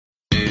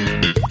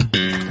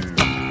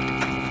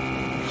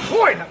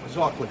Boy, that was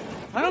awkward.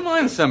 I don't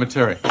mind the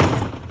cemetery.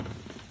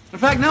 In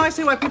fact, now I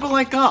see why people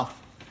like golf.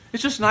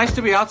 It's just nice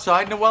to be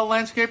outside in a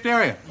well-landscaped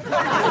area.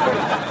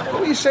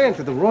 What were you saying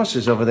to the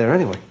Rosses over there,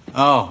 anyway?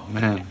 Oh,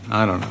 man,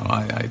 I don't know.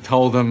 I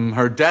told them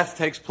her death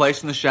takes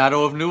place in the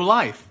shadow of new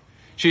life.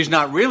 She's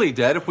not really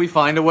dead if we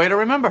find a way to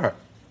remember her.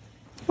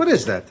 What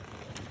is that?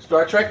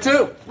 Star Trek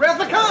II.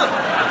 Wrath of Khan!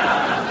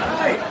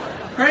 Hey,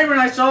 Kramer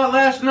and I saw it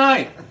last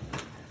night.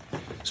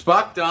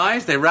 Spock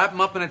dies, they wrap him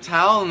up in a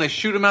towel, and they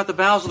shoot him out the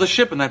bowels of the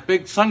ship in that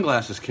big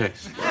sunglasses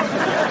case.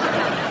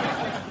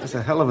 It was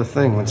a hell of a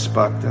thing when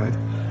Spock died.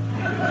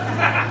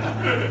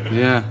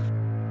 Yeah.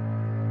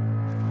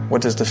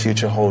 What does the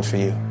future hold for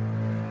you?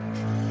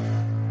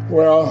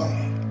 Well,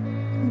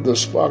 the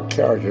Spock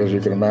character, as you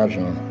can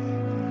imagine,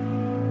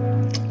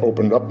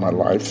 opened up my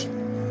life,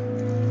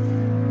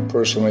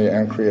 personally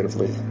and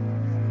creatively.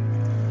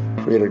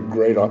 Created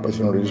great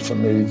opportunities for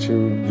me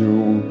to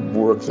do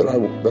work that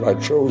I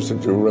chose to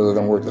do rather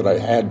than work that I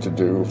had to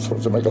do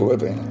to make a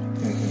living.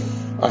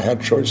 I had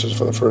choices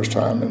for the first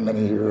time in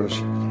many years,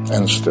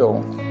 and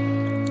still,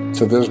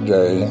 to this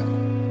day,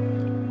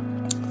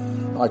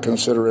 I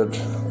consider it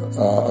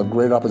a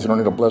great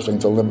opportunity, a blessing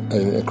to live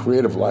a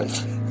creative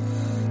life,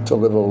 to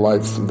live a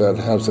life that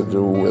has to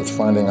do with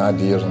finding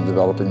ideas and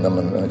developing them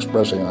and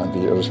expressing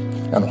ideas,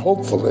 and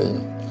hopefully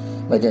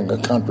making a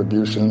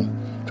contribution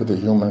to the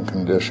human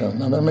condition.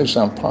 Now, that may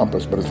sound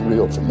pompous, but it's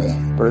real for me,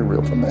 very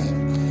real for me.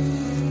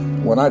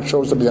 When I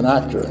chose to be an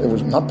actor, it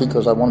was not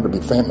because I wanted to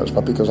be famous,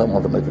 but because I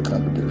wanted to make a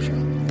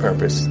contribution.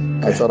 Purpose.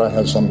 I thought I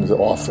had something to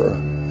offer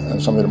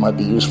and something that might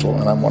be useful,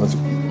 and I wanted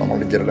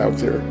to get it out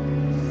there.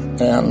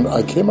 And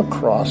I came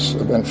across,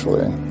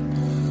 eventually,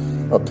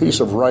 a piece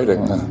of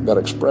writing that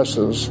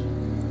expresses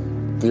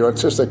the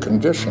artistic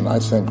condition, I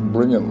think,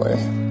 brilliantly.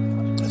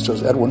 It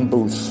says, Edwin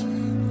Booth,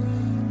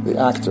 the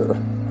actor,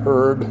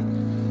 heard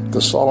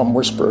the solemn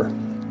whisper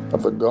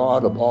of the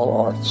God of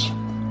all arts.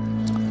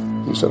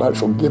 He said, I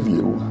shall give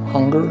you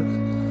hunger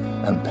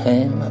and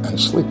pain and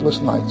sleepless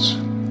nights.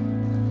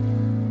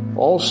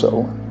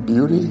 Also,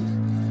 beauty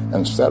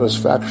and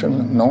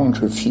satisfaction known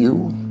to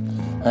few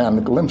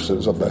and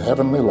glimpses of the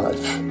heavenly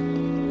life.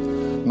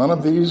 None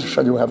of these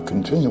shall you have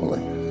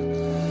continually,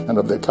 and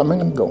of their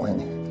coming and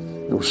going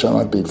you shall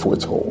not be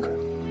foretold.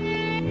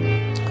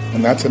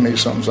 And that to me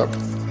sums up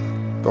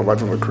the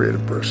life of a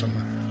creative person.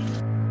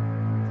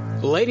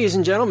 Ladies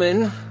and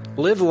gentlemen,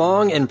 live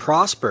long and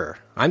prosper.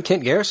 I'm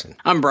Kent Garrison.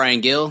 I'm Brian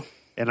Gill.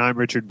 And I'm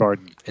Richard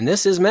Barton. And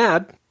this is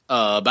Mad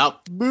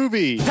About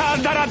Movie. Da,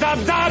 da, da, da,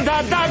 da,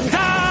 da, da,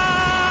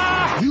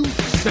 da. You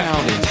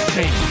sound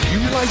insane. You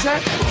realize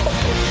that?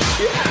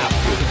 Yeah.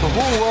 The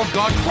whole world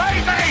gone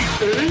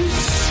crazy.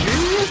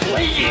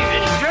 Seriously?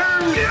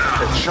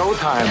 It's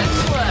showtime.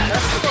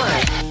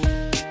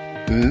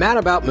 Mad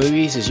About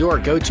Movies is your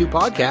go-to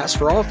podcast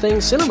for all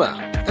things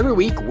cinema. Every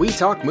week, we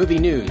talk movie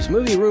news,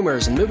 movie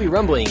rumors, and movie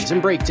rumblings,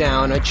 and break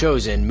down a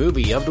chosen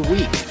movie of the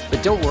week.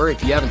 But don't worry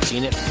if you haven't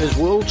seen it, because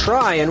we'll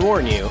try and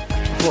warn you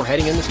before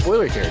heading into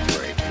spoiler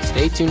territory.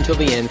 Stay tuned till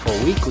the end for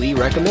Weekly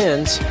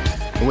Recommends,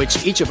 in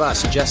which each of us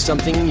suggests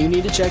something you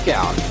need to check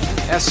out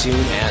as soon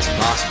as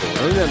possible.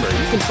 And remember,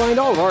 you can find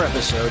all of our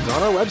episodes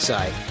on our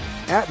website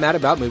at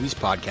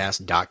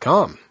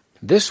madaboutmoviespodcast.com.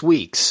 This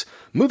week's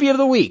movie of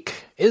the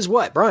week is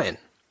what, Brian?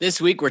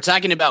 This week, we're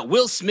talking about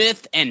Will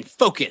Smith and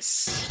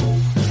Focus.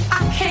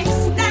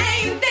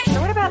 So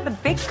what about the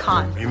big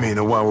con? You mean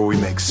the one where we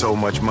make so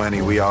much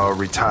money we all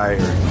retire?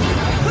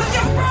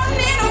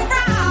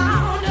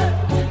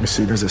 You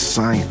see, there's a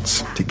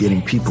science to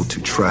getting people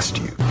to trust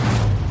you.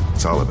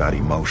 It's all about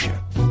emotion,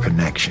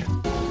 connection.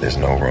 There's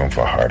no room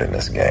for heart in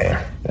this game.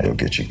 It'll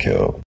get you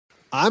killed.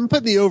 I'm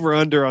putting the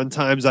over-under on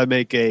times I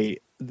make a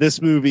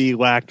this movie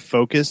lacked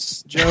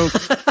focus joke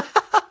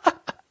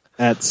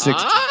at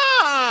 60.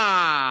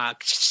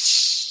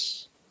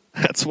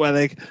 That's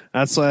why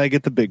I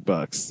get the big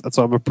bucks. That's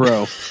why I'm a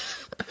pro.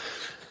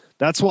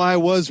 That's why I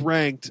was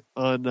ranked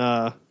on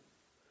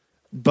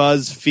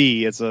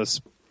BuzzFeed.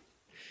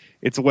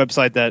 It's a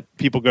website that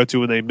people go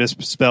to when they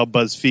misspell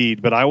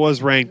BuzzFeed, but I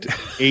was ranked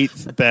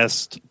 8th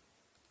best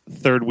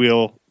third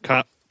wheel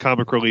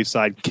comic relief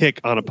sidekick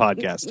on a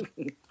podcast.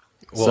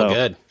 Well,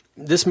 good.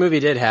 This movie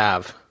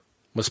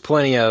was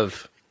plenty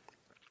of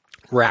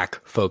rack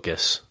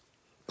focus.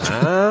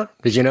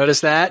 Did you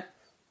notice that?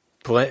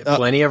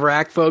 Plenty of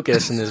rack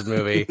focus in this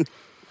movie.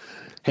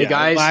 Hey,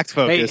 guys.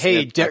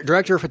 Hey,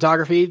 director of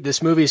photography,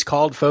 this movie is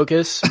called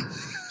Focus.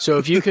 So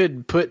if you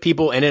could put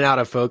people in and out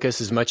of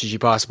focus as much as you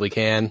possibly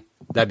can,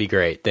 that'd be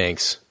great.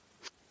 Thanks.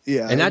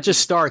 Yeah. And that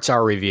just starts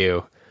our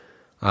review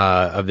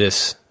of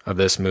this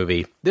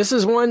movie. This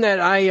is one that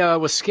I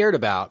was scared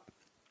about.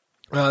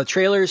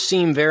 Trailers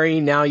seem very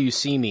Now You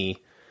See Me.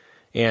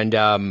 And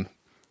I'm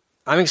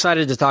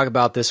excited to talk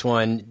about this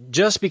one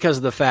just because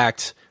of the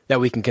fact that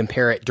we can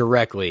compare it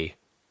directly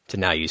to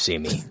Now You See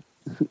Me.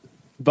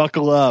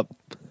 Buckle up.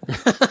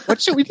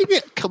 We need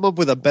to come up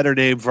with a better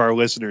name for our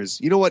listeners.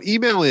 You know what?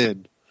 Email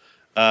in.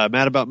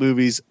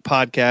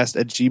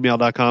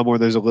 madaboutmoviespodcast@gmail.com, or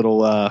there's a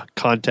little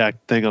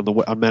contact thing on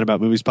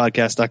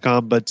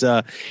madaboutmoviespodcast.com. But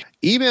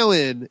email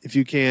in if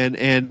you can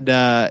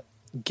and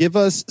give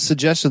us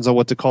suggestions on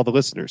what to call the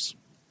listeners.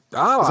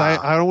 Oh,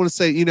 I don't want to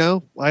say, I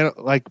don't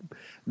like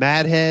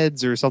Mad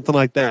Heads or something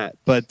like that.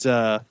 But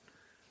I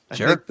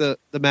think the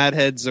Mad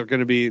Heads are going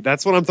to be,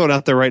 that's what I'm throwing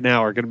out there right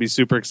now, are going to be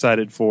super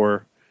excited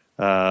for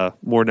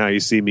more Now You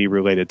See Me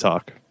related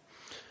talk.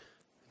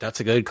 That's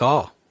a good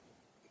call.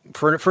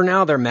 For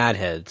now, they're Mad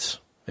Heads.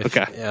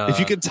 If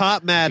you can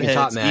top Mad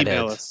Heads,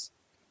 email us.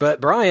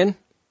 But Brian.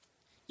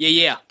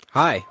 Yeah.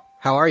 Hi.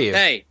 How are you?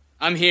 Hey,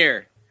 I'm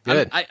here.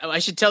 Good. I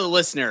should tell the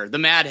listener, the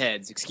Mad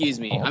Heads, excuse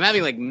me. I'm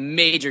having like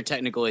major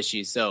technical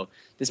issues, so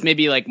this may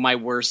be like my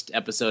worst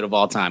episode of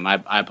all time.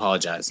 I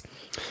apologize.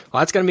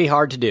 Well, that's going to be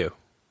hard to do.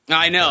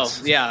 I know.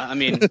 Yeah. I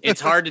mean, it's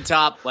hard to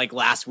top like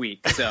last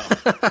week. So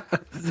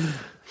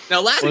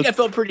now last week I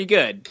felt pretty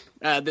good.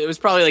 It was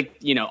probably like,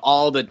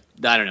 all the,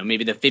 I don't know,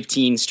 maybe the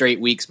 15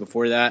 straight weeks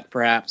before that,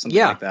 perhaps, something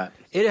like that.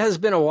 It has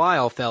been a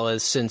while,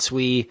 fellas, since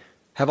we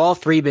have all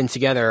three been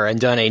together and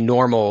done a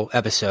normal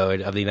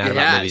episode of the Mad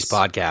About Movies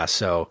podcast.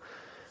 So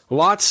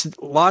lots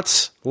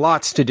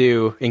to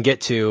do and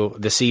get to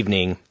this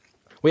evening.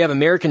 We have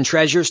American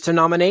Treasures to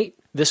nominate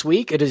this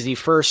week. It is the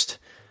first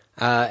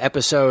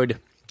episode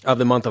of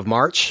the month of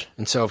March.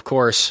 And so, of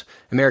course,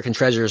 American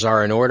Treasures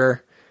are in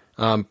order.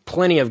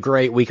 Plenty of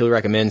great weekly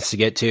recommends to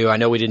get to. I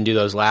know we didn't do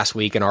those last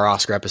week in our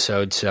Oscar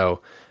episode,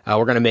 so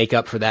we're going to make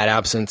up for that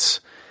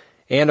absence.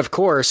 And, of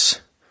course,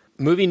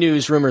 movie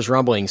news, rumors,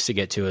 rumblings to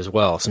get to as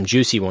well. Some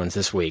juicy ones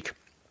this week.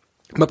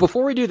 But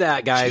before we do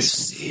that,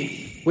 guys,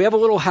 we have a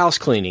little house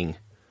cleaning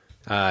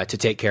to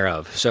take care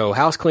of. So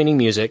house cleaning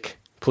music,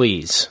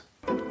 please.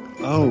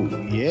 Oh,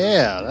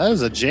 yeah. That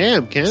was a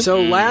jam, Ken.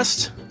 So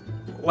last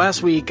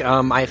week,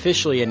 I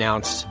officially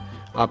announced,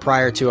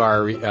 prior to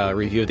our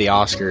review of the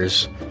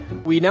Oscars,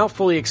 we now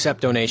fully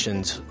accept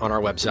donations on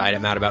our website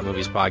at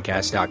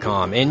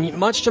madaboutmoviespodcast.com. And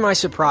much to my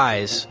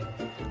surprise,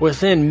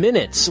 within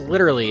minutes,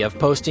 literally, of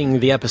posting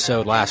the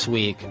episode last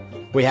week,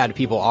 we had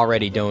people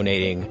already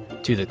donating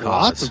to the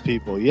cause. Lots of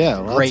people, yeah.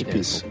 Lots of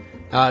people.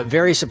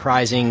 Very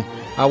surprising.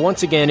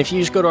 Once again, if you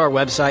just go to our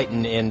website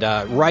and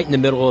right in the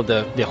middle of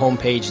the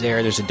homepage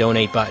there's a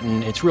donate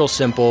button. It's real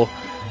simple.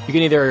 You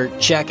can either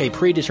check a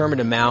predetermined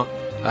amount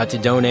to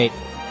donate,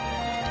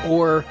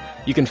 or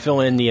you can fill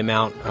in the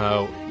amount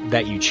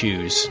that you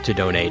choose to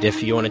donate.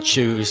 If you want to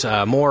choose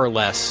more or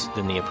less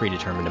than the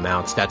predetermined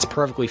amounts, that's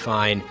perfectly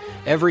fine.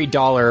 Every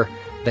dollar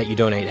that you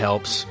donate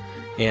helps.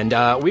 And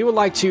we would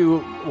like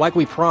to, like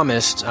we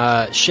promised,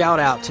 shout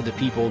out to the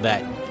people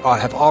that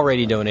have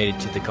already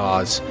donated to the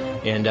cause.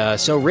 And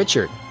so,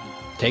 Richard,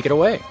 take it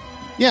away.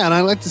 Yeah, and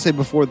I'd like to say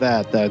before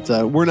that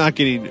we're not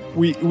getting,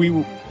 we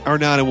are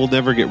not and will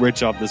never get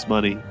rich off this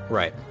money.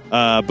 Right.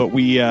 But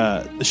we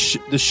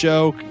the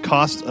show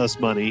cost us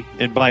money,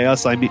 and by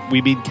us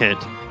we mean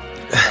Kent.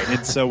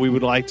 And so we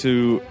would like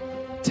to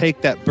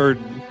take that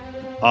burden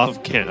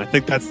off Kent. I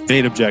think that's the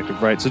main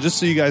objective, right? So just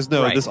so you guys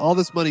know, all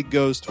this money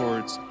goes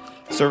towards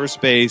server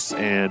space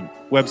and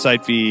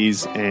website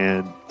fees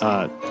and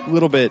a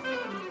little bit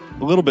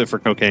for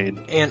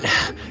cocaine and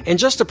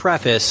just to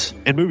preface,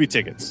 and movie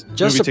tickets.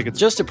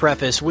 Just to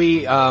preface,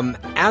 we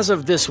as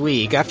of this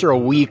week, after a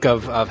week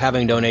of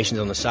having donations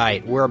on the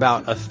site, we're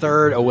about a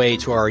third away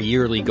to our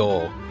yearly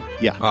goal.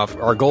 Yeah,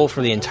 our goal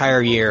for the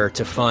entire year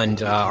to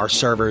fund our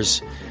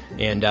servers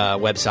and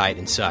website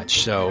and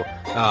such. So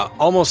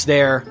almost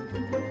there.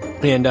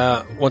 And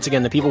once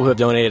again, the people who have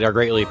donated are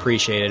greatly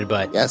appreciated.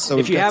 But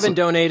if you haven't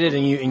donated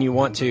and you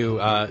want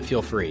to,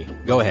 feel free.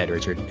 Go ahead,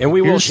 Richard, and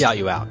we will shout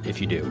you out if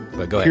you do.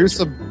 But go ahead. Here's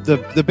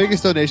the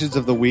biggest donations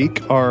of the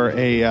week are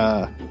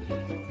a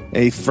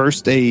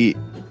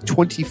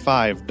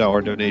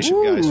 $25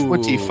 donation, guys.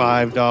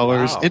 $25,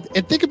 wow.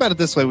 and think about it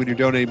this way: when you're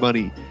donating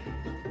money,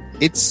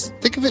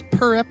 think of it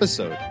per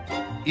episode.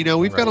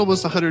 We've got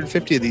almost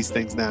 150 of these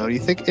things now. And you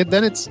think, and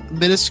then it's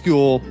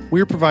minuscule.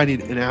 We're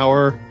providing an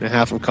hour and a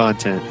half of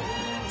content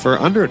for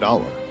under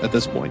 $1 at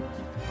this point.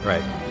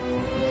 Right.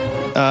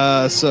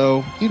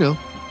 So,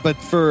 but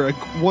for a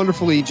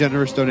wonderfully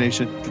generous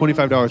donation,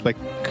 $25 by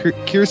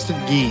Kirsten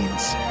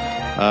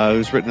Geens,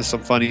 who's written us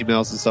some fun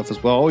emails and stuff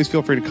as well. Always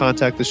feel free to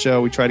contact the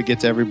show. We try to get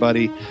to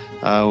everybody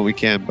when we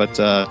can. But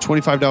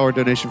 $25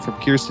 donation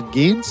from Kirsten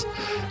Geens.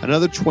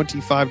 Another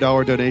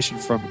 $25 donation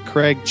from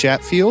Craig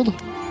Chatfield.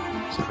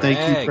 So thank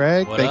you,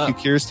 Craig. Thank you,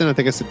 Kirsten. I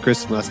think I said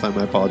Kristen last time.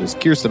 I apologize.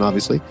 Kirsten,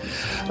 obviously.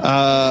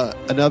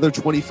 Another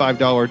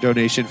 $25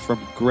 donation from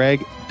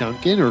Greg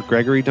Duncan or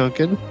Gregory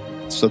Duncan.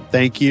 So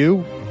thank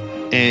you.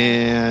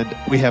 And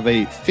we have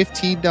a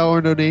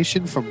 $15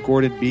 donation from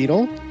Gordon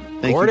Beadle.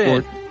 Thank you,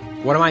 Gordon.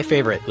 One of my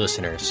favorite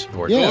listeners,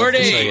 Gordon. Yeah, Gordy.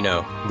 Just so you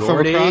know.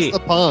 Gordy. From across the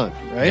pond,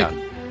 right? Yeah.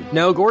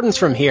 No, Gordon's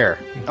from here.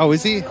 Oh,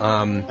 is he?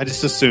 I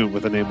just assumed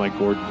with a name like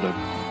Gordon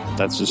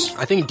that's just...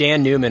 I think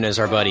Dan Newman is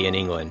our buddy in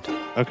England.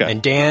 Okay.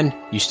 And Dan,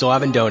 you still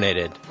haven't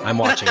donated. I'm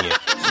watching you.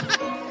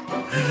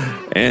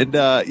 And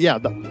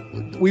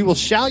we will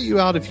shout you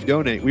out if you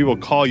donate. We will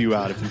call you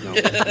out if you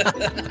donate.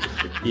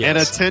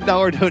 Yes. And a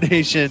 $10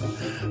 donation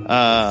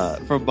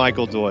from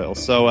Michael Doyle.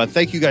 So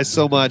thank you guys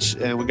so much,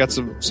 and we got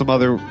some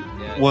other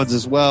ones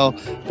as well.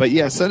 But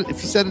yeah, if you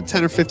send a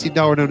 $10 or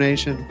 $15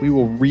 donation, we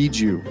will read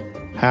you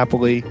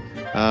happily.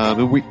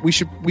 And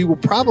we will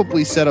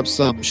probably set up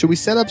some. Should we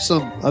set up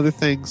some other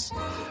things?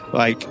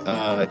 Like, for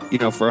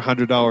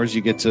 $100, you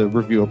get to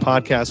review a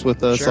podcast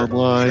with us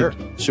online.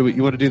 Sure.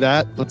 You want to do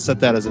that? Let's set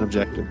that as an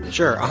objective.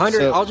 Sure.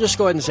 I'll just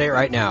go ahead and say it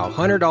right now.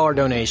 $100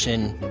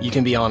 donation, you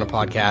can be on a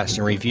podcast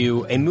and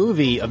review a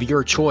movie of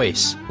your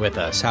choice with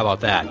us. How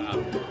about that?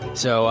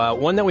 So,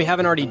 one that we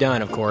haven't already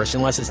done, of course,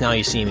 unless it's Now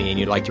You See Me and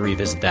you'd like to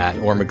revisit that,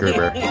 or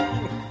MacGruber.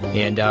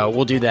 And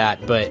we'll do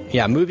that. But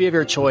yeah, movie of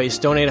your choice,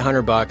 donate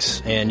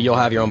 $100, and you'll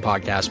have your own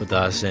podcast with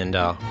us, and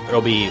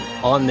it'll be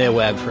on the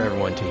web for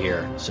everyone to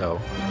hear.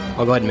 So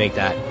I'll go ahead and make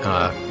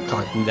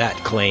that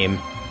claim.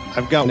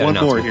 I've got one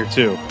more here,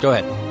 too. Go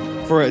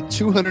ahead. For a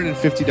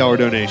 $250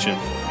 donation,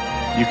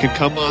 you can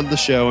come on the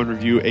show and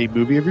review a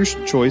movie of your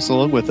choice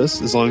along with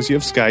us, as long as you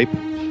have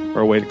Skype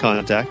or a way to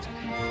contact.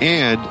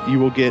 And you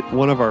will get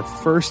one of our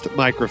first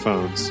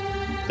microphones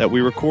that we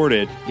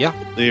recorded. Yeah.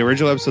 The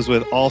original episodes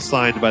with, all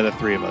signed by the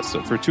three of us.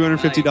 So for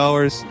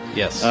 $250,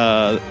 yes,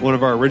 one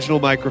of our original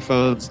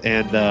microphones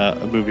and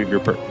a movie of your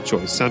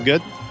choice. Sound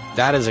good?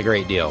 That is a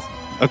great deal.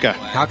 Okay.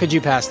 How could you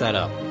pass that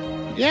up?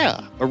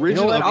 Yeah.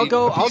 Original. You know what?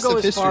 I'll go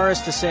as far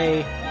as to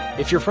say,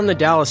 if you're from the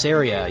Dallas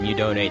area and you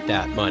donate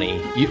that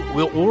money,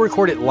 we'll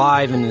record it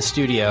live in the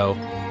studio,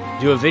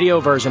 do a video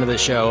version of the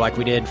show like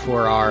we did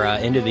for our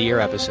end of the year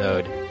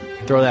episode.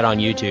 Throw that on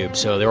YouTube,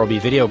 so there will be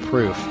video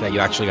proof that you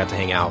actually got to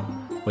hang out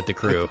with the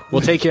crew.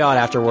 We'll take you out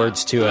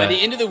afterwards to By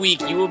the end of the week,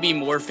 you will be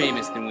more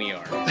famous than we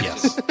are.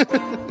 Yes.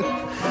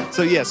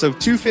 So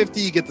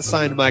 $250, you get the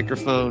signed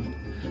microphone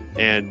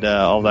and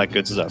all that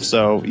good stuff.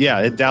 So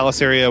yeah, in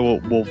Dallas area,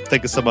 we'll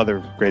think of some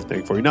other great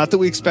thing for you. Not that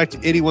we expect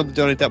anyone to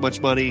donate that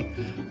much money,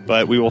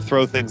 but we will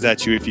throw things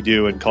at you if you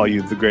do and call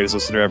you the greatest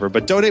listener ever.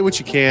 But donate what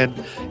you can.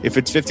 If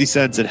it's 50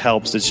 cents, it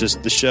helps. It's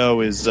just the show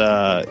is,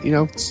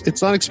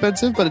 it's not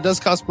expensive, but it does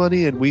cost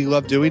money, and we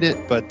love doing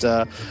it, but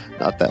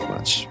not that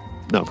much.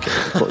 No, I'm kidding.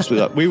 Of course,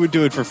 we would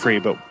do it for free,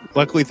 but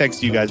luckily, thanks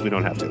to you guys, we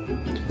don't have to.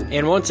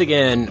 And once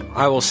again,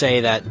 I will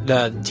say that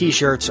the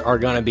T-shirts are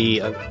going to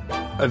be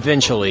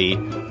eventually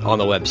on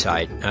the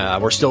website.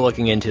 We're still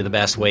looking into the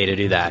best way to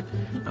do that.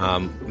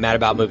 Mad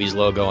About Movies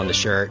logo on the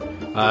shirt.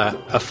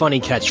 A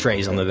funny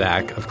catchphrase on the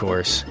back, of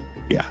course.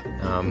 Yeah.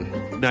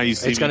 Now You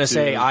See Me. It's going to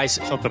say,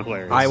 something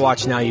hilarious. I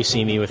watch Now You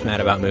See Me with Mad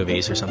About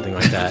Movies or something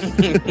like that.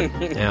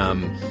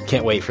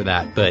 Can't wait for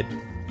that. But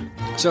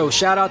so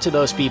shout out to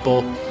those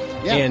people.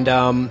 Yeah. And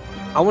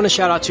I want to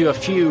shout out to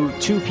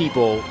two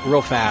people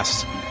real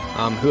fast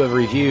who have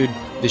reviewed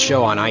the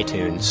show on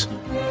iTunes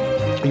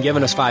and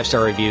given us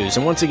 5-star reviews.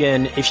 And once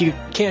again, if you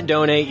can't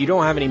donate, you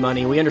don't have any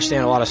money, we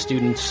understand a lot of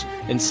students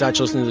and such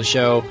listen to the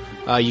show.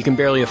 You can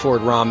barely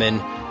afford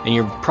ramen, and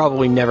you're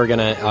probably never going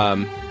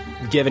to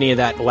give any of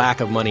that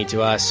lack of money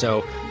to us.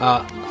 So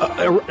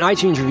an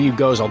iTunes review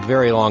goes a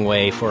very long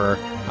way for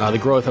the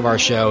growth of our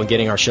show and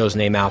getting our show's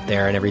name out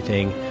there and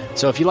everything.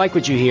 So if you like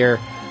what you hear,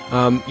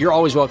 you're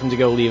always welcome to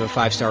go leave a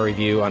 5-star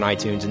review on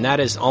iTunes, and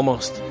that is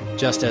almost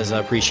just as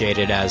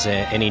appreciated as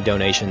any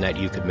donation that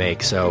you could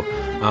make. So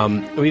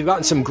we've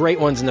gotten some great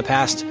ones in the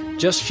past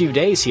just few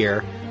days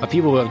here of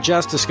people who have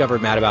just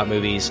discovered Mad About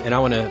Movies, and I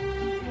want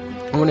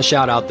to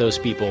shout out those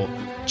people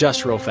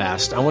just real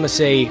fast. I want to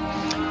say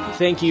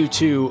thank you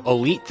to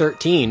Elite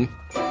 13,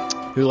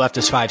 who left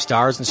us 5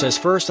 stars and says,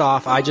 first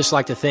off, I'd just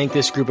like to thank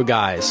this group of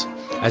guys,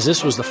 as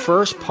this was the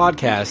first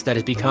podcast that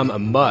has become a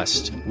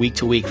must week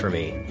to week for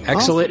me.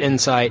 Excellent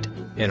insight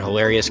and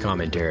hilarious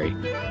commentary.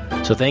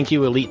 So thank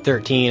you, Elite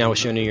 13. I was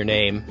showing you your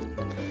name.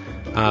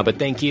 But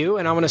thank you.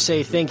 And I want to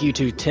say thank you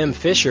to Tim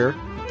Fisher,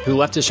 who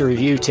left us a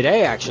review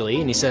today, actually.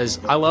 And he says,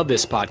 I love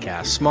this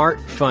podcast. Smart,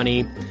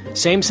 funny,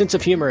 same sense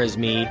of humor as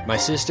me, my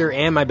sister,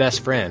 and my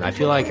best friend. I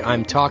feel like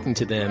I'm talking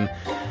to them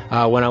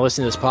when I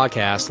listen to this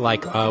podcast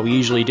like we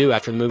usually do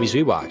after the movies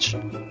we watch.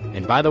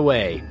 And by the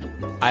way,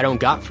 I don't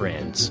got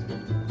friends.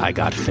 I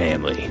got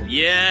family.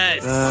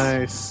 Yes.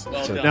 Nice.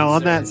 Well So done, now,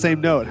 on sir. that same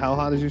note, how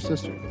hot is your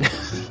sister?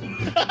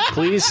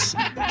 Please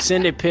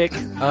send a pic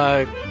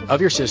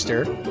of your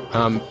sister,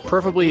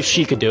 preferably if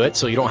she could do it,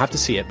 so you don't have to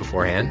see it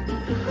beforehand.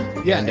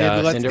 Yeah, and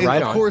let's- send it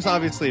right of on. course,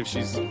 obviously, if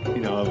she's of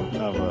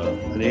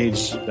an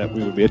age that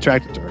we would be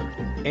attracted to her.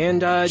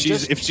 And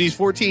If she's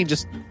 14,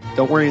 just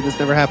don't worry, this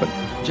never happened.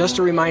 just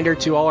a reminder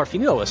to all our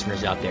female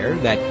listeners out there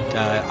that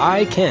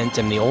I, Kent,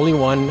 am the only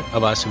one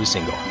of us who's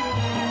single.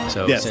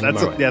 So Yes, send them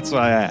our way. that's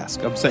why I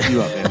ask. I'm setting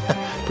you up,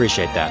 man.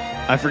 Appreciate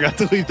that. I forgot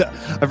to leave that.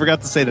 I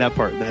forgot to say that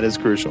part, and that is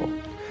crucial.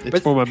 It's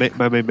for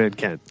my main man,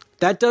 Ken.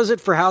 That does it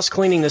for house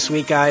cleaning this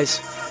week, guys.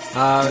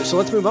 So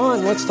let's move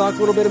on. Let's talk a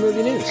little bit of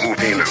movie news.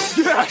 Movie news.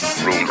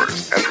 Yes!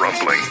 Rumors and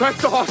rumblings.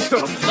 That's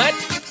awesome! Let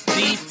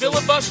the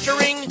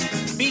filibustering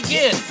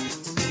begin.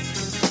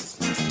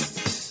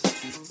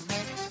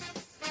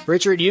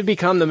 Richard, you've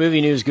become the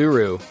movie news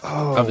guru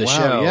of the wow,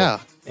 show. yeah.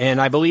 And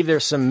I believe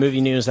there's some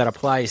movie news that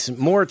applies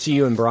more to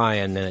you and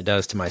Brian than it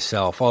does to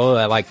myself, although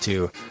I like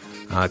to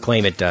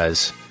claim it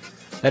does.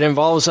 that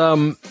involves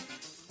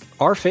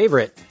our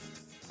favorite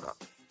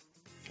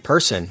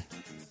person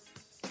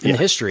in the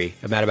history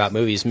of Mad About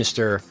Movies,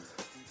 Mr.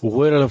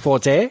 Will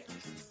Forte.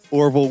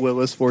 Orville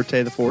Willis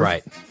Forte IV.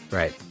 Right.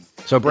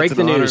 So break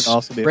the news.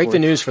 Break the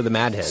news for the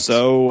Mad Heads.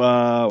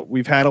 So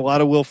we've had a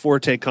lot of Will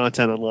Forte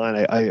content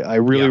online. I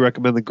really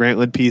recommend the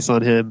Grantland piece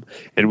on him,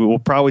 and we will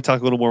probably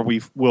talk a little more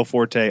Will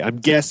Forte. I'm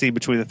guessing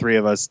between the three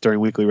of us during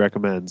Weekly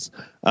Recommends.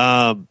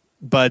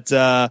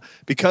 But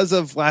because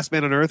of Last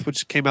Man on Earth,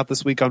 which came out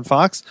this week on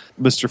Fox,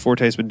 Mr.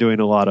 Forte has been doing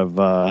a lot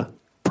of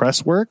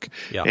press work.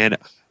 Yeah.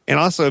 And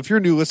also, if you're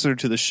a new listener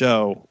to the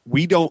show,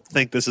 we don't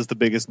think this is the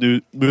biggest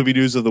movie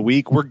news of the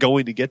week. We're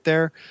going to get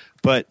there,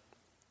 but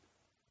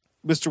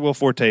Mr. Will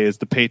Forte is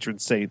the patron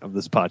saint of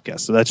this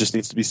podcast, so that just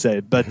needs to be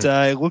said. But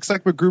it looks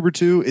like MacGruber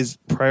 2 is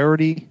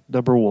priority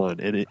number one,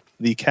 and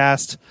the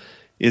cast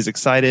is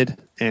excited,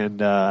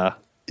 and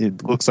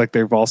it looks like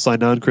they've all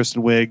signed on.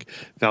 Kristen Wiig,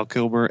 Val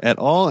Kilmer et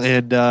al.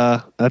 And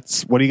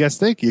that's, what do you guys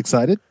think? You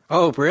excited?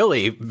 Oh,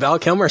 really? Val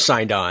Kilmer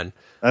signed on.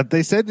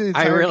 They said the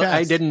entire cast.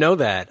 I didn't know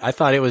that. I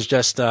thought it was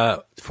just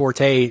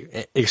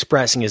Forte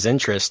expressing his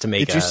interest to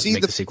make Did you see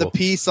the sequel. The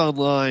piece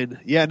online?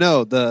 Yeah,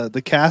 no,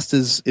 the cast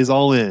is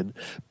all in,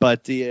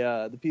 but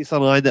the piece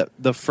online, that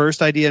the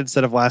first idea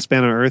instead of Last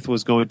Man on Earth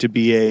was going to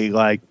be a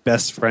like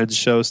best friends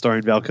show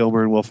starring Val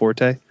Kilmer and Will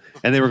Forte,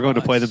 and they were going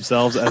to play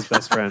themselves as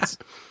best friends.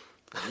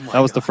 That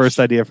was the first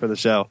idea for the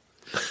show,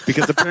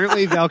 because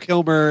apparently Val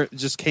Kilmer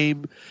just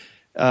came.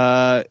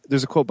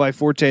 There's a quote by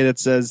Forte that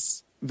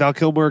says Val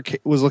Kilmer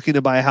was looking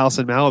to buy a house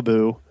in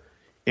Malibu,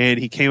 and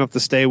he came up to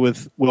stay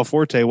with Will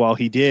Forte while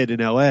he did in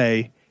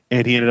L.A.,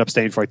 and he ended up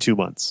staying for like 2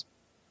 months.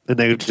 And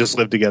they just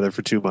lived together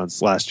for 2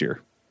 months last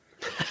year.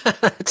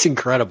 That's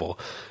incredible.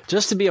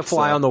 Just to be a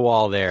fly on the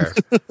wall there.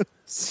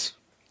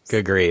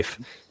 Good grief.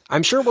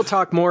 I'm sure we'll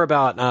talk more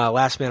about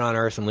Last Man on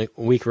Earth and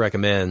Week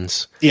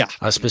Recommends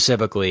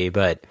specifically,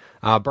 but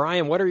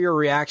Brian, what are your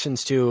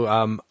reactions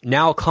to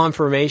now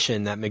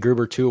confirmation that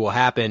MacGruber 2 will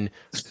happen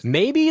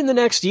maybe in the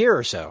next year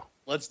or so?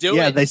 Let's do it.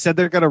 Yeah, they said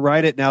they're going to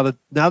write it now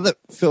that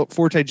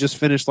Forte just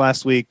finished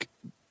last week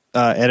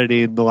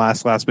editing the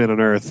last Man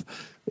on Earth.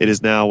 It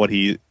is now what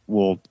he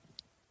will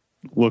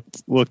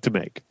look to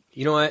make.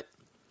 You know what?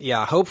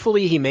 Yeah,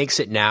 hopefully he makes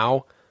it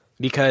now,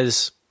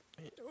 because,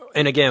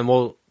 and again,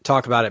 we'll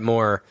talk about it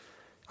more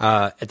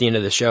at the end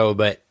of the show,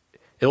 but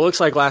it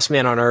looks like Last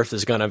Man on Earth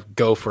is going to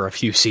go for a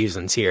few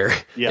seasons here,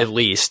 at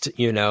least,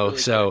 really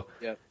so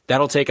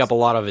that'll take up a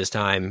lot of his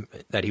time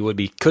that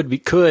he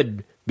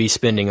could be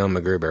spending on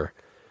MacGruber.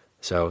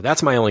 So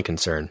that's my only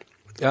concern.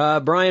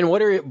 Brian,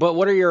 what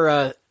are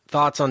your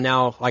thoughts on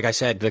now, like I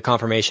said, the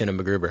confirmation of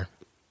MacGruber?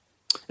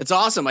 It's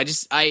awesome. I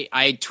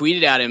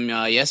tweeted at him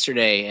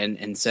yesterday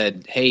and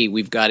said, "Hey,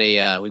 we've got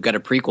a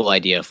prequel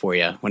idea for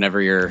you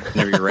whenever you're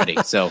ready."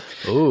 So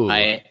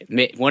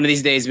one of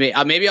these days,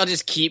 maybe I'll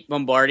just keep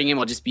bombarding him.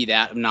 I'll just be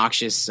that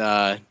obnoxious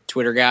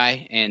Twitter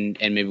guy, and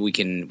maybe we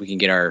can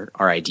get our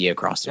idea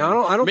across to him.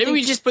 I don't maybe think...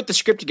 we just put the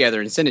script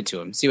together and send it to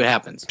him. See what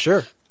happens.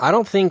 Sure. I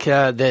don't think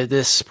that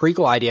this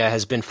prequel idea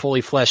has been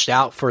fully fleshed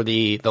out for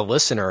the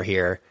listener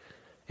here.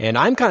 And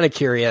I'm kind of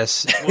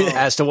curious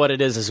as to what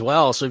it is as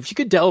well. So if you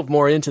could delve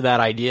more into that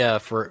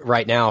idea for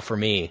right now for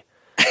me,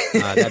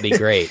 that'd be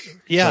great.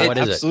 Yeah, so what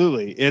is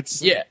absolutely.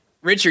 it? Yeah,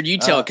 Richard, you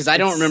tell, because I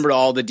don't remember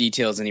all the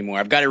details anymore.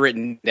 I've got it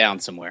written down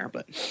somewhere,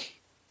 but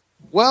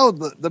well,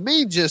 the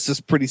main gist is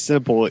pretty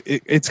simple.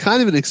 It's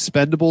kind of an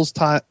Expendables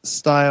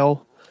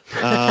style.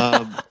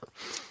 I'm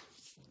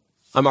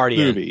already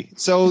movie. in.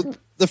 So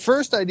the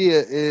first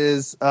idea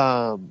is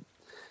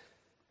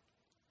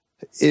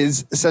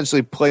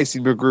essentially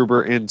placing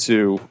MacGruber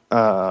into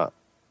the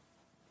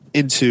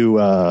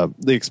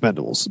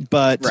Expendables.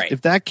 But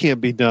if that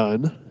can't be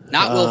done,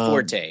 not Will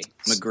Forte,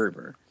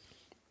 MacGruber.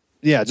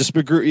 Yeah, just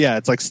MacGruber. Yeah,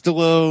 it's like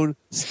Stallone,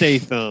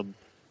 Statham,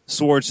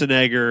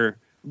 Schwarzenegger,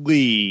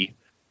 Lee,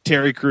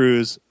 Terry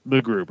Crews,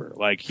 MacGruber.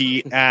 Like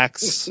he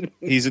acts,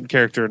 he's in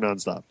character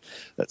nonstop.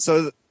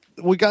 So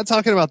we got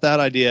talking about that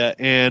idea,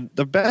 and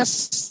the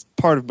best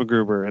part of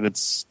MacGruber, and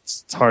it's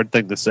a hard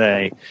thing to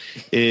say,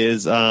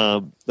 is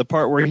the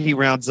part where he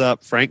rounds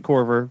up Frank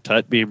Corver,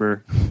 Tut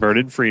Beamer,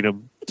 Vernon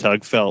Freedom,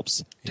 Tug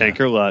Phelps,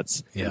 Tanker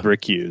Lutz, and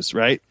Brick Hughes,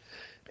 right?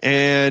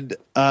 And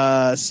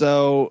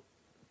so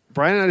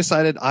Brian and I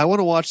decided I want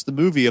to watch the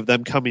movie of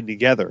them coming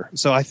together.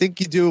 So I think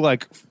you do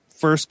like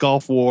first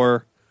Gulf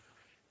War,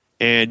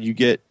 and you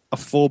get a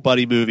full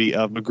buddy movie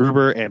of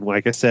MacGruber and,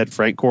 like I said,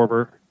 Frank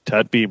Corver,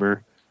 Tut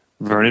Beamer,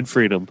 Vernon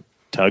Freedom,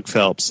 Tug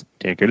Phelps,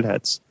 Tanker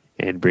Lutz,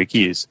 and Brick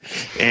Hughes,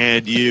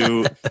 and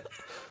you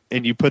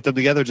put them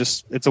together.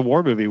 Just it's a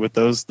war movie with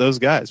those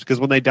guys, because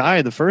when they die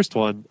in the first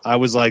one, I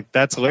was like,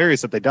 that's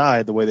hilarious that they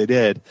died the way they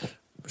did.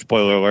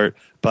 Spoiler alert.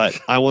 But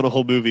I want a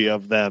whole movie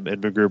of them and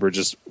MacGruber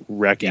just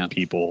wrecking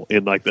people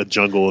in like the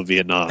jungle of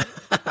Vietnam.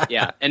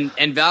 Yeah, and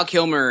Val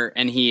Kilmer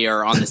and he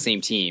are on the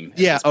same team.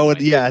 Yeah.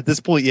 At this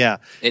point, yeah.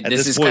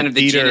 This is kind of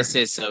the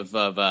genesis of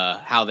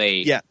how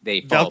they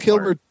Val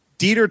Kilmer.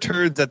 Dieter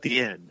turns at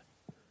the end,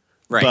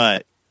 right?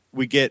 But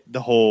we get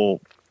the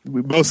whole.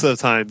 Most of the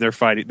time, they're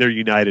fighting. They're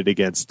united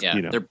against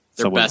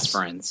They're best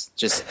friends,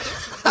 just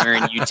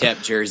wearing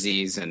UTEP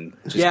jerseys and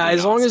just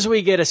as long as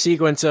we get a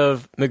sequence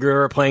of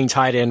McGruber playing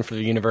tight end for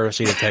the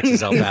University of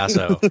Texas El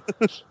Paso,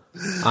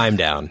 I'm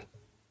down.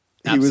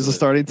 He was a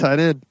starting tight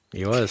end.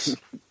 He was.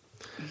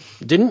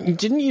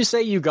 Didn't you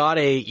say you got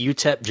a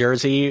UTEP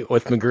jersey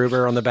with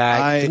McGruber on the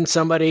back? Didn't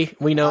somebody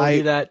we know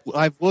do that?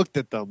 I've looked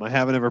at them. I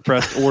haven't ever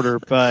pressed order,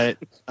 but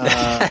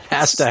that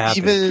has to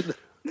happen. Even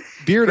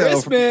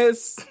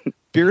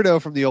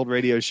Beardo from the old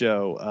radio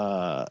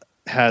show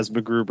has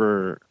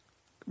McGruber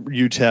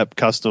UTEP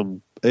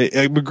custom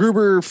a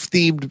McGruber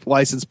themed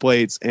license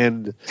plates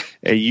and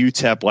a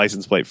UTEP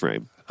license plate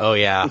frame. Oh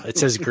yeah, it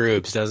says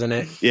Groobs, doesn't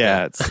it?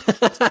 Yeah, it's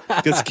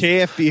because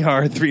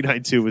KFBR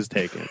 392 was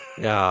taken.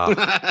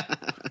 Yeah,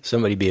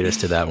 somebody beat us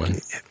to that one.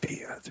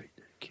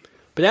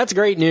 But that's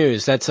great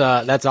news. That's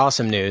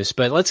awesome news.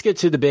 But let's get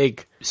to the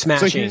big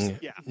smashing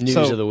news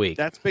of the week.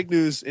 That's big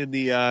news in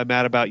the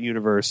Mad About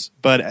universe.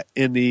 But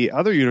in the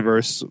other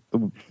universe,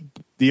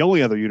 the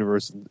only other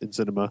universe in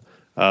cinema,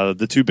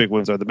 the two big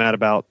ones are the Mad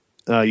About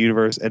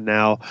universe and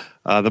now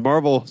the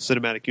Marvel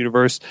Cinematic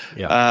Universe.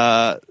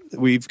 Yeah.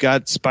 We've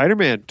got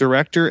Spider-Man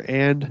director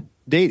and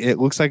date. It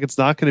looks like it's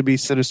not going to be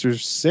Sinister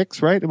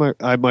Six, right?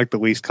 I'm like the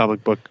least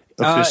comic book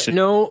efficient.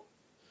 No,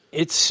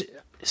 it's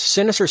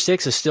Sinister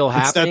Six is still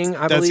happening.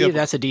 I believe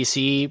that's a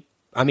DC.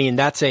 I mean,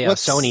 that's a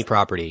Sony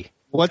property.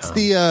 What's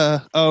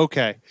the?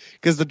 Okay,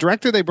 because the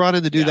director they brought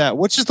in to do that.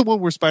 What's just the one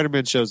where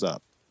Spider-Man shows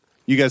up?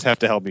 You guys have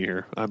to help me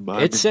here.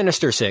 It's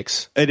Sinister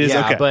Six. It is,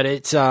 okay, but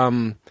it's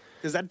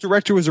because that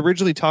director was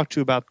originally talked to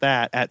about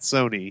that at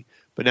Sony,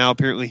 but now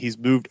apparently he's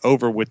moved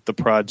over with the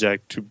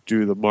project to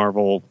do the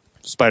Marvel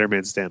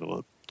Spider-Man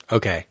standalone.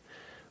 Okay,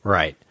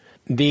 right.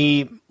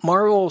 The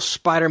Marvel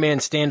Spider-Man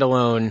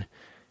standalone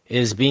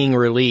is being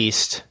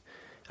released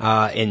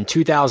in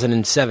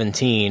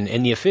 2017,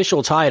 and the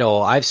official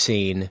title I've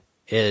seen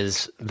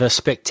is The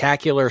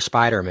Spectacular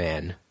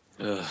Spider-Man.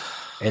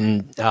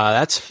 And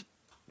that's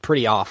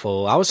pretty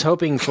awful. I was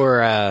hoping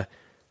for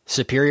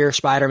Superior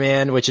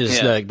Spider-Man, which is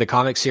the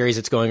comic series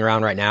that's going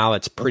around right now.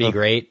 It's pretty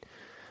great.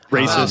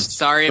 Racist.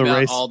 Sorry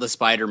about all the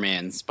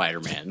Spider-Man.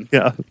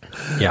 Yeah.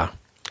 Yeah.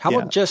 How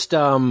about just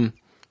the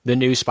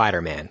new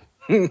Spider-Man?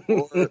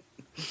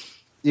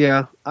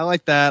 Yeah, I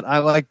like that. I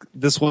like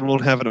this one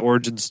won't have an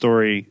origin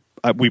story.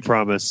 We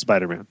promise,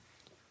 Spider-Man.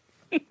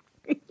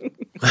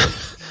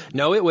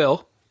 No, it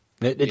will.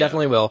 It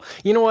definitely will.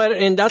 You know what?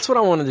 And that's what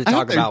I wanted to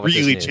talk about with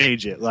this really news.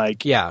 Change it.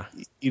 Like, yeah,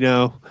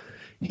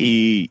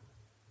 he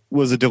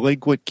was a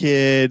delinquent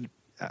kid.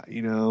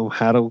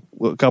 Had a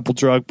couple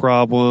drug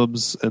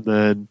problems, and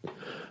then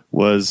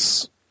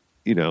was,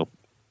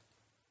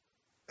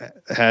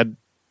 had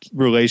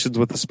relations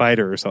with the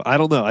spider or so. I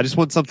don't know. I just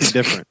want something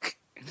different.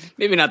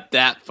 Maybe not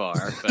that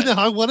far. But. No,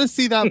 I want to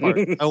see that part.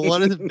 I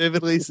want to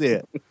vividly see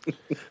it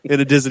in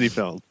a Disney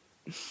film.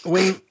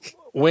 When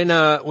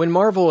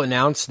Marvel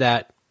announced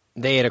that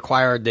they had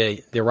acquired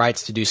the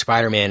rights to do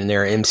Spider-Man in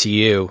their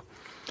MCU,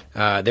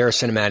 their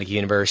cinematic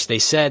universe, they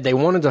said they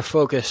wanted to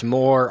focus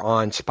more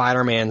on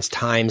Spider-Man's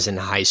times in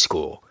high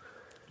school.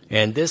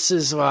 And this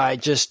is why I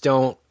just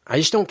don't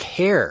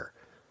care.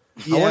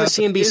 Yeah, I want to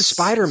see him be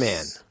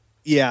Spider-Man.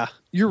 Yeah,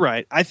 you're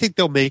right. I think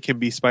they'll make him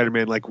be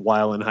Spider-Man like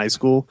while in high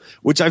school,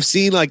 which I've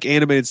seen like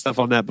animated stuff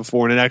on that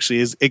before, and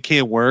it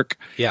can work.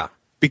 Yeah.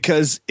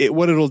 Because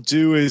what it'll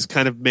do is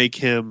kind of make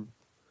him,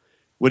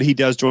 when he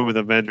does join with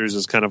Avengers,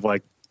 is kind of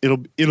like it'll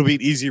be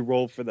an easy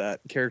role for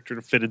that character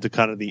to fit into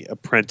kind of the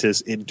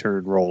apprentice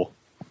intern role.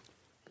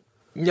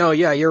 No,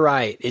 yeah, you're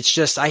right. It's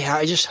just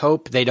I just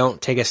hope they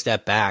don't take a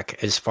step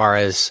back as far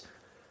as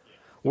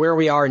where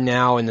we are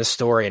now in the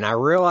story. And I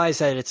realize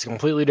that it's a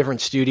completely different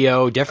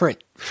studio,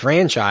 different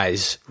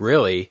franchise,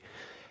 really.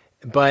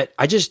 But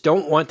I just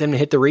don't want them to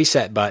hit the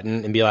reset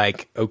button and be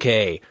like,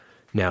 okay,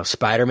 now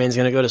Spider-Man's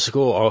going to go to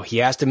school. Oh, he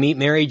has to meet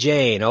Mary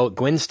Jane. Oh,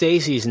 Gwen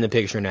Stacy's in the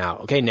picture now.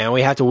 Okay, now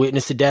we have to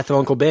witness the death of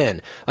Uncle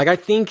Ben. Like, I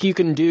think you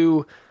can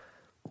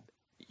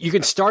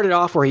start it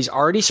off where he's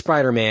already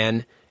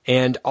Spider-Man,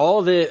 and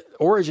all the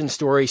origin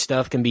story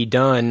stuff can be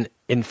done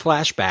in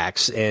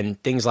flashbacks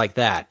and things like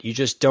that. You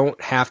just don't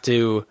have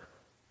to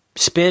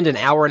spend an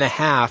hour and a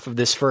half of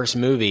this first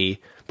movie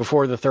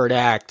before the third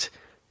act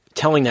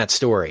telling that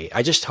story.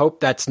 I just hope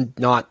that's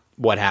not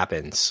what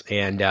happens.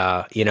 And,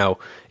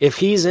 if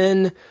he's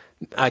in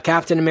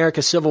Captain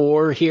America Civil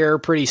War here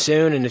pretty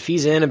soon, and if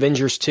he's in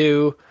Avengers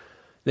 2,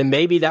 then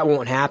maybe that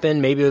won't happen.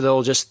 Maybe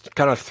they'll just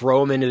kind of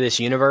throw him into this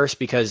universe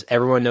because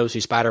everyone knows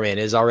who Spider-Man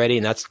is already,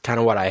 and that's kind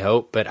of what I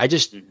hope. But I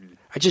just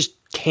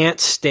can't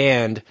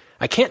stand...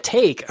 I can't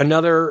take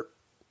another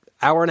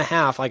hour and a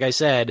half, like I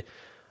said,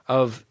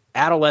 of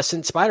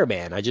adolescent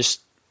Spider-Man. I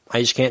just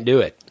can't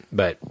do it.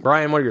 But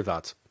Brian, what are your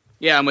thoughts?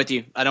 Yeah, I'm with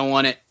you. I don't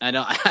want it.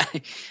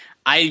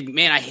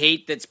 I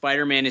hate that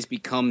Spider-Man has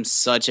become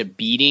such a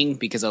beating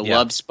because I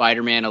love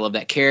Spider-Man. I love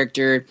that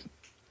character.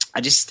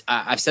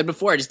 I've said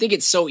before, I just think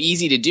it's so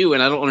easy to do,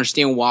 and I don't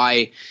understand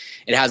why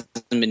it hasn't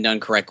been done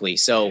correctly.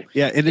 So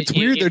yeah, and it's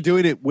weird they're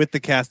doing it with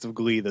the cast of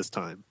Glee this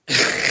time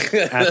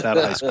at that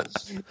high school.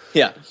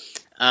 Yeah.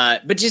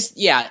 But just,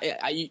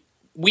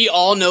 we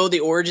all know the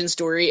origin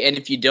story, and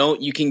if you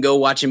don't, you can go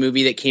watch a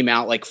movie that came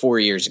out like 4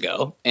 years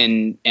ago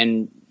and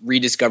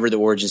rediscover the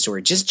origin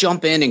story. Just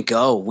jump in and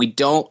go. We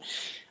don't.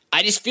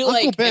 I just feel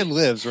Uncle like Ben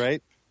lives,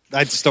 right?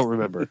 I just don't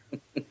remember.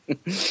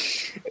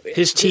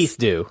 His teeth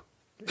do,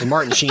 and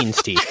Martin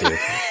Sheen's teeth do.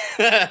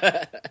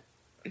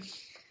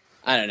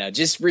 I don't know.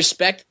 Just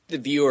respect the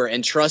viewer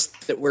and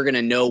trust that we're going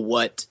to know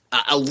what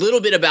a little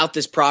bit about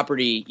this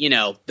property. You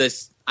know,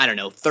 this, I don't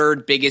know,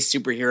 third biggest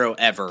superhero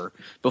ever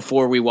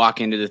before we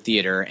walk into the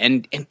theater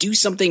and do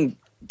something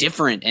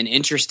different and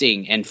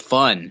interesting and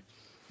fun.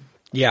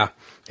 Yeah.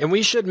 And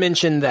we should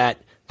mention that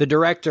the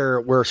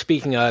director we're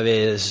speaking of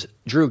is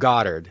Drew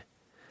Goddard.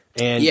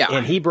 And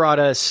he brought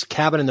us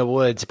Cabin in the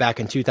Woods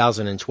back in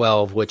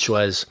 2012, which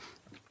was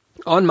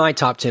on my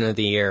top 10 of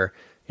the year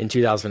in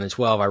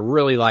 2012. I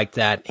really liked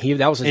that.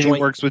 That was a and joint.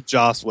 He works with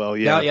Joss well,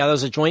 yeah. Yeah, that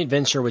was a joint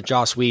venture with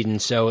Joss Whedon,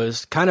 so it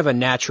was kind of a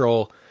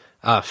natural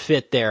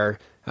fit there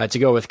to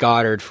go with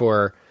Goddard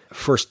for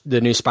the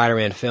new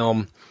Spider-Man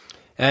film.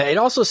 It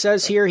also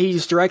says here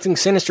he's directing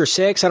Sinister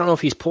Six. I don't know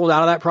if he's pulled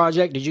out of that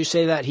project. Did you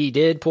say that he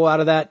did pull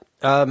out of that,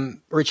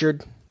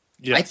 Richard?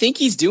 Yes. I think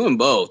he's doing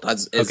both.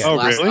 That's the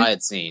last really? I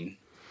had seen.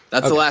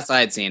 That's the last I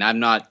had seen. I'm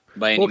not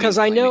by any means. Well, because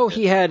I know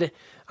he had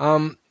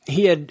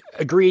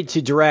agreed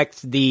to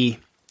direct the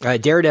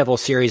Daredevil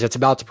series that's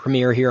about to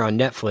premiere here on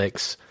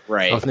Netflix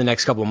within the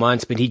next couple of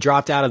months, but he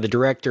dropped out of the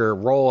director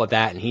role of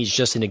that, and he's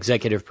just an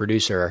executive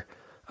producer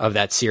of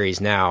that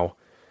series now.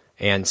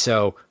 And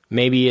so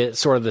maybe it's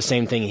sort of the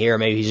same thing here.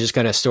 Maybe he's just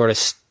going to sort of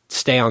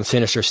stay on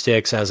Sinister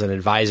Six as an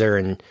advisor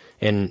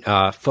and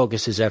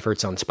focus his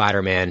efforts on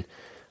Spider-Man.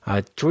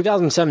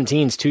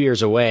 2017 is 2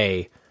 years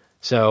away,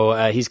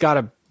 so he's got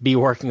to be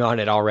working on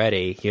it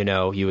already,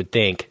 you would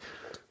think.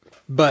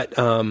 But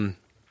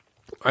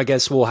I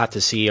guess we'll have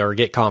to see or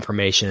get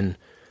confirmation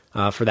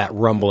for that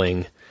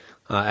rumbling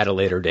at a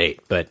later date.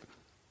 But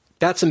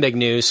that's some big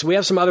news. So we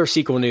have some other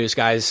sequel news,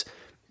 guys.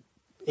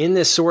 In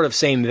this sort of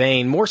same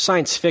vein, more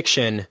science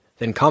fiction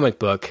than comic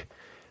book.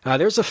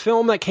 There's a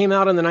film that came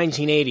out in the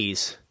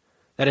 1980s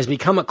that has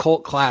become a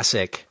cult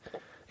classic.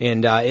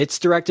 And it's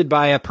directed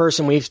by a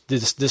person we've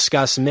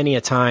discussed many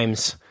a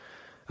times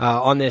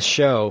on this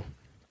show.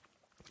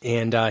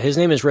 And his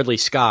name is Ridley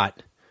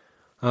Scott.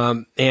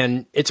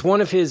 And it's one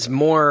of his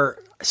more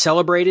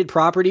celebrated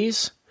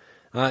properties,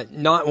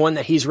 not one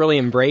that he's really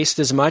embraced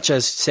as much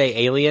as,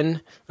 say,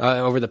 Alien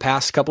over the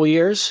past couple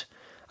years.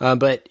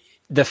 But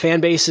the fan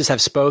bases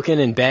have spoken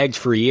and begged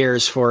for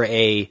years for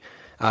a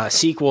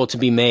sequel to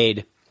be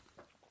made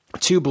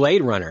to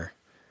Blade Runner.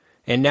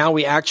 And now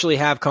we actually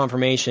have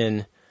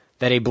confirmation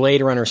that a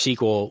Blade Runner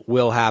sequel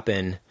will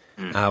happen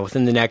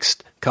within the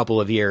next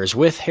couple of years,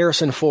 with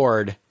Harrison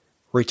Ford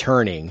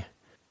returning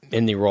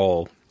in the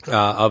role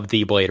of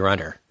the Blade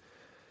Runner.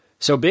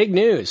 So big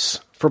news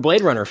for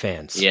Blade Runner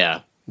fans.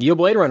 Yeah. You a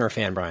Blade Runner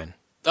fan, Brian?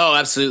 Oh,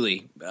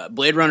 absolutely.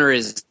 Blade Runner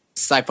is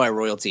sci-fi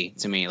royalty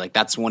to me. Like,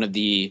 that's one of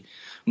the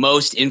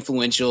most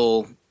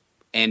influential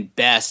and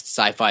best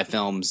sci-fi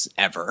films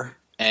ever.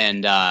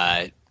 And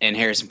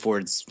Harrison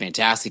Ford's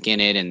fantastic in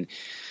it. And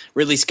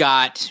Ridley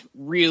Scott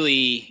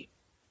really,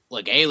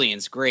 like,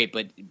 Alien's great,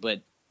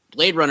 but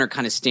Blade Runner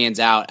kind of stands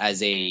out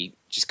as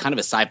just kind of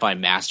a sci-fi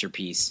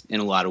masterpiece in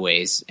a lot of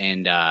ways.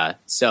 And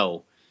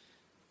so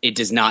it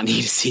does not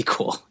need a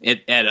sequel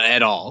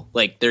at all.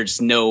 Like,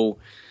 there's no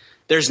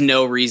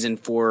reason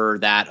for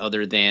that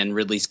other than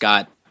Ridley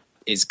Scott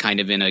is kind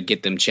of in a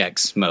get them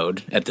checks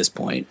mode at this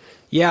point.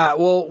 Yeah,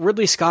 well,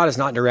 Ridley Scott is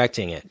not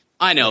directing it.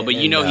 I know, but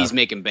he's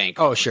making bank.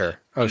 Oh, sure.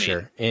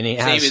 Sure. And he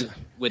same as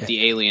with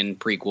the Alien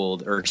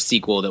prequel or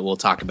sequel that we'll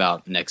talk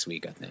about next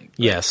week, I think.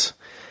 Yes.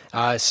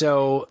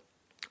 So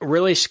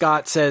Ridley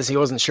Scott says he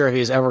wasn't sure if he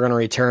was ever going to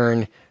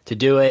return to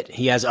do it.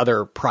 He has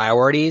other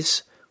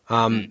priorities,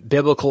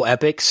 biblical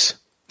epics.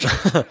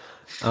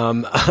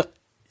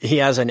 He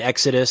has an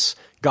Exodus,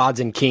 Gods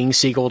and Kings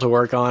sequel to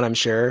work on, I'm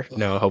sure.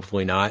 No,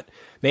 hopefully not.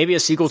 Maybe a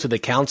sequel to The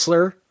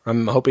Counselor.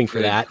 I'm hoping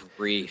for that.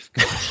 Grief.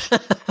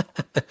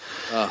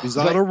 He's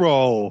on a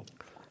roll.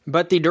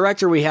 But the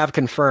director we have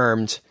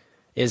confirmed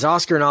is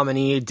Oscar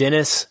nominee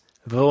Denis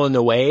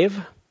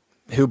Villeneuve,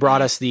 who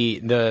brought us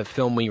the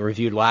film we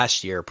reviewed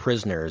last year,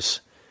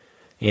 Prisoners.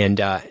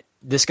 And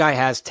this guy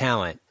has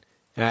talent.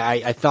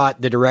 I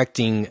thought the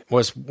directing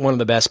was one of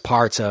the best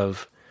parts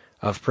of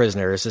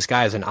Prisoners. This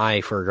guy has an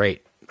eye for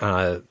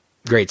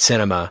great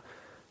cinema.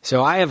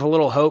 So I have a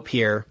little hope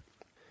here.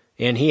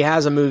 And he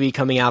has a movie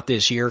coming out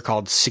this year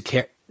called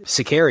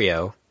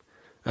Sicario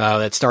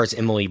that stars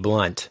Emily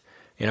Blunt.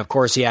 And, of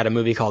course, he had a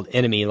movie called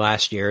Enemy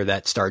last year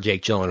that starred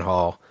Jake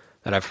Gyllenhaal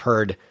that I've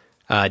heard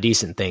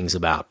decent things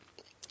about.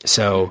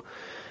 So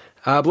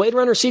Blade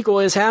Runner sequel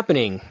is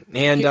happening.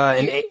 And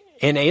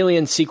an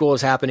Alien sequel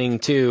is happening,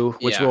 too,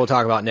 which we'll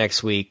talk about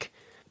next week,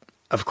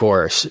 of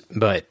course.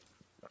 But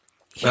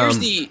here's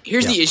the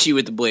issue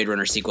with the Blade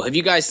Runner sequel. Have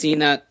you guys seen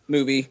that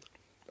movie?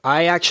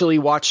 I actually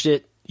watched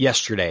it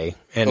yesterday,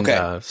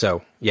 and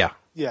so yeah.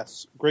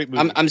 Yes, great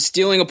movie. I'm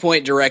stealing a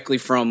point directly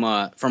from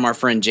our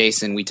friend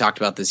Jason. We talked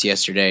about this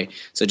yesterday.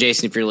 So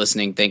Jason, if you're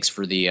listening, thanks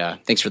for the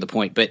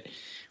point. But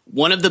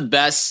one of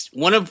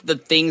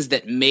the things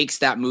that makes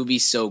that movie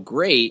so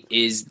great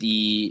is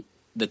the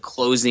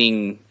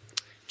closing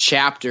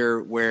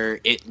chapter where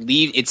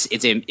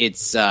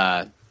it's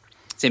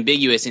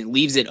ambiguous and it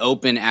leaves it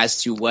open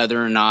as to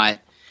whether or not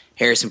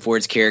Harrison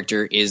Ford's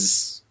character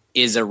is a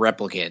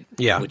replicant,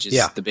 which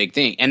is the big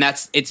thing. And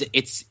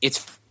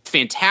it's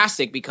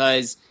fantastic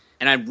because,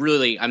 and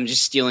I'm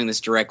just stealing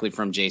this directly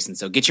from Jason.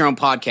 So get your own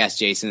podcast,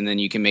 Jason, and then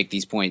you can make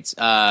these points.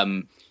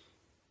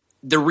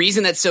 The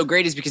reason that's so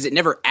great is because it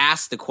never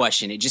asks the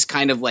question. It just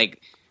kind of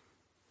like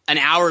an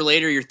hour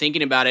later you're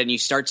thinking about it and you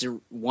start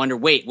to wonder,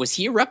 wait, was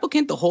he a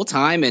replicant the whole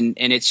time? And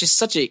it's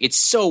just it's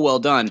so well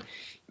done.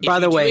 By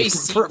the way,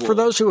 for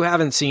those who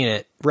haven't seen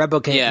it,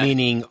 replicant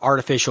meaning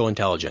artificial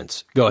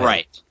intelligence. Go ahead.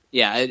 Right.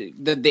 Yeah,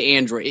 the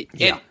android.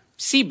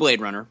 See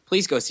Blade Runner.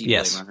 Please go see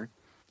Blade Runner.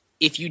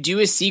 If you do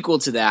a sequel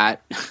to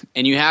that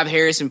and you have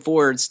Harrison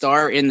Ford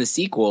star in the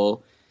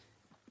sequel,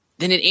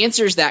 then it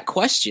answers that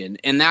question.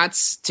 And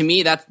that's, to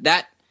me, that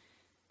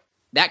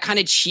kind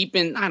of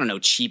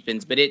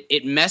cheapens, but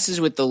it messes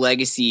with the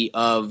legacy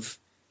of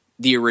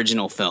the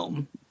original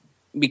film.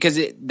 Because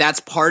that's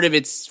part of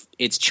its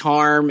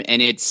charm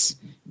and its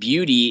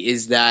beauty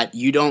is that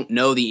you don't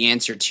know the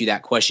answer to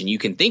that question. You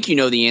can think you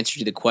know the answer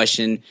to the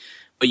question,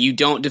 but you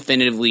don't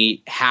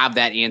definitively have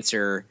that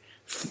answer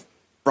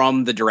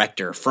from the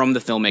director, from the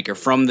filmmaker,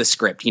 from the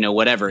script,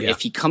 whatever. Yeah. If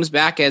he comes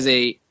back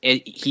if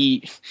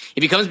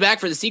he comes back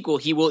for the sequel,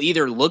 he will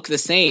either look the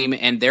same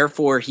and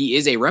therefore he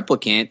is a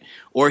replicant,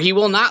 or he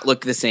will not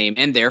look the same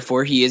and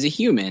therefore he is a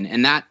human.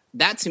 And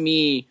that to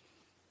me,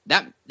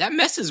 that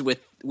messes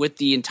with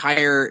the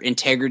entire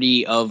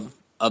integrity of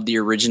the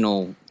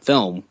original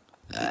film.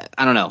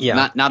 I don't know.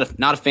 Yeah. Not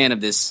a fan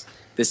of this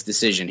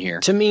decision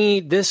here. To me,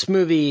 this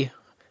movie,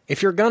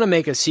 if you're gonna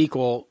make a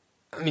sequel,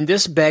 I mean,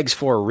 this begs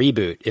for a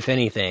reboot, if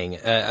anything,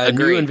 a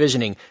new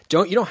envisioning.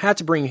 You don't have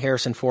to bring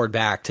Harrison Ford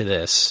back to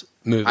this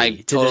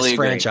movie, this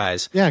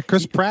franchise. Yeah,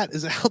 Chris Pratt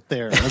is out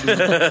there.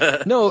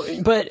 No,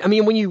 but I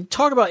mean, when you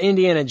talk about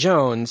Indiana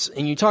Jones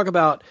and you talk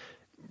about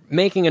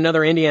making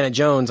another Indiana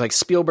Jones, like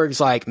Spielberg's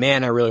like,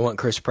 man, I really want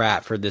Chris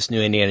Pratt for this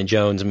new Indiana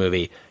Jones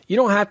movie. You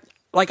don't have,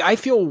 I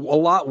feel a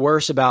lot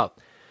worse about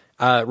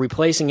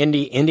replacing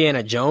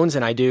Indiana Jones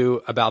than I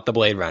do about the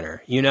Blade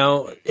Runner.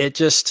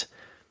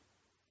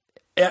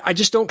 I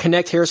just don't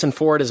connect Harrison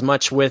Ford as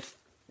much with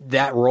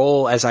that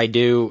role as I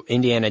do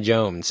Indiana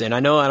Jones. And I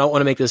know I don't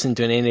want to make this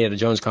into an Indiana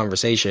Jones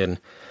conversation,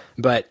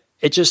 but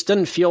it just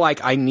doesn't feel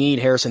like I need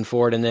Harrison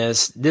Ford in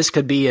this. This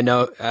could be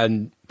a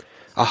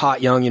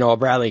hot young, a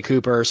Bradley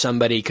Cooper or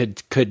somebody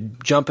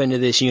could jump into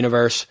this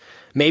universe.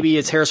 Maybe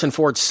it's Harrison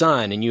Ford's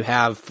son and you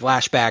have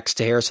flashbacks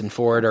to Harrison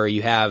Ford, or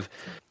you have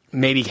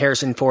maybe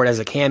Harrison Ford as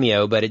a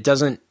cameo, but it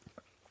doesn't.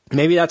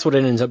 Maybe that's what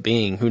it ends up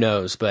being. Who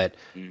knows? But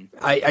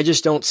I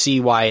just don't see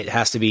why it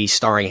has to be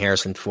starring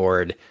Harrison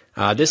Ford.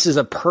 This is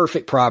a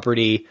perfect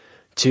property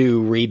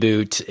to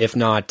reboot, if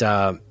not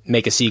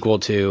make a sequel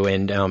to,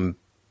 and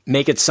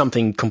make it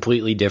something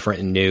completely different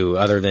and new,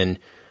 other than,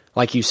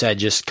 like you said,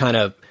 just kind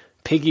of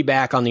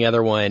piggyback on the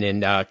other one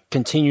and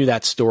continue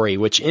that story,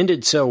 which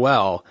ended so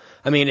well.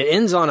 I mean, it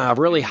ends on a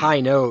really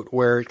high note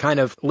where it kind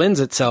of lends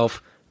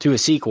itself to a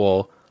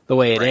sequel the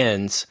way it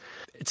ends.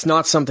 It's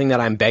not something that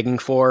I'm begging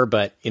for,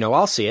 but,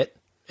 I'll see it.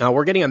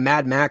 We're getting a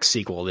Mad Max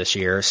sequel this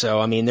year, so,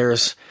 I mean,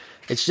 it's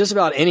just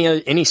about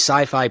any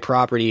sci-fi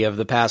property of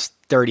the past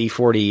 30,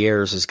 40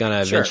 years is going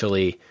to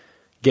eventually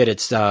get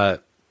its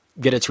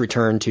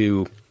return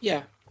to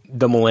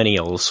the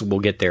millennials.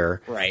 Will get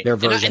their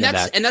version of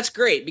that. And that's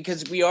great,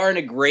 because we are in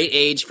a great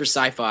age for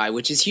sci-fi,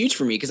 which is huge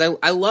for me, because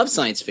I love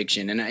science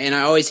fiction, and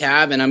I always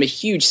have, and I'm a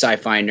huge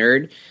sci-fi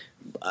nerd.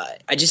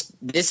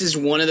 This is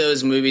one of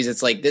those movies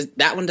that's like this.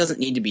 That one doesn't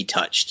need to be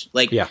touched.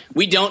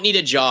 We don't need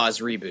a Jaws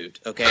reboot.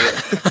 Okay,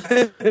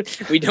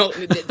 we don't.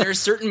 There are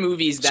certain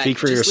movies that speak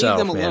for just yourself,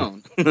 leave them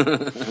alone.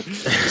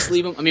 Just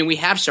leave them. I mean, we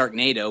have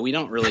Sharknado. We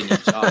don't really need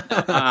Jaws.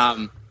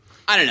 I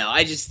don't know.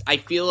 I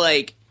feel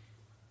like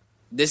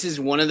this is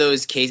one of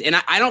those cases, and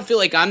I don't feel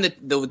like I'm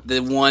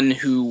the one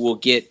who will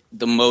get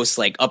the most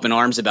up in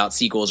arms about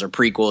sequels or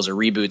prequels or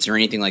reboots or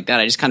anything like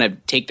that. I just kind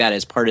of take that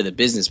as part of the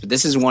business. But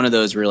this is one of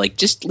those where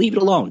just leave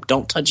it alone.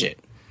 Don't touch it.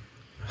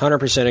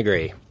 100%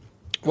 agree.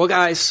 Well,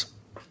 guys,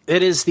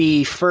 it is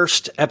the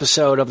first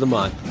episode of the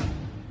month,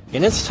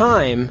 and it's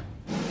time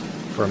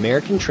for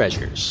American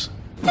Treasures.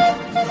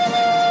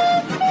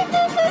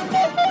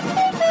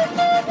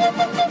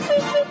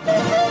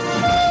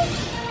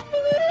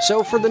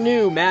 So for the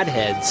new Mad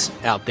Heads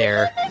out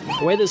there,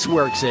 the way this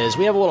works is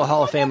we have a little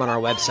Hall of Fame on our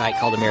website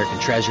called American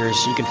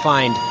Treasures. You can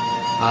find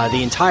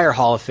the entire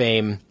Hall of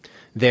Fame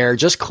there.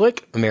 Just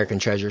click American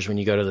Treasures when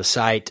you go to the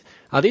site.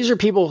 These are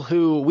people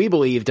who we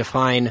believe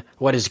define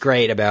what is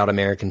great about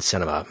American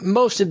cinema.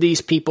 Most of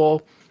these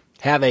people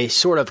have a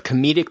sort of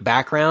comedic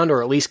background,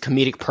 or at least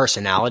comedic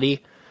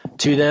personality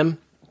to them.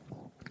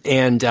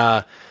 And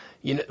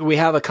we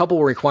have a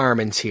couple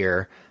requirements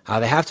here.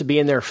 They have to be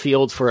in their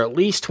field for at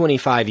least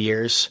 25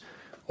 years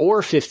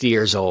or 50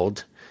 years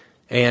old.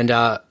 And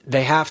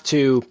they have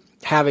to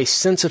have a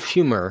sense of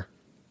humor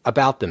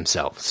about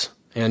themselves.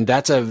 And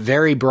that's a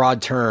very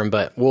broad term,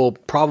 but we'll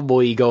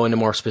probably go into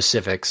more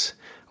specifics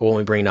when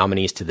we bring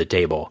nominees to the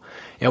table.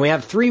 And we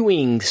have 3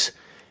 wings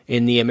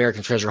in the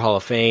American Treasure Hall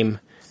of Fame.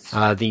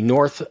 The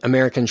North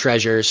American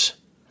Treasures,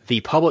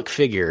 the Public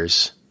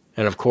Figures,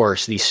 and of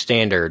course the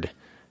Standard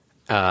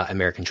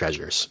American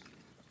Treasures.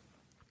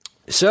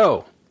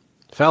 So,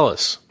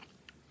 fellas,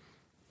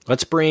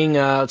 let's bring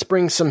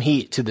some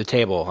heat to the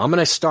table. I'm going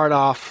to start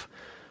off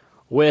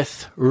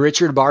with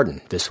Richard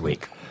Barton this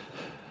week.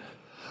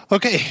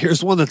 Okay,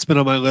 here's one that's been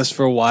on my list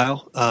for a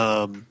while.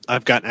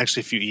 I've gotten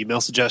actually a few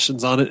email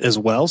suggestions on it as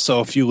well, so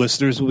a few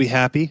listeners will be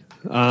happy.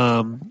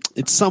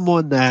 It's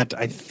someone that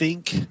I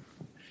think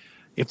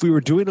if we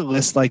were doing a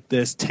list like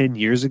this 10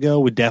 years ago,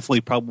 would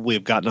definitely probably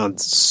have gotten on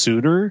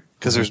sooner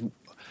because there's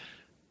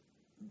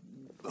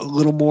a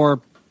little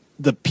more,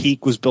 the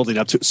peak was building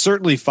up to.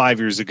 Certainly 5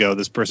 years ago,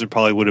 this person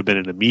probably would have been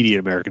an immediate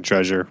American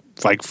treasure,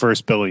 like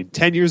first billing.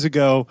 10 years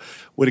ago,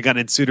 would have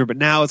gotten in sooner, but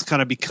now it's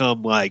kind of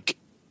become like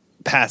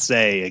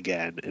passe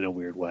again in a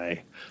weird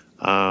way.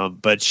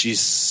 But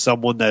she's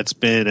someone that's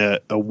been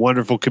a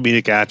wonderful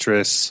comedic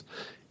actress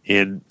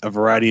in a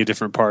variety of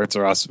different parts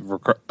or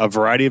a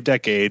variety of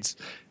decades,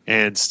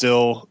 and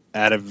still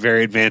at a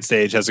very advanced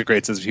age has a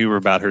great sense of humor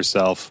about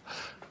herself.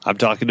 I'm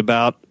talking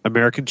about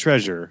American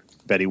treasure,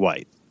 Betty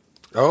White.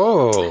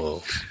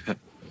 Oh,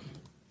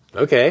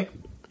 okay.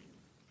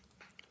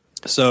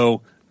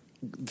 So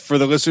for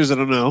the listeners that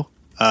don't know,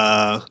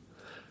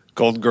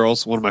 Golden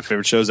Girls, one of my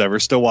favorite shows ever.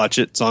 Still watch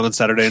it. It's on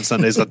Saturday and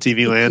Sundays on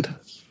TV Land.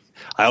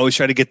 I always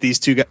try to get these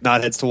two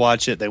knotheads to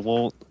watch it. They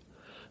won't.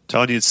 I'm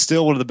telling you, it's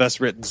still one of the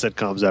best written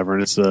sitcoms ever,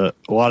 and it's a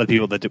lot of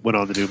people that went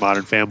on to do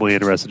Modern Family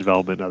and Arrested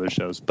Development and other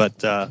shows.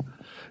 But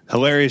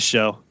hilarious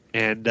show.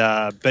 And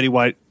Betty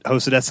White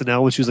hosted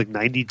SNL when she was like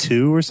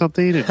 92 or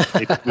something, and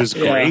it was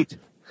great.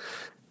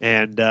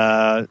 And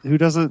who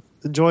doesn't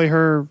enjoy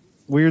her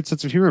weird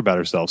sense of humor about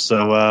herself?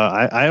 So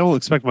I don't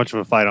expect much of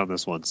a fight on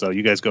this one. So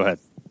you guys go ahead.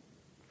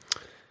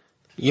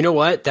 You know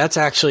what? That's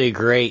actually a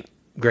great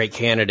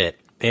candidate.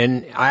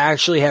 And I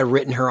actually had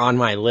written her on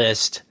my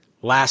list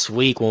last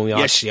week when we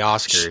watched the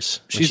Oscars.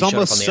 She's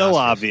almost so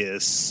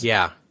obvious.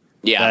 Yeah.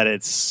 That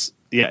it's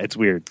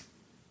weird.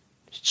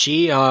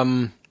 She, you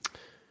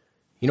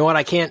know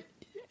what?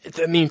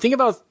 Think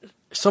about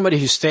somebody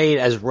who stayed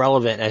as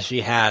relevant as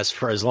she has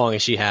for as long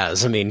as she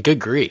has. I mean, good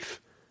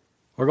grief.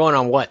 We're going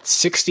on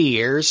 60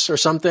 years or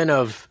something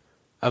of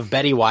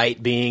Betty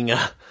White being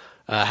a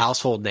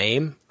household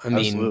name. I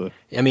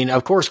mean,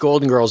 of course,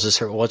 Golden Girls is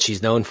what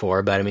she's known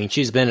for, but I mean,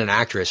 she's been an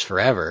actress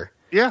forever.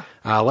 Yeah.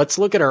 Let's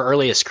look at her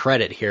earliest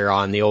credit here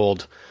on the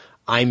old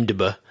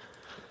IMDb.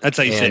 That's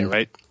how you say it,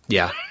 right?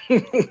 Yeah. I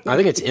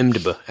think it's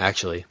IMDb,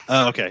 actually.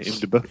 Oh, okay.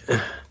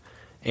 IMDb.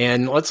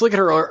 And let's look at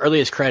her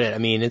earliest credit. I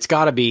mean, it's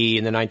got to be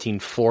in the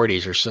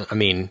 1940s or so. I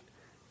mean,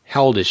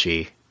 how old is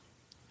she?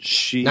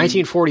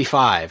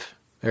 1945.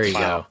 There you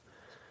go.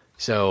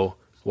 So,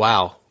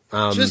 wow.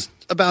 Just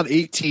about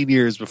 18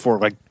 years before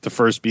like the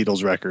first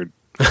Beatles record.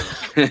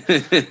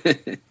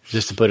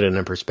 Just to put it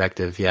in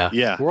perspective,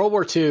 yeah. World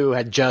War II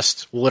had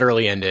just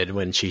literally ended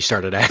when she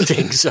started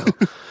acting, so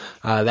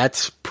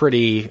that's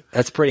pretty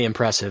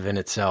impressive in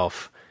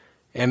itself.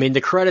 I mean,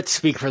 the credits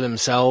speak for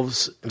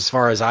themselves as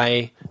far as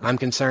I'm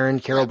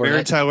concerned. Carol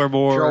Burnett, Tyler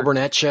Moore, Carol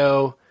Burnett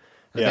show,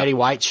 the Betty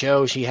White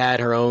show. She had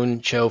her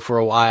own show for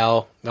a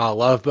while.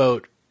 Love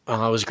Boat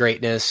was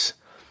greatness.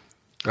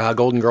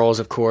 Golden Girls,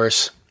 of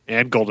course,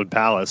 and Golden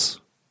Palace.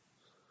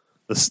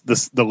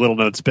 The little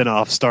known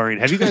spinoff starring.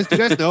 Do you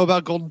guys know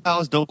about Golden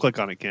Palace? Don't click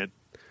on it, Kent.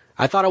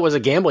 I thought it was a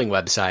gambling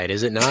website.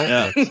 Is it not?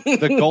 Yeah.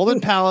 The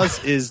Golden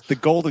Palace is the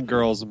Golden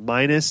Girls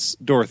minus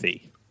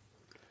Dorothy.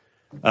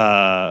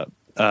 Well,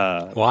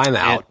 I'm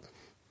out.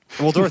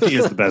 Dorothy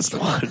is the best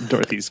one.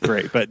 Dorothy's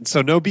great, but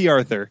so no B.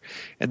 Arthur,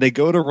 and they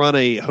go to run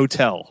a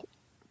hotel,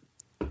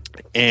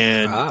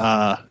 and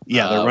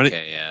they're running.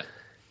 Okay, yeah.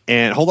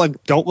 And hold on,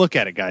 don't look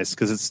at it, guys,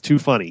 because it's too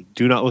funny.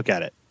 Do not look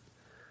at it.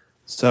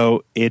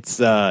 So it's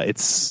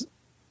the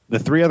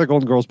 3 other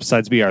Golden Girls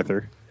besides B.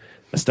 Arthur,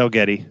 Estelle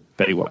Getty,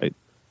 Betty White,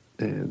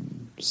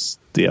 and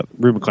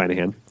Rue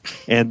McClanahan,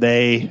 and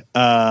they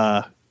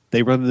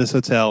run this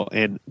hotel.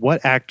 And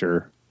what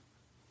actor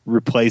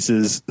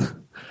replaces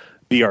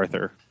B.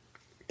 Arthur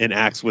and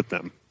acts with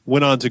them?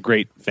 Went on to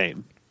great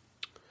fame.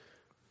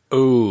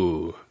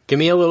 Ooh, give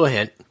me a little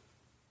hint.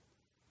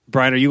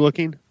 Brian, are you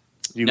looking?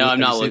 No, I'm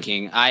not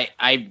looking.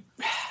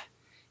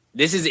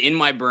 This is in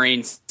my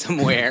brain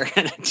somewhere,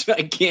 and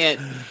I can't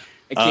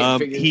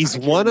figure he's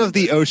one of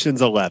the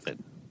Ocean's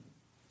 11.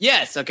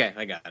 Yes, okay,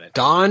 I got it.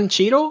 Don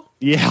Cheadle?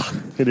 Yeah,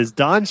 it is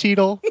Don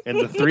Cheadle and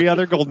the 3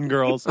 other Golden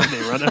Girls, and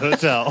they run a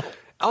hotel.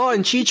 Oh,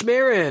 and Cheech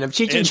Marin of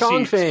Cheech and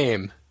Chong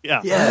fame.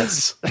 Yeah.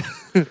 Yes.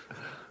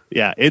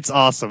 Yeah, it's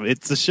awesome.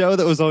 It's a show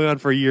that was only on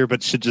for a year,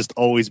 but should just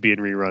always be in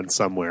reruns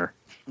somewhere.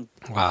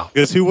 Wow.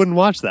 Because who wouldn't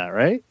watch that,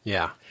 right?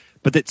 Yeah.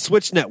 But it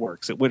switched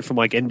networks. It went from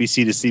like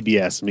NBC to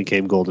CBS and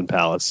became Golden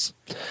Palace.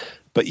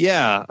 But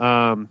yeah,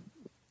 and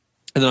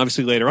then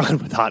obviously later on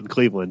with Hot in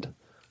Cleveland,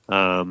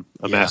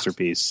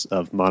 masterpiece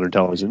of modern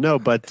television. No,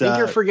 but I think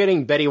you're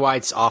forgetting Betty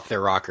White's Off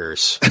Their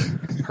Rockers.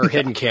 her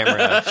hidden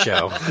camera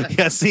show.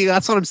 Yeah, see,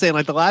 that's what I'm saying.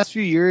 Like the last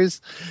few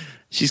years,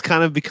 she's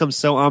kind of become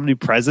so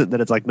omnipresent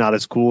that it's like not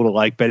as cool to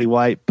like Betty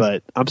White,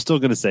 but I'm still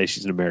going to say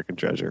she's an American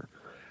treasure.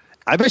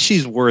 I bet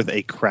she's worth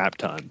a crap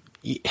ton.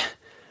 Yeah.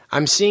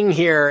 I'm seeing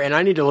here, and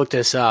I need to look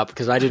this up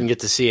because I didn't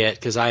get to see it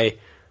because I,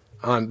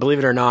 believe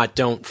it or not,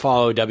 don't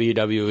follow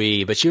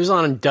WWE, but she was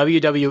on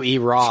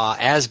WWE Raw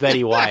as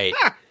Betty White.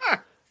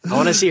 I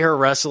want to see her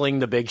wrestling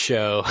the Big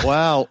Show.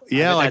 Wow.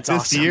 Yeah, like this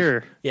awesome.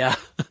 year. Yeah.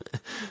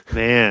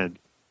 Man.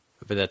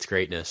 But that's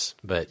greatness.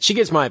 But she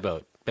gets my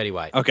vote, Betty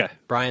White. Okay.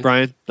 Brian,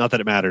 not that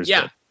it matters.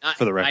 Yeah. But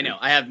for the record. I know.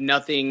 I have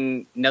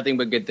nothing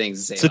but good things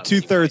to say. It's a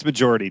about Betty 2/3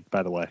 majority,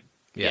 by the way.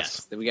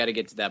 Yes. We got to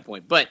get to that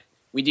point. But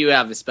we do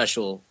have a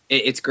special.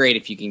 It's great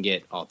if you can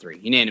get all three.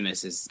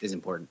 Unanimous is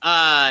important.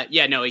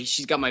 Yeah, no,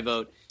 she's got my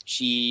vote.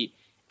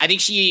 I think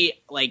she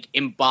like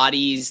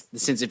embodies the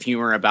sense of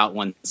humor about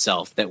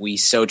oneself that we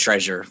so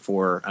treasure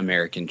for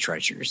American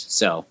treasures.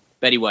 So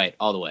Betty White,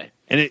 all the way.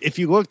 And if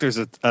you look, there's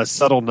a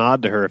subtle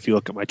nod to her. If you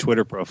look at my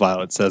Twitter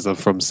profile, it says I'm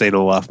from St.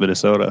 Olaf,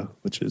 Minnesota,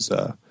 which is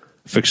a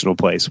fictional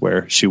place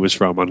where she was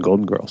from on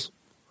Golden Girls.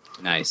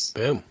 Nice.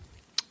 Boom.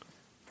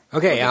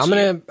 Okay, I'm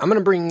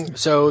gonna bring.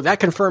 So that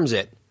confirms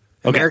it.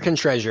 American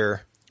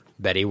treasure,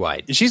 Betty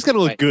White. She's gonna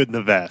look good in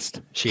the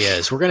vest. She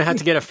is. We're gonna have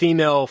to get a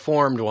female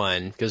formed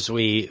one because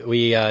we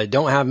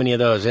don't have many of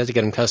those. We have to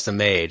get them custom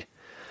made.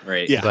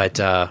 Right. Yeah.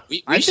 But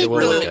we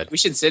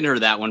should send her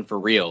that one for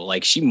real.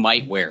 Like she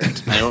might wear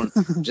it. I don't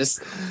just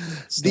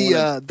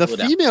the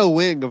female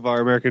wing of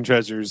our American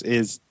treasures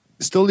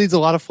still needs a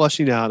lot of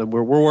fleshing out, and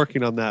we're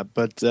working on that.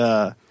 But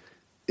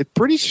it's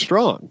pretty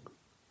strong.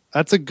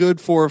 That's a good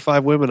 4 or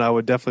 5 women I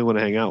would definitely want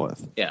to hang out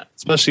with. Yeah,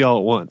 especially all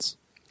at once.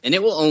 And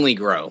it will only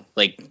grow.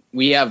 Like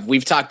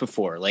we've talked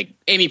before. Like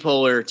Amy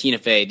Poehler, Tina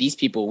Fey, these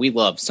people we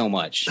love so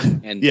much.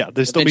 And yeah,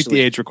 they still meet the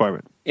age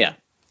requirement. Yeah,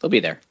 they'll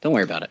be there. Don't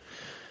worry about it.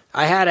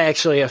 I had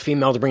actually a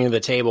female to bring to the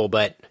table,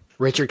 but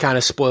Richard kind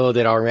of spoiled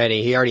it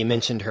already. He already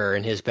mentioned her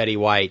in his Betty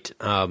White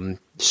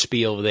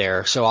spiel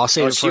there, so I'll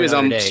save it for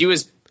another day. She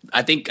was.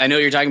 I think I know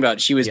what you're talking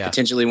about. She was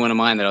potentially one of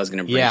mine that I was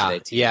going to bring today.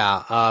 Too.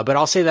 Yeah, but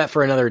I'll save that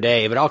for another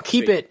day. But I'll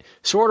keep it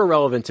sort of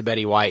relevant to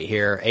Betty White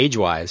here,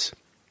 age-wise.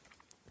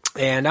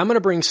 And I'm going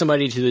to bring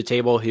somebody to the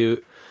table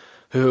who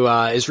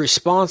is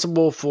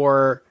responsible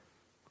for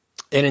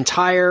an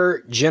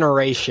entire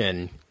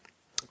generation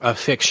of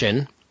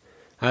fiction.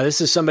 This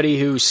is somebody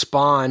who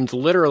spawned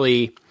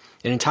literally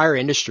an entire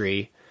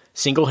industry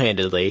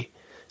single-handedly.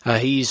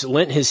 He's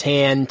lent his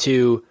hand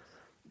to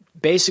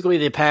basically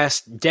the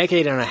past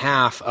decade and a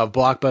half of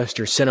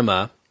blockbuster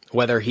cinema,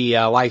 whether he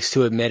likes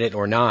to admit it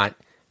or not.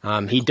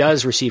 He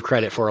does receive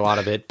credit for a lot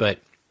of it, but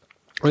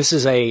this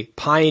is a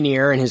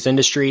pioneer in his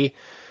industry.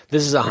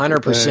 This is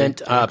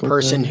 100% a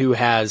person who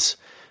has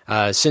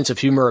a sense of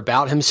humor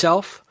about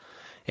himself.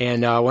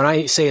 And when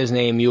I say his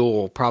name,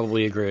 you'll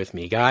probably agree with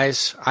me.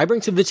 Guys, I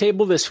bring to the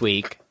table this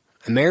week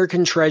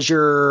American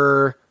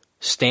treasure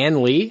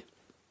Stan Lee.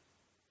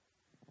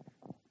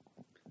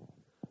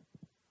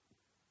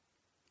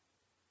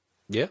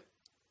 Yeah.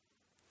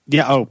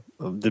 Yeah. Oh,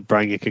 did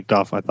Brian get kicked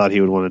off? I thought he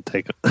would want to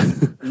take it.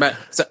 But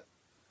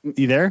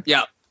you there?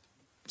 Yeah.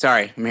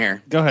 Sorry, I'm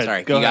here. Go ahead.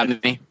 Sorry, Go ahead.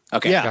 got me?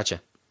 Okay. Yeah.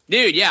 Gotcha.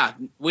 Dude, yeah.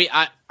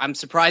 I'm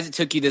surprised it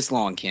took you this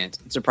long, Kent.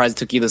 I'm surprised it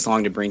took you this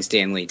long to bring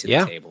Stan Lee to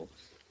the table.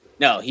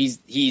 No, his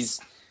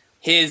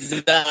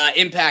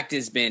impact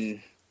has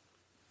been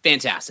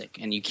fantastic,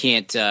 and you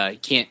can't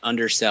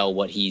undersell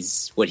what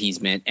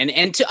he's meant.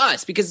 And to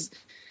us, because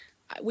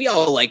we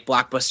all like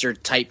blockbuster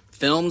type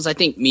films. I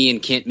think me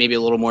and Kent maybe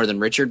a little more than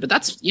Richard, but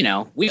that's,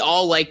 we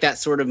all like that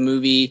sort of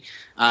movie.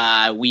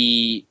 I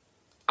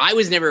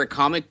was never a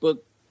comic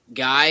book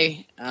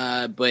guy,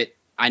 but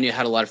I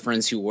had a lot of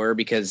friends who were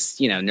because,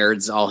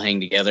 nerds all hang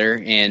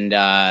together.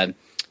 And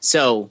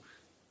so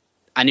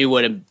I knew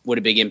what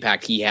a big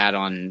impact he had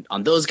on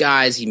those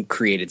guys. He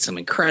created some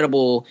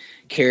incredible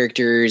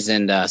characters.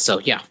 And so,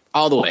 yeah,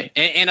 all the way.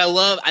 And I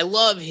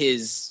love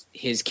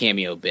his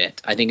cameo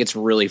bit. I think it's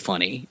really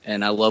funny.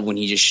 And I love when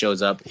he just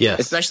shows up. Yes.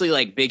 Especially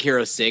like Big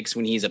Hero 6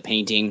 when he's a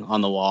painting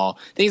on the wall.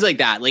 Things like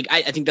that. Like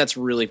I think that's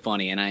really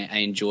funny. And I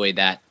enjoy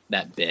that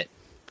bit.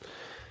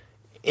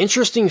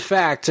 Interesting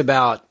fact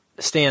about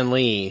Stan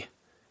Lee.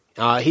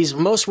 He's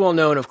most well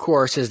known, of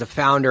course, as the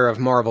founder of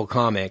Marvel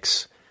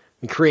Comics,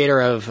 the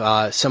creator of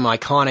some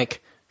iconic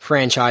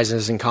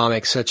franchises in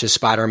comics such as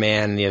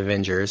Spider-Man and the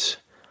Avengers.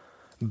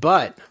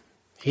 But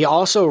he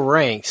also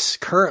ranks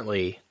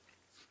currently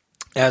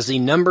as the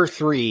number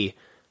 3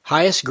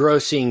 highest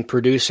grossing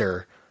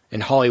producer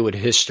in Hollywood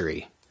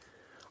history,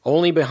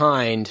 only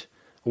behind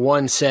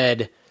one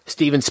said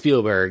Steven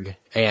Spielberg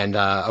and,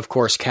 of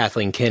course,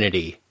 Kathleen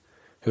Kennedy,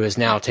 who has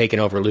now taken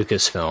over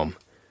Lucasfilm.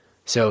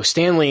 So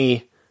Stan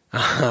Lee,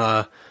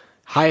 third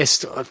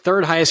highest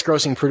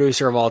grossing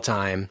producer of all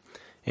time,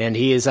 and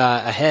he is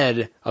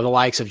ahead of the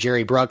likes of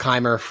Jerry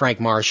Bruckheimer, Frank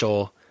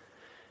Marshall,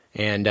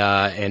 and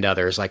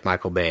others like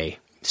Michael Bay.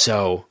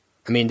 So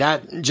I mean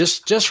that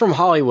just from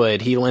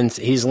Hollywood,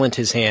 he's lent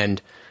his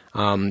hand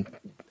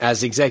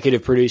as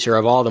executive producer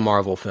of all the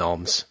Marvel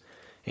films,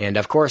 and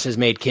of course has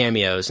made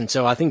cameos. And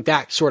so I think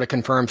that sort of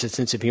confirms his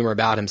sense of humor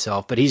about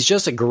himself. But he's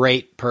just a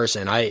great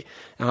person.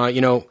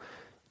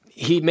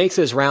 He makes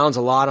his rounds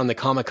a lot on the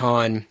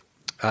Comic-Con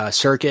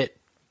circuit,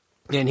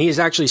 and he's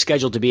actually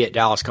scheduled to be at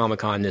Dallas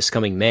Comic-Con this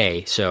coming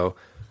May. So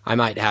I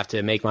might have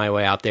to make my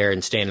way out there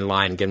and stand in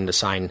line and get him to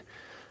sign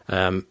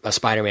a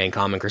Spider-Man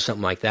comic or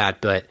something like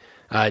that. But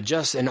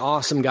just an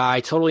awesome guy,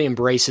 totally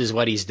embraces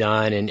what he's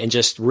done and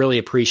just really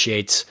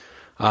appreciates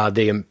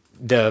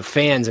the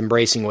fans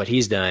embracing what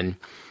he's done.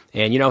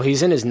 And,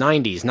 he's in his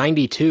 90s,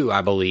 92,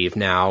 I believe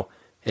now,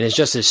 and is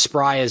just as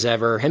spry as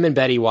ever. Him and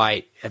Betty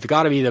White have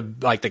got to be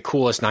the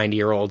coolest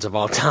 90-year-olds of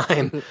all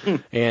time.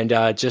 And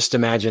just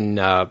imagine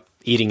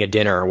eating a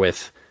dinner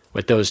with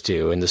those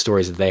two and the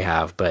stories that they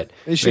have. But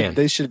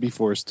they should be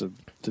forced to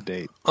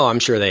date. Oh, I'm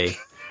sure they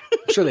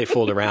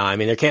fooled around. I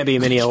mean, there can't be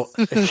many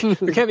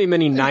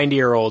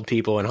 90-year-old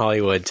people in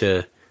Hollywood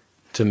to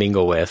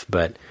mingle with.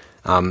 But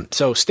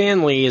so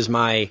Stan Lee is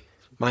my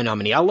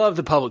nominee. I love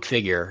the public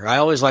figure. I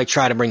always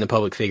try to bring the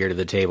public figure to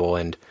the table.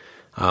 And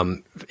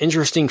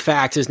interesting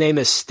fact: his name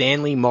is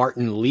Stanley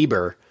Martin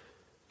Lieber,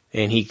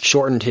 and he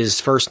shortened his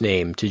first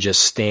name to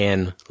just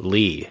Stan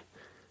Lee.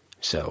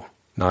 So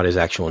not his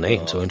actual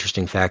name. So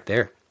interesting fact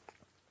there.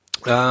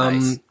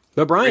 Nice.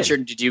 But Brian,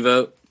 Richard, did you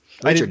vote?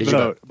 I didn't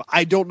vote.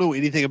 I don't know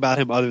anything about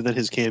him other than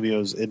his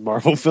cameos in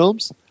Marvel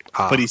films,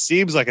 but he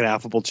seems like an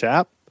affable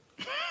chap,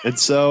 and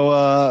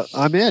so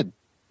I'm in.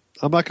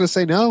 I'm not going to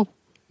say no.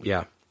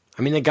 Yeah.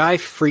 I mean, the guy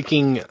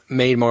freaking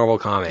made Marvel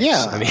Comics.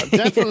 Yeah, I mean,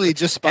 definitely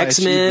just by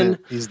X-Men,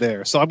 he's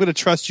there. So I'm going to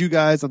trust you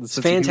guys on the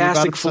sense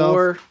Fantastic of humor about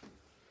Four,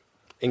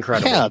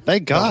 incredible. Yeah,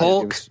 thank God. The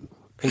Hulk,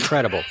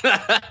 incredible.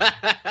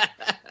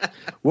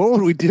 What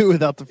would we do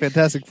without the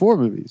Fantastic Four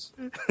movies?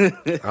 I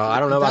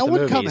don't know about the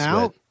movies. Come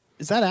out.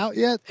 Is that out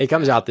yet? It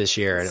comes out this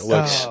year, and it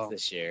looks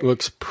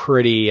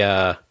pretty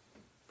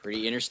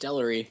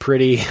interstellar-y.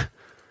 Pretty.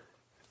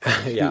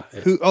 Yeah.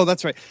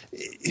 That's right.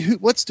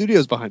 What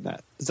studio's behind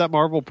that? Is that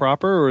Marvel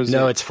proper, or is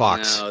no? It's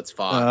Fox. No, it's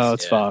Fox. Oh,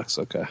 it's Fox.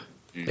 Okay.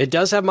 It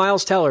does have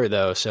Miles Teller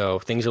though, so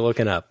things are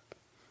looking up.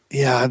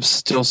 Yeah, I'm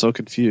still so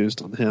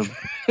confused on him.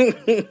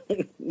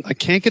 I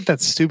can't get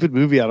that stupid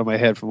movie out of my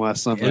head from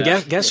last summer.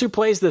 And guess who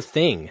plays the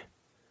Thing?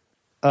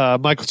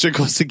 Michael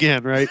Chiklis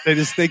again, right?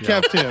 They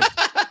kept him.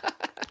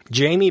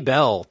 Jamie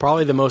Bell,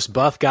 probably the most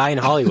buff guy in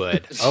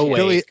Hollywood. Oh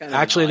wait,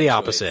 actually the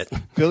opposite.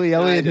 Billy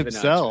Elliot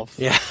himself.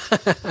 Yeah.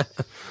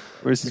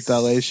 Where's his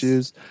ballet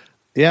shoes?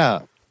 Yeah.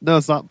 No,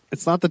 it's not.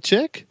 It's not the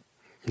chick.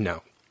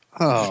 No.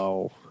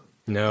 Oh.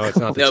 No, it's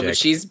not the chick. But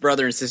she's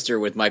brother and sister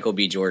with Michael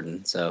B.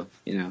 Jordan, so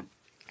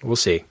we'll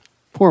see.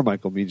 Poor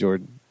Michael B.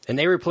 Jordan. And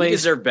they replaced. He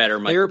deserved better.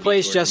 They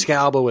replaced Jessica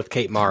Alba with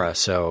Kate Mara,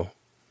 so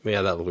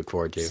yeah, that we'll look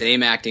forward to.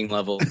 Same acting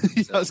level.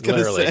 I was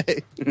going to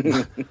say.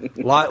 A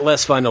lot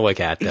less fun to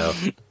look at, though.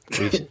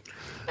 In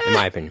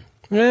my opinion.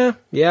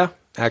 Yeah,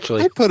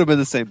 actually. I'd put them in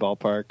the same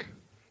ballpark.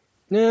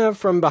 Yeah,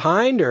 from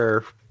behind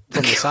or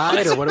from the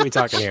side, or what are we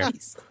talking here?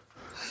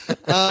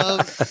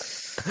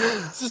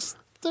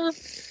 They're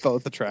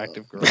both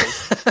attractive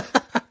girls.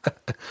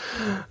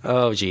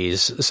 Oh,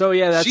 geez. So,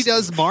 yeah, she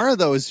does. Mara,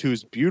 though,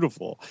 who's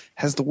beautiful,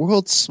 has the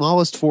world's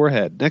smallest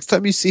forehead. Next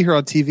time you see her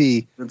on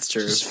TV, that's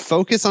true. Just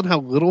focus on how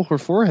little her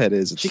forehead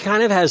is. She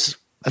kind of has.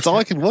 That's all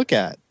I can look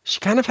at.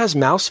 She kind of has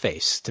mouse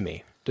face to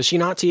me. Does she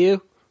not to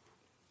you?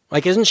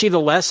 Isn't she the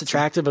less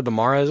attractive of the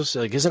Maras?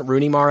 Isn't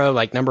Rooney Mara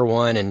number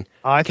one, and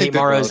Kate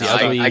Mara's the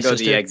ugly I go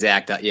sister? the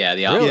exact,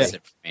 the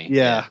opposite for me.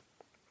 Yeah.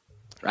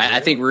 Right.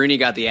 I think Rooney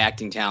got the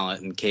acting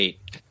talent, and Kate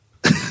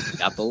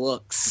got the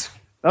looks.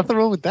 Nothing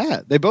wrong with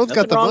that. They both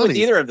got the money. Nothing wrong with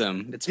either of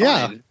them. It's fine.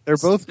 Yeah, they're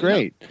both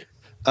great,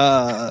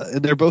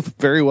 and they're both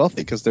very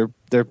wealthy because their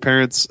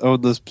parents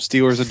own the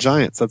Steelers and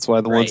Giants. That's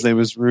why the one's name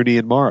is Rooney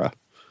and Mara.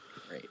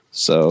 Right.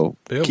 So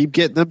keep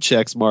getting them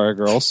checks, Mara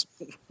girls.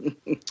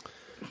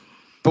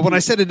 But when I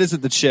said it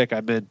isn't the chick, I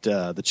meant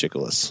the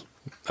Chiklis.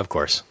 Of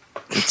course.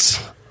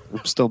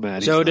 I'm still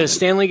mad. So does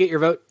Stanley get your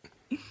vote?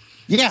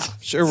 Yeah,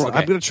 sure. Okay.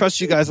 I'm going to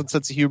trust you guys on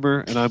sense of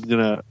humor, and I'm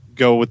going to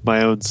go with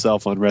my own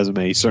self on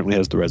resume. He certainly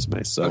has the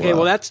resume. So okay,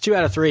 well, that's 2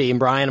 out of 3. And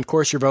Brian, of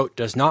course, your vote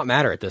does not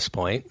matter at this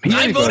point.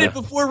 I voted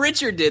before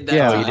Richard did that.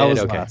 Yeah, you did? I was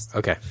Okay. last.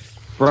 Okay.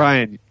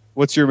 Brian,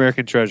 what's your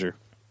American treasure?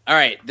 All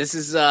right, this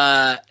is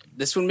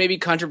this one may be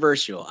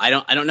controversial. I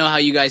don't know how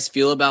you guys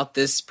feel about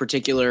this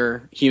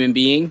particular human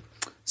being.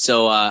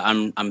 So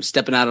I'm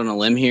stepping out on a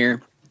limb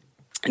here,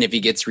 and if he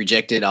gets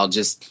rejected, I'll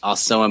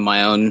sew him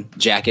my own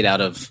jacket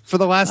out of for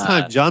the last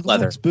time. John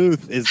leather. Wilkes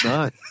Booth is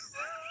not.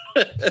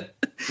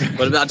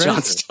 What about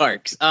John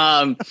Starks?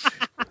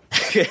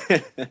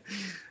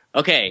 Okay,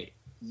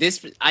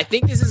 I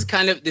think this is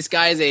this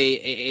guy is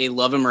a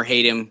love him or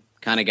hate him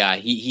kind of guy.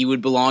 He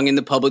would belong in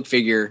the public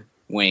figure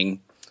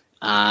wing.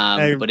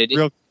 But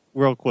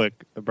real quick,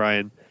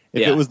 Brian.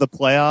 If it was the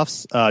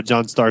playoffs,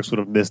 John Starks would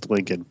have missed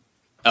Lincoln.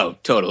 Oh,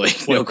 totally.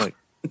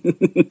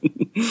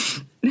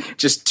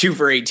 Just 2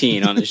 for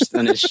 18 on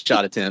his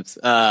shot attempts.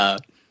 Okay.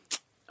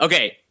 All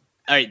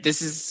right.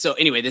 This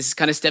is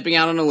kind of stepping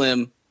out on a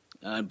limb,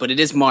 but it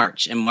is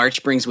March, and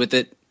March brings with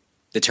it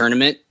the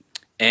tournament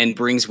and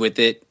brings with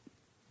it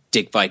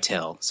Dick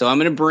Vitale. So I'm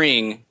going to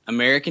bring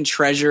American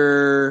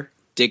Treasure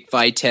Dick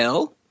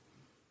Vitale.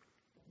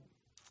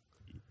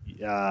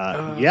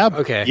 Yeah.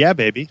 Okay. Yeah,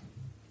 baby.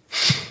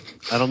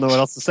 I don't know what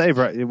else to say,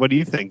 bro. What do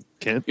you think,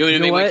 Kent? You want me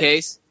to make my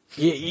case?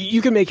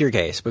 You can make your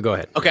case, but go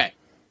ahead. Okay.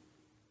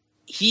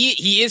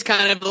 He is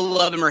kind of a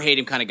love him or hate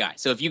him kind of guy.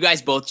 So if you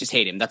guys both just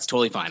hate him, that's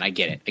totally fine. I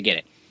get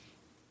it.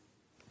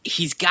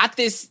 He's got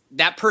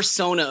that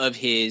persona of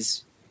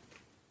his.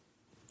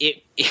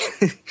 It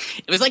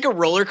was like a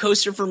roller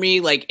coaster for me.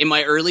 Like in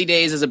my early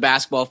days as a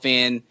basketball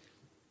fan,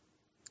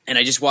 and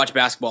I just watch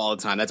basketball all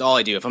the time. That's all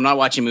I do. If I'm not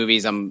watching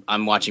movies, I'm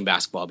watching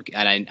basketball,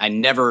 and I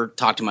never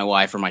talk to my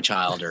wife or my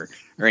child or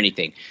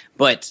anything.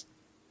 But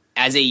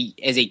as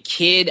a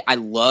kid, I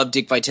loved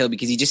Dick Vitale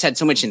because he just had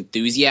so much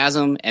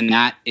enthusiasm, and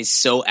that is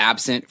so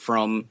absent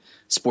from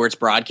sports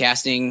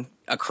broadcasting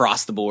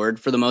across the board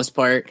for the most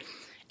part.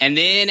 And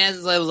then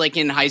as I was like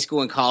in high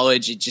school and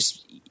college,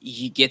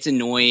 he gets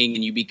annoying,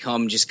 and you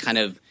become just kind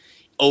of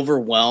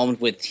overwhelmed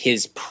with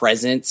his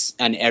presence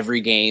on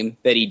every game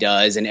that he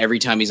does, and every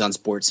time he's on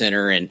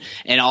SportsCenter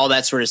and all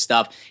that sort of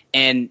stuff.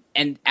 And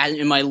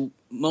in my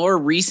more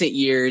recent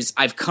years,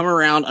 I've come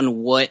around on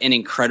what an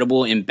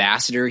incredible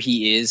ambassador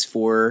he is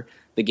for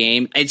the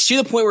game. It's to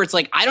the point where it's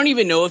like I don't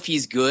even know if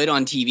he's good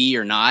on TV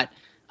or not.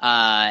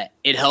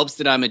 It helps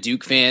that I'm a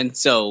Duke fan,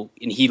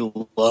 and he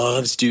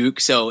loves Duke,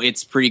 so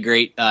it's pretty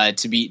great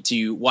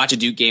to watch a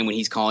Duke game when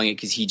he's calling it,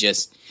 because he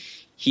just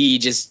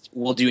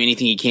will do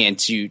anything he can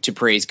to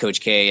praise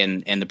Coach K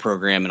and the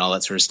program and all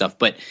that sort of stuff.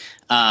 But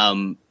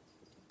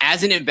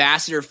as an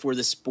ambassador for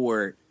the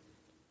sport,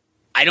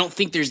 I don't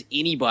think there's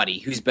anybody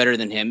who's better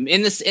than him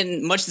in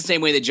much the same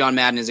way that John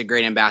Madden is a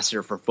great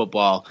ambassador for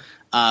football.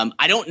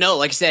 I don't know,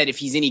 like I said, if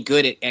he's any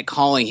good at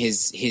calling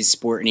his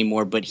sport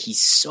anymore, but he's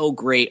so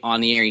great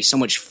on the air. He's so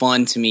much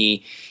fun to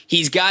me.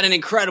 He's got an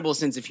incredible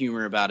sense of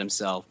humor about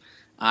himself.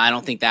 I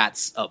don't think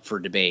that's up for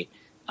debate.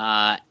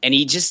 And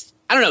he just,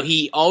 I don't know,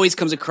 he always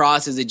comes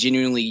across as a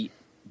genuinely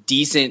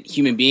decent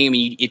human being. I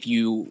mean, if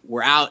you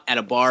were out at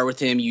a bar with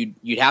him,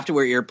 you'd have to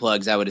wear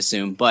earplugs, I would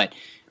assume, but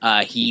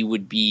I think he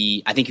would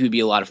be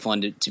a lot of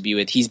fun to be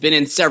with. He's been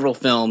in several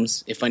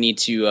films, if I need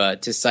to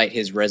cite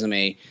his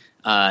resume,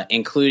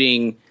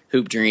 including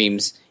Hoop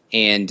Dreams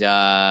and He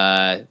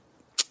Got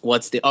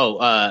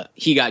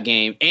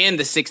Game, and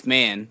The Sixth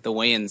Man, the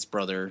Wayans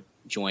brother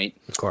joint,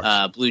 of course.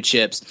 Blue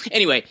Chips.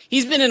 Anyway,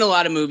 he's been in a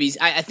lot of movies.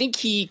 I think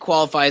he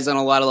qualifies on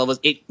a lot of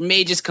levels. It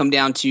may just come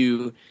down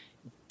to,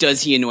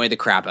 does he annoy the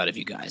crap out of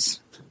you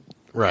guys?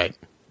 Right.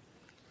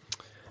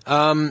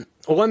 Well,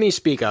 let me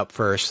speak up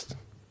first,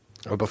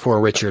 or before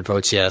Richard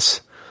votes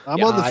yes.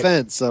 I'm on the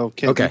fence, so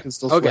Kent, you can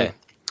still swing. Okay.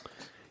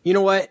 You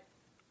know what?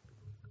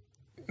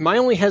 My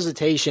only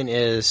hesitation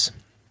is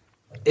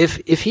if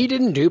he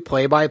didn't do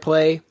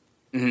play-by-play,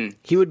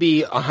 he would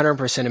be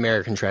 100%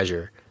 American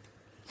Treasure.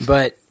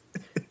 But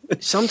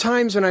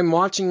sometimes when I'm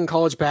watching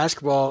college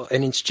basketball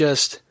and it's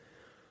just,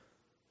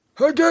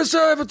 in the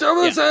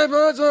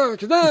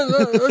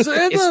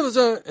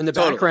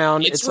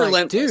background, it's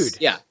like,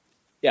 dude. Yeah.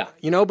 Yeah.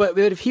 You know, but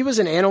if he was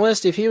an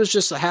analyst, if he was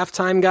just a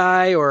halftime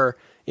guy or,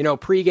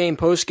 pregame,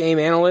 postgame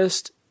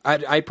analyst,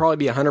 I'd probably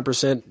be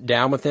 100%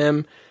 down with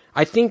him.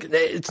 I think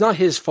it's not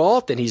his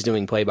fault that he's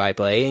doing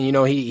play-by-play, and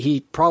he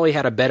probably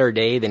had a better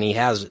day than he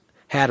has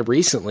had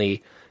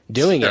recently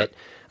doing it,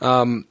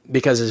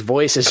 because his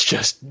voice is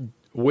just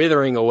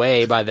withering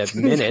away by the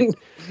minute.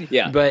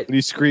 Yeah, but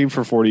he screamed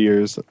for 40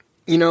 years.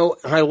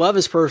 I love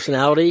his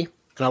personality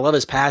and I love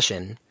his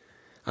passion.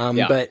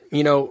 But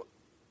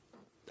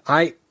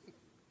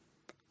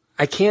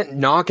I can't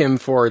knock him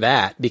for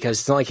that, because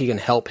it's not like he can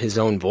help his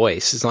own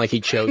voice. It's not like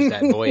he chose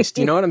that voice.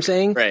 Do you know what I'm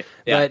saying? Right.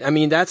 Yeah. But I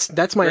mean, that's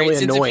my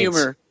only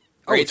annoyance.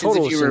 Great sense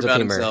of humor about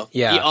humor. himself.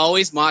 Yeah. He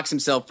always mocks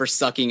himself for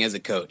sucking as a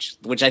coach,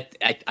 which I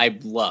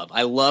love.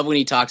 I love when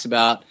he talks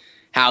about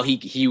how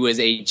he was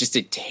just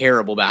a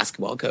terrible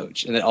basketball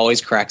coach, and it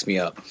always cracks me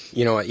up.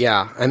 You know what?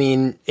 Yeah. I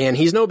mean, and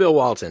he's no Bill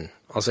Walton.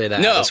 I'll say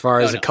that as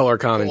far as the color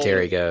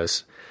commentary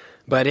goes.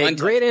 But a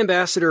great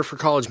ambassador for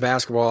college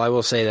basketball, I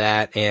will say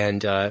that.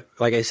 And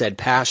like I said,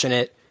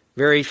 passionate,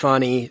 very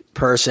funny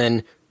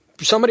person.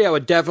 Somebody I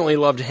would definitely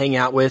love to hang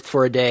out with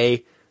for a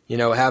day,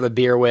 have a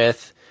beer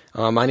with.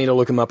 I need to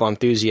look him up on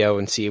Thuzio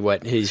and see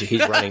what he's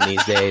running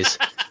these days.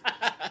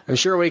 I'm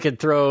sure we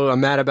could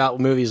Mad About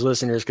Movies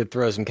listeners could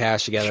throw some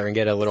cash together and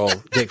get a little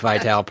Dick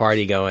Vitale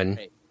party going.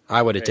 Right.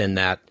 I would attend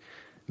that.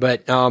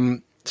 But so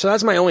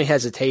that's my only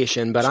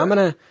hesitation. But sure. I'm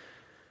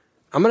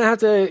gonna have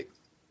to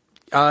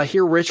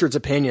hear Richard's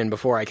opinion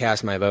before I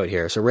cast my vote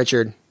here. So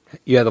Richard,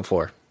 you have the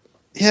floor.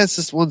 Yeah,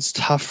 this one's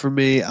tough for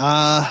me.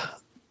 I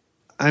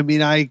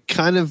mean, I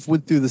kind of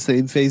went through the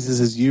same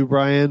phases as you,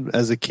 Brian,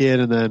 as a kid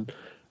and then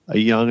a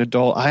young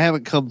adult. I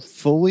haven't come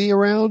fully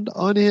around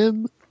on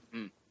him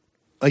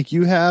like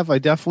you have. I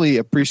definitely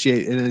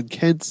appreciate it. And in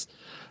Kent's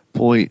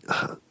point,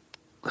 oh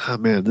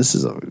man, this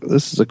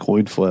is a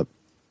coin flip.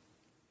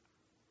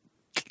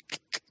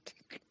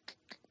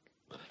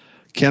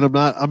 Ken,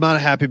 I'm not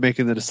happy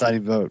making the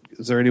deciding vote.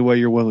 Is there any way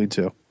you're willing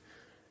to?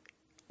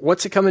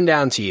 what's it coming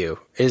down to you?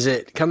 Is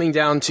it coming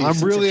down to I'm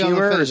sense really of on the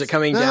humor, or fence. is it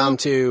coming No. down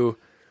to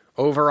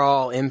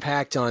overall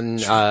impact on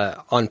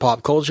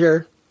pop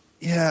culture?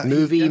 Yeah,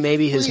 Movie,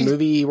 maybe his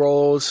movie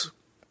roles.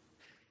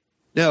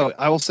 No,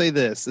 I will say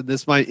this, and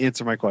this might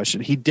answer my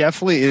question. He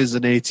definitely is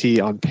an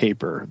AT on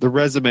paper. The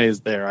resume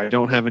is there. I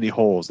don't have any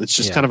holes. It's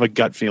just kind of a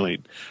gut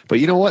feeling. But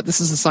you know what? This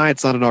is a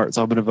science, not an art,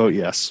 so I'm going to vote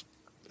yes.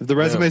 If the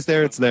resume's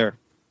there, it's there.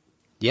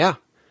 Yeah.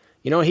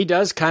 You know, he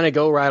does kind of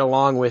go right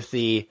along with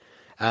the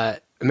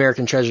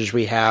American treasures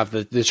we have,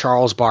 the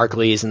Charles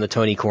Barkleys and the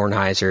Tony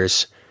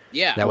Kornheisers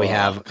that we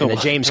have, and the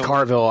James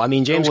Carville. I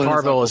mean, James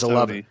Carville is a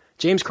love.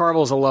 James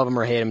Carville is a love him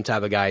or hate him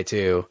type of guy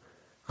too.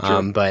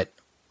 But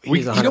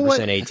he's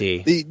 100%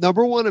 AT. The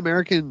number one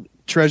American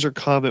treasure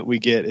comment we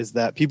get is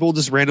that people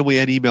just randomly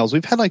end emails.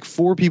 We've had like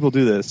 4 people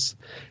do this.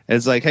 And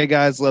it's like, hey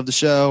guys, love the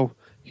show.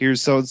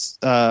 Here's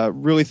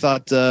really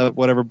thought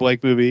whatever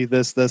Blake movie,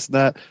 this, and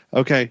that.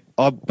 Okay.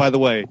 By the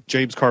way,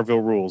 James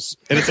Carville rules.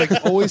 And it's like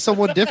always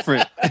someone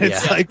different. And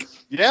it's like,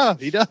 yeah,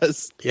 he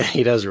does. Yeah,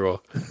 he does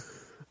rule.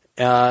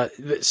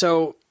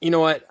 So, you know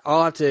what?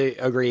 I'll have to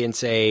agree and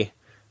say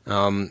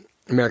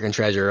American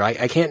Treasure.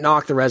 I can't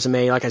knock the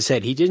resume. Like I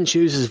said, he didn't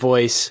choose his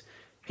voice.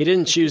 He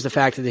didn't choose the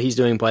fact that he's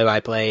doing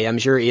play-by-play. I'm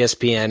sure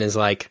ESPN is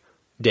like,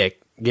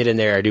 Dick, get in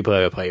there. I do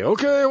play-by-play.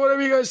 Okay,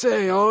 whatever you guys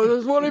say.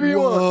 Oh, whatever you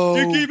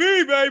want. Dickie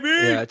B, baby.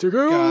 Yeah,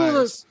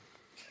 guys.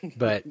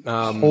 But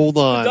hold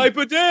on.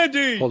 Diaper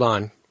Dandy. Hold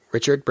on.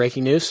 Richard,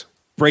 breaking news?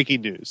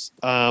 Breaking news.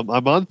 I'm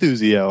on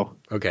Thuzio.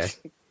 Okay.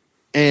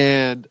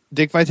 And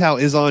Dick Vitale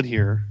is on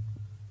here.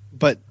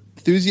 But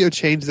Thuzio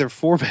changed their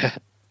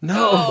format.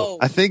 No.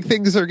 I think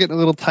things are getting a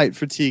little tight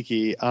for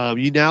Tiki.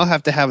 You now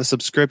have to have a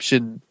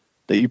subscription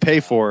that you pay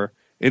for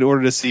in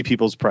order to see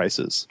people's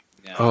prices.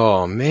 No.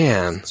 Oh,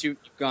 man. You've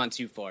gone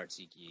too far,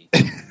 Tiki.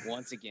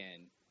 Once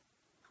again.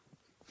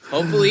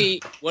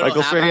 Hopefully,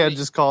 Michael Strahan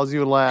just calls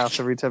you and laughs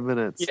every 10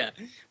 minutes. Yeah.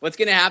 What's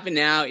going to happen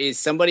now is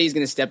somebody's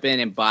going to step in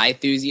and buy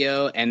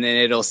Thuzio, and then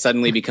it'll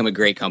suddenly become a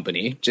great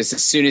company just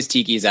as soon as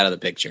Tiki's out of the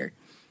picture.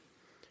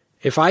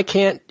 If I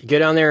can't get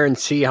down there and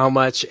see how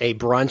much a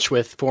brunch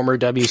with former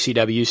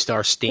WCW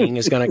star Sting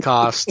is going to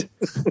cost,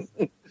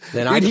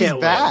 then I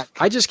can't live.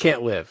 I just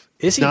can't live.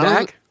 Is he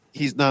back?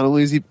 He's not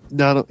only is he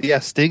not. Yeah,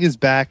 Sting is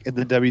back in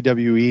the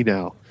WWE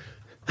now.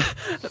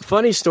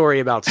 Funny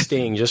story about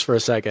Sting, just for a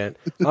second.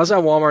 I was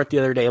at Walmart the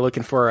other day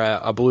looking for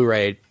a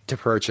Blu-ray to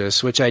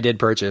purchase, which I did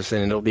purchase,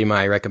 and it'll be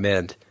my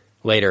recommend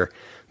later.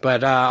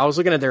 But I was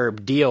looking at their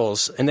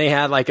deals, and they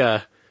had like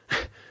a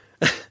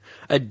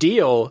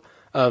deal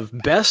of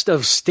Best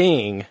of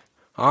Sting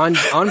on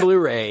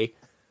Blu-ray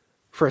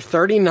for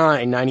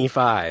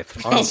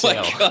 $39.95 on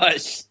sale. Oh my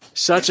gosh.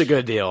 Such a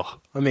good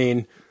deal. I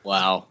mean,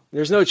 wow.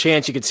 There's no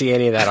chance you could see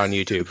any of that on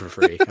YouTube for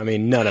free. I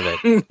mean, none of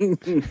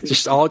it.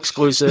 Just all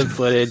exclusive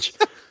footage,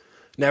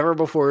 never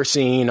before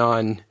seen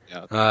on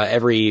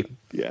every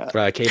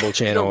cable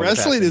channel.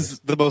 Wrestling is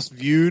the most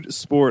viewed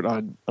sport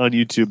on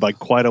YouTube by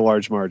quite a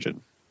large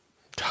margin.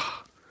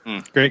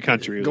 Great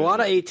country. A lot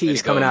of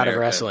ATs coming out of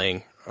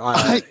wrestling.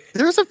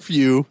 There's a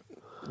few.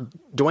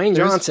 Dwayne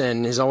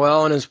Johnson is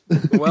well on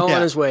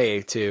his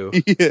way to.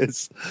 He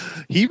is.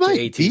 He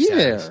might be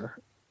status. there.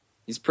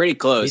 He's pretty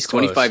close. He's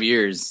close. 25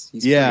 years.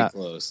 He's pretty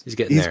close. He's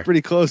getting there. He's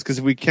pretty close because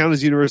if we count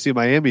his University of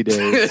Miami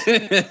days,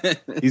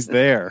 he's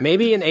there.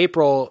 Maybe in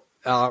April,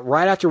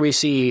 right after we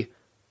see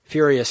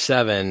Furious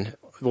 7,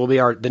 will be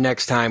the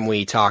next time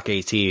we talk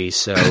ATs.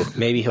 So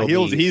maybe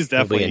he's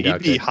definitely he'd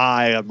be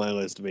high on my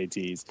list of ATs.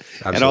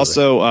 Absolutely. And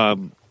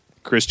also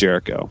Chris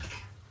Jericho.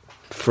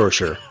 For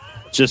sure.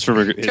 Just from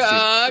his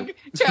Chug,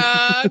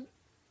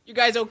 you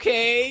guys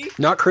okay?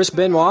 Not Chris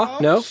Benoit,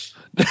 no?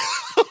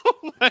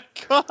 Oh my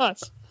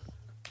gosh.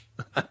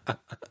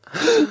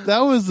 That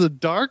was a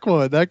dark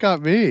one. That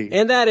got me.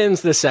 And that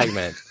ends the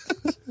segment.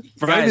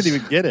 Brian didn't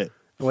even get it.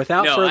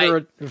 Without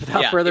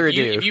further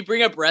ado. If you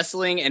bring up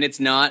wrestling and it's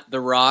not The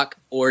Rock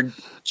or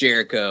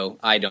Jericho,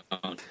 I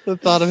don't. The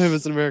thought of him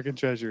as an American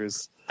treasure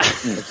is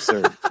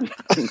absurd.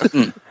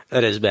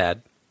 That is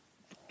bad.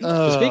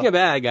 Speaking of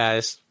bad,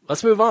 guys,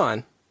 let's move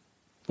on.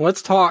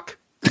 Let's talk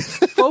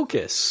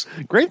Focus.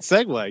 Great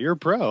segue. You're a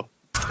pro.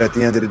 At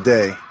the end of the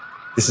day,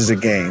 this is a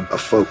game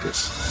of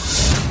focus.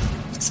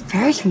 It's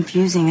very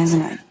confusing,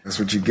 isn't it? That's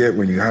what you get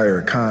when you hire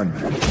a con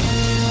man.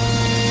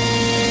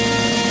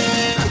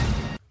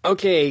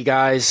 Okay,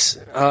 guys,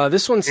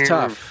 this one's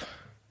tough.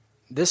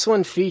 This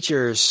one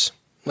features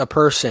a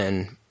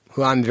person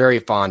who I'm very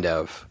fond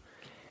of,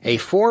 a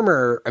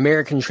former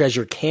American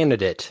Treasure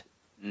candidate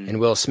in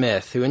Will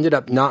Smith, who ended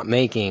up not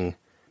getting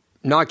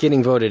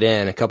voted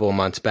in a couple of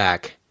months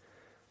back,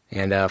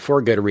 and for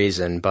a good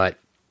reason. But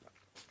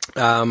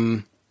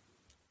I'm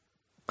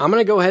going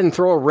to go ahead and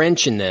throw a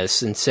wrench in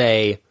this and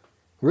say,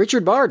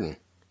 Richard Barton,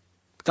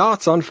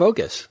 thoughts on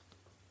Focus?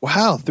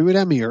 Wow, threw it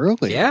at me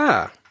early.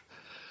 Yeah.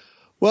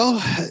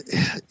 Well,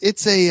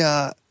 it's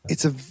a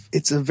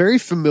very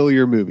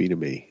familiar movie to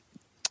me.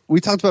 We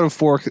talked about it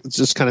before,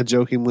 just kind of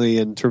jokingly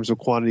in terms of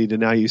quantity to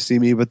Now You See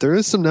Me, but there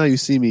is some Now You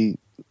See Me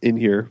in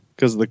here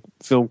because of the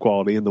film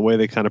quality and the way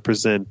they kind of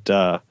present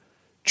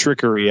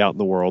trickery out in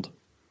the world.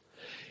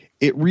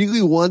 It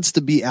really wants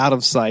to be out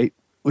of sight,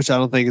 which I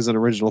don't think is an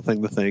original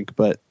thing to think,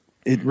 but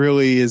it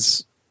really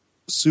is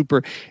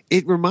super.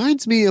 It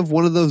reminds me of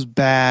one of those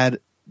bad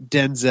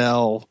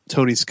Denzel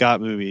Tony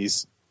Scott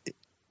movies,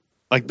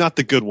 like not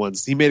the good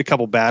ones. He made a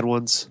couple bad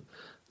ones.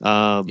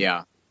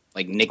 Yeah,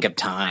 like Nick of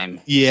Time.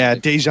 Yeah,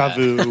 Deja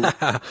Vu.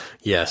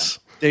 Yes.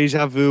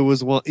 Deja Vu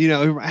was one. You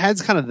know, it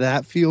has kind of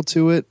that feel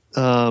to it.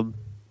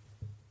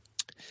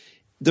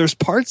 There's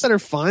parts that are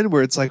fine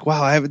where it's like,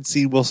 wow, I haven't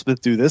seen Will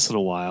Smith do this in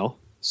a while.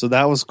 So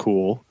that was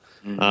cool.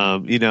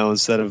 You know,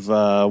 instead of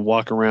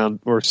walk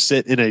around or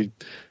sit in a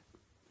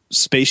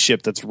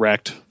spaceship that's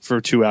wrecked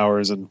for 2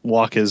 hours and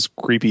walk his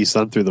creepy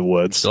son through the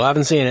woods. Still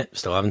haven't seen it.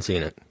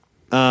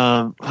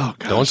 Oh, gosh,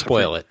 don't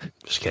spoil it.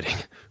 Just kidding.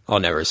 I'll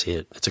never see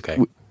it. It's okay.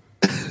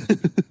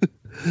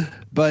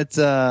 But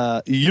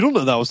you don't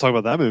know that I was talking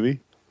about that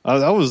movie.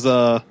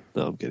 No,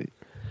 I'm kidding.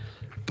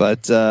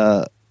 But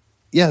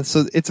yeah,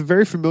 so it's a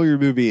very familiar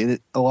movie, and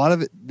a lot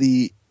of it,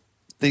 the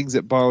things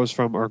it borrows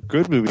from are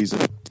good movies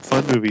and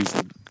fun movies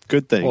and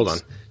good things. Hold on.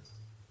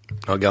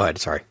 Oh, go ahead.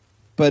 Sorry.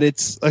 But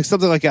it's like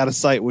something like Out of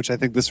Sight, which I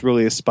think this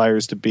really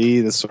aspires to be,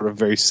 this sort of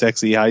very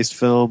sexy heist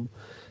film.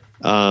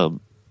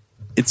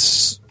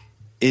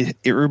 It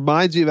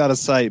reminds me of Out of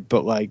Sight,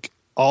 but like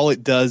all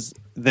it does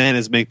then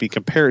is make me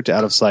compare it to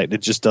Out of Sight, and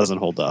it just doesn't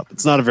hold up.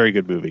 It's not a very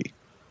good movie,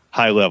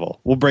 high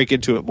level. We'll break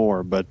into it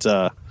more, but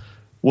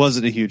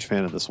wasn't a huge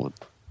fan of this one.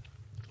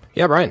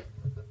 Yeah, Brian.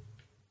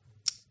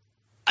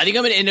 I think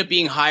I'm going to end up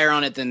being higher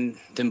on it than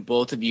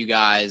both of you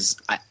guys.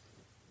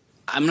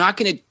 I'm not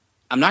going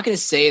to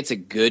say it's a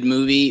good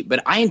movie,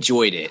 but I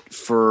enjoyed it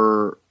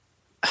for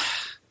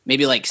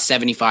maybe like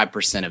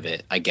 75% of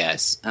it, I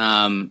guess.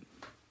 I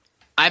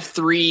have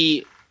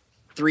three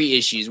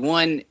issues.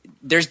 One,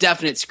 there's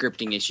definite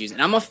scripting issues,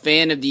 and I'm a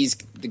fan of the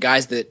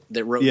guys that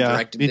wrote and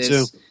directed me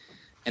this. Too.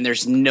 And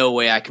there's no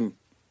way I can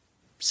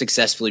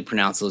successfully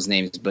pronounce those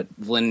names, but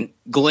Glenn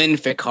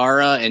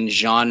Ficarra and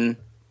Jean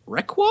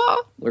Requa?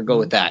 We'll go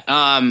with that.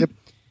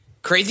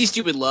 Crazy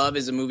Stupid Love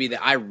is a movie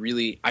that I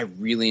really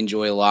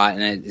enjoy a lot,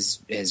 and it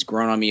has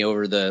grown on me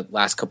over the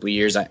last couple of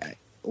years. I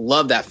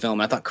love that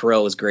film. I thought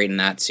Carell was great in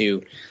that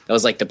too. That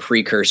was like the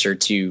precursor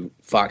to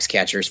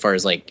Foxcatcher as far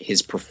as like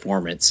his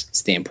performance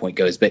standpoint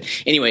goes. But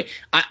anyway,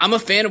 I'm a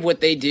fan of what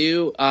they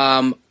do.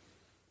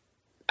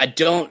 I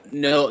don't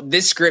know.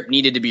 This script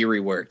needed to be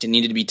reworked. It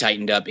needed to be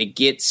tightened up.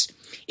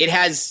 It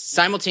has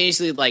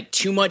simultaneously like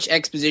too much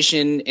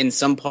exposition in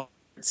some parts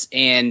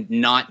and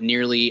not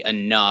nearly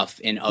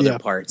enough in other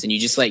parts. And you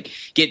just like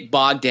get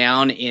bogged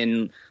down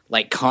in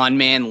like con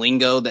man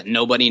lingo that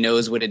nobody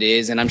knows what it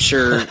is. And I'm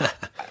sure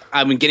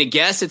I'm going to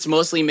guess it's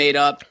mostly made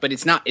up, but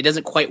it's not, it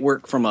doesn't quite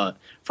work from a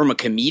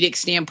comedic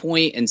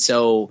standpoint. And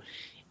so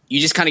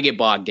you just kind of get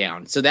bogged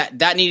down. So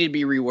that needed to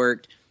be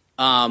reworked.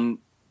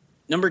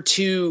 Number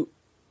two,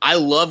 I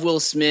love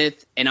Will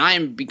Smith, and I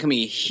am becoming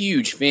a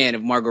huge fan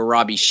of Margot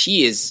Robbie.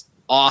 She is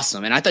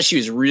awesome, and I thought she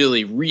was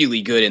really,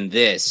 really good in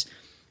this.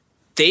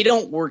 They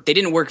didn't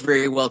work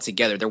very well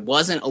together. There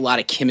wasn't a lot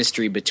of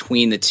chemistry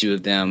between the two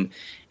of them,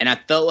 and I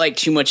felt like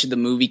too much of the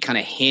movie kind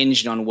of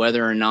hinged on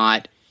whether or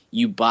not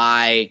you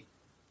buy,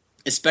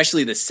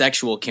 especially the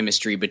sexual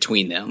chemistry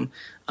between them.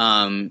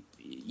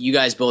 You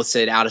guys both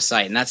said Out of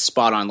Sight, and that's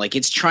spot on. Like,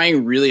 it's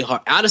trying really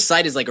hard. Out of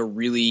Sight is like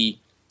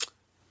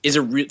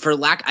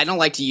I don't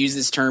like to use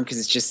this term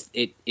because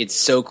it's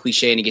so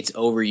cliche and it gets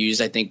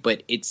overused, I think,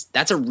 but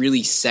that's a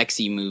really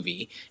sexy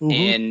movie.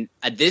 Mm-hmm.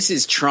 And this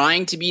is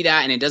trying to be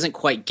that, and it doesn't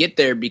quite get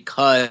there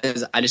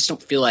because I just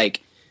don't feel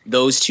like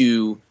those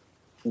two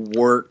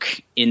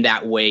work in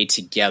that way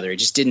together. It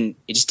just didn't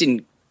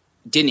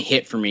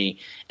hit for me.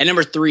 And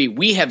number three,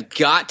 we have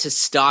got to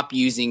stop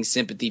using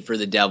Sympathy for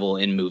the Devil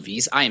in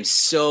movies. I am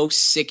so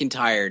sick and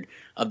tired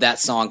of that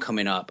song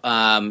coming up.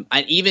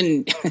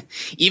 Even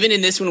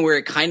in this one where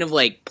it kind of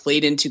like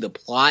played into the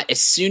plot, as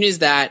soon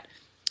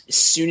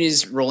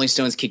as Rolling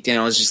Stones kicked in,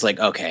 I was just like,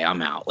 okay,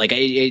 I'm out. Like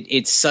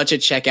it's such a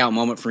checkout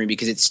moment for me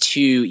because it's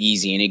too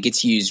easy and it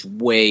gets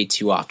used way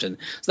too often.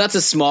 So that's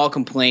a small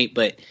complaint,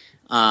 but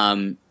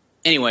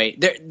anyway,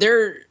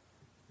 to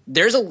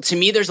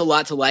me there's a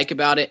lot to like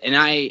about it, and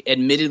I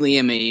admittedly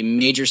am a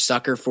major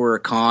sucker for a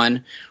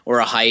con or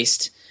a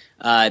heist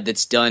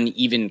that's done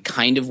even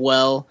kind of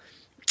well.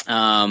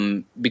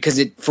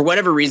 Because for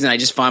whatever reason, I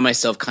just find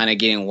myself kind of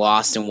getting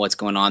lost in what's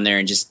going on there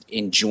and just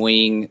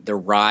enjoying the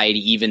ride,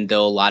 even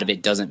though a lot of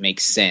it doesn't make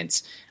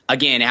sense.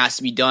 Again, it has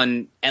to be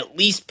done at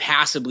least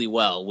passably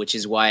well, which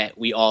is why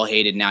we all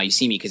hated Now You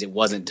See Me, because it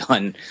wasn't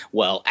done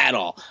well at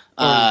all.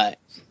 It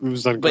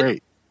was done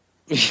great.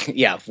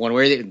 Yeah, one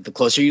way the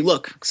closer you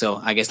look. So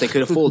I guess they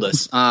could have fooled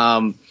us.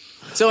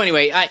 So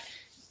anyway,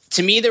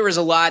 to me, there was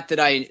a lot that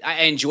I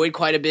enjoyed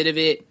quite a bit of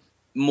it,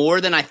 more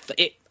than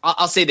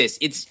I'll say this: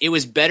 it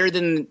was better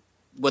than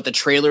what the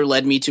trailer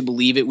led me to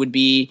believe it would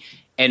be,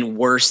 and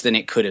worse than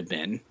it could have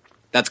been.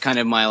 That's kind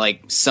of my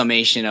like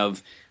summation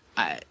of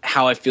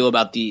how I feel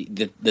about the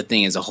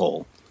thing as a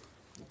whole.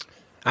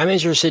 I'm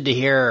interested to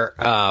hear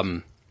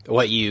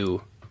what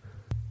you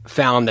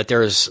found that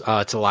there's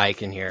to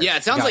like in here. Yeah,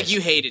 it sounds like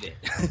you hated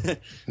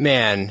it.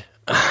 Man,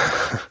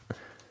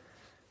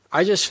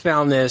 I just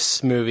found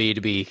this movie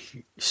to be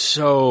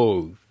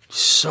so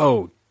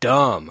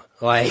dumb.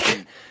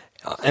 Like,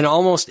 in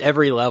almost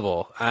every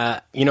level.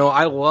 I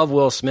love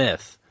Will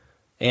Smith.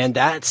 And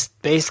that's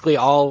basically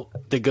all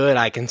the good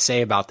I can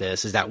say about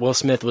this, is that Will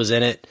Smith was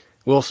in it.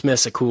 Will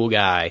Smith's a cool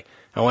guy.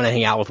 I want to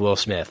hang out with Will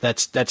Smith.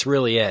 That's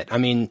really it. I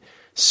mean,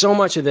 so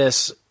much of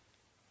this,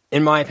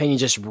 in my opinion,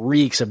 just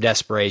reeks of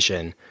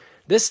desperation.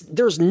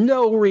 There's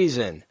no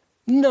reason,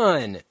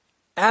 none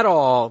at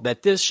all,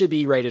 that this should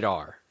be rated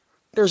R.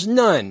 There's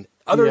none.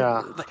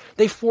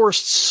 They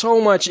forced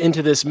so much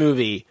into this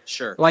movie.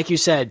 Sure. Like you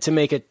said, to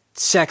make it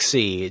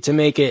sexy, to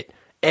make it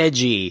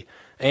edgy.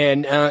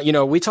 And,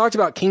 we talked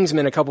about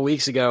Kingsman a couple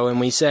weeks ago, and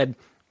we said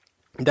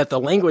that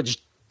the language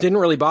didn't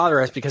really bother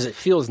us because it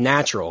feels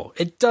natural.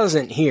 It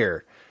doesn't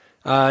here.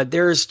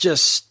 There's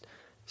just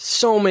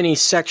so many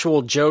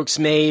sexual jokes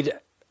made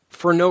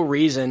for no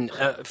reason,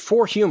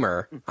 for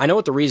humor. I know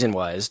what the reason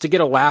was, to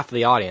get a laugh of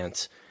the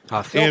audience.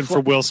 And for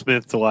Will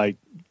Smith to,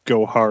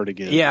 go hard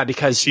again. Yeah,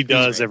 because he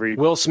does every...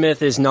 Will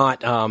Smith is not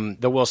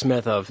the Will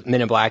Smith of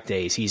Men in Black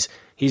days.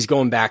 He's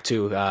going back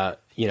to,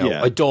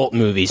 adult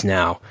movies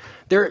now.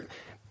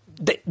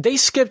 They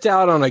skipped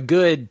out on a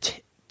good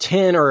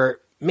 10 or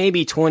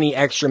maybe $20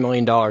 extra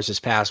million this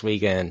past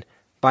weekend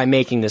by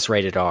making this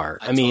rated R.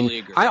 I mean, totally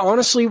agree. I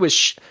honestly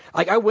was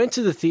I went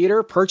to the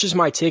theater, purchased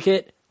my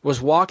ticket,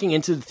 was walking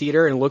into the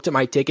theater and looked at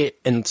my ticket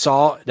and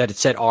saw that it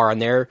said R on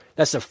there.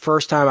 That's the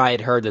first time I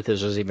had heard that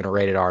this was even a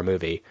rated R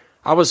movie.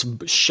 I was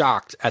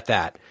shocked at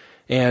that.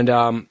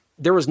 And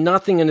there was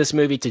nothing in this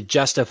movie to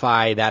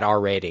justify that R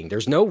rating.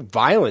 There's no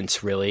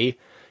violence, really,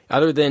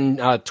 other than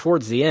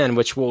towards the end,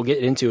 which we'll get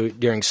into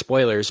during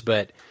spoilers.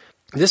 But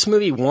this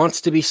movie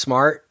wants to be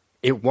smart.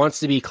 It wants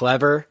to be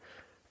clever.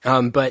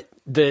 But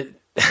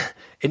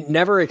it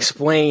never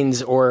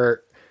explains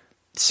or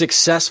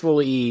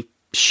successfully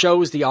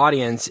shows the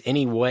audience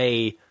any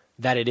way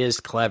that it is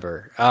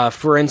clever.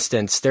 For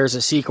instance, there's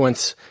a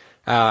sequence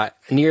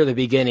near the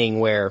beginning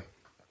where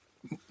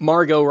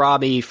Margot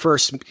Robbie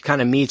first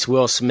kind of meets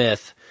Will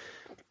Smith,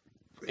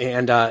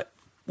 and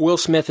Will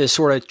Smith is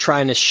sort of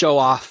trying to show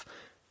off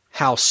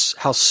how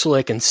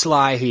slick and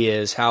sly he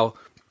is, how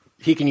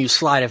he can use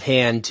sleight of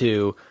hand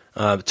to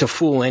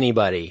fool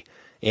anybody.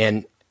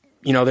 And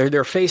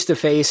they're face to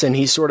face, and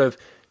he's sort of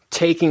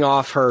taking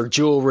off her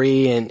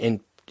jewelry and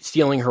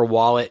stealing her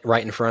wallet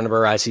right in front of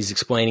her as he's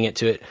explaining it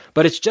to it.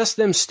 But it's just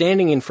them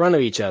standing in front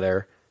of each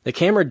other. The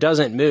camera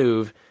doesn't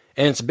move,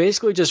 and it's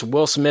basically just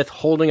Will Smith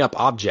holding up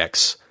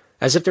objects,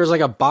 as if there's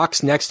like a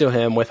box next to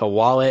him with a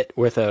wallet,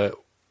 with a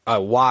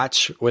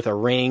watch, with a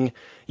ring.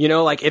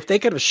 If they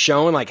could have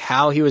shown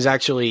how he was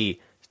actually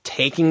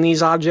taking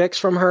these objects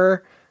from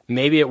her,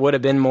 maybe it would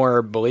have been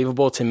more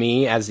believable to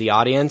me as the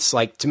audience.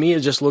 To me,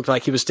 it just looked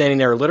like he was standing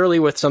there literally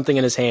with something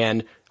in his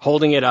hand,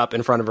 holding it up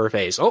in front of her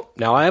face. Oh,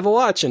 now I have a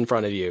watch in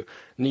front of you.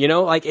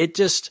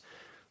 It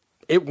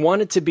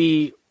wanted to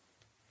be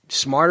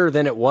smarter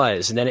than it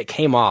was, and then it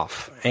came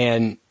off.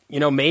 And,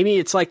 maybe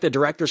it's like the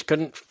directors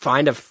couldn't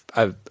find a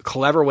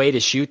clever way to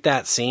shoot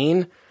that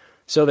scene,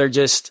 so they're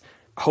just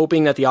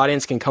hoping that the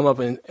audience can come up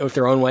with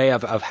their own way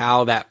of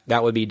how that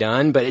would be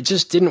done. But it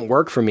just didn't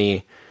work for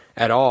me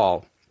at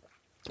all.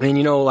 And,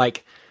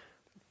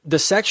 the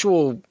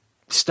sexual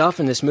stuff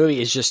in this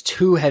movie is just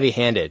too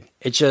heavy-handed.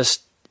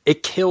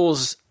 It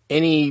kills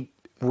any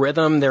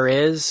rhythm there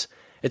is.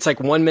 It's like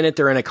 1 minute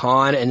they're in a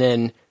con, and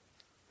then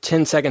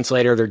 10 seconds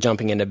later they're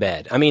jumping into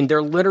bed. I mean,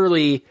 they're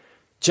literally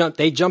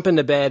they jump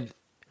into bed.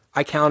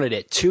 I counted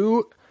it.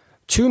 2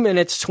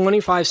 minutes,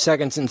 25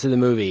 seconds into the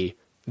movie,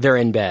 they're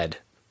in bed.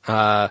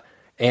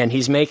 And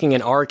he's making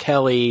an R.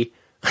 Kelly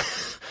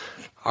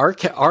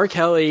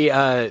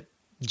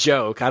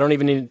joke. I don't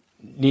even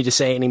need to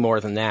say any more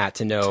than that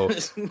to know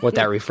what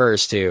that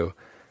refers to.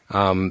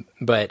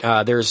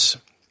 But there's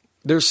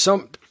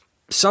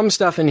some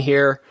stuff in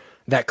here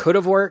that could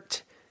have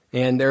worked,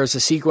 and there's a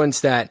sequence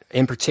that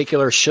in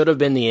particular should have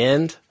been the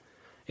end,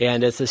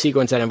 and it's the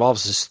sequence that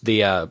involves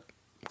the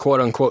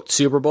quote-unquote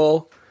Super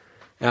Bowl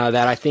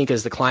that I think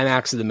is the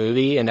climax of the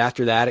movie, and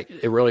after that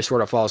it really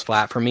sort of falls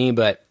flat for me.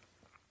 But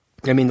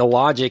I mean, the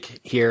logic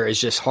here is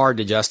just hard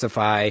to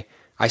justify.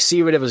 I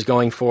see what it was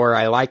going for.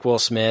 I like Will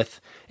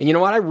Smith. And you know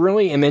what? I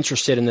really am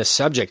interested in this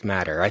subject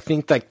matter. I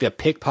think the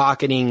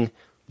pickpocketing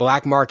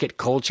black market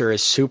culture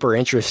is super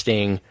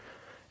interesting,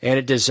 and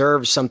it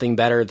deserves something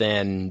better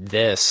than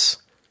this,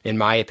 in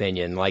my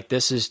opinion.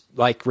 This is,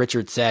 like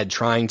Richard said,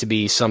 trying to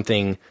be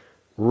something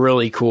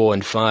really cool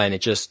and fun. It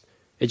just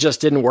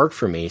didn't work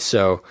for me.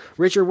 So,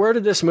 Richard, where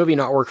did this movie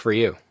not work for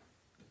you,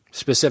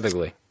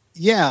 specifically?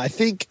 Yeah, I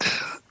think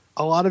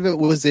a lot of it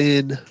was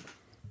in...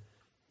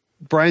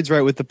 Brian's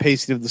right with the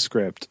pacing of the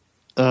script.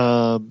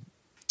 But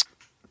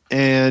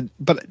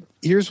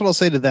here's what I'll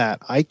say to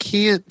that. I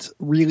can't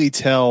really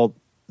tell,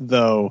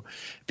 though,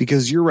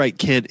 because you're right,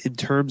 Ken, in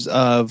terms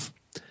of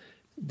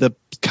the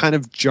kind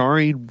of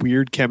jarring,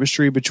 weird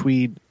chemistry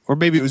between, or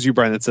maybe it was you,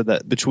 Brian, that said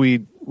that,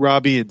 between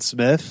Robbie and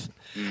Smith.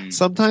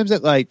 sometimes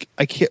it like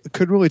I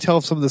couldn't really tell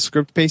if some of the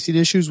script pacing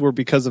issues were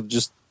because of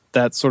just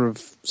that sort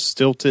of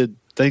stilted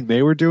thing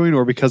they were doing,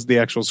 or because of the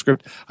actual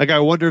script. Like I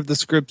wonder if the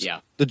script,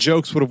 the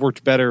jokes would have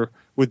worked better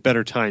with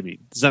better timing.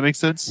 Does that make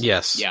sense?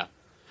 Yes. Yeah.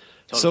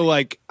 Totally. So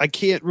like I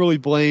can't really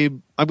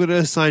blame. I'm going to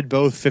assign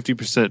both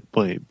 50%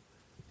 blame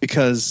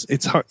because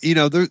it's hard. You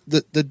know,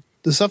 the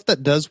stuff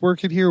that does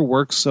work in here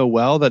works so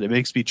well that it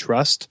makes me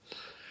trust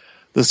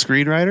the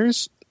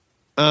screenwriters.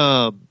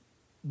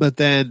 But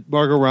then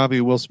Margot Robbie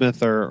and Will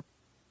Smith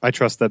I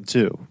trust them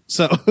too.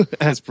 So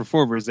as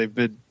performers, they've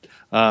been,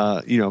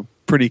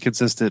 pretty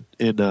consistent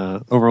in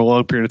over a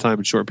long period of time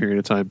and short period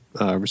of time,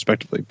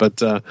 respectively.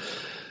 But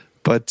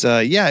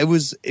it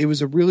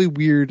was a really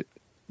weird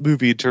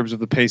movie in terms of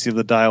the pacing of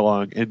the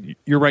dialogue. And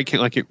you're right,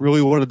 Kent, like it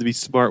really wanted to be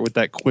smart with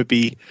that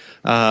quippy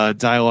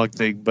dialogue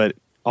thing, but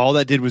all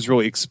that did was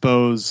really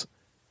expose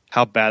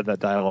how bad that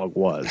dialogue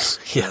was.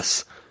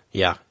 Yes.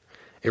 Yeah.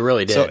 It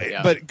really did. So,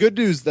 but good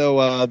news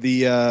though,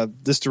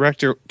 this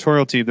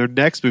directorial team, their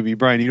next movie,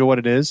 Brian, you know what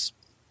it is?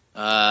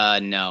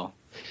 No.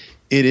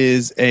 It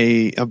is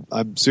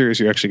I'm serious,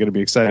 you're actually going to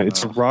be excited.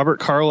 It's a Robert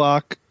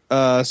Carlock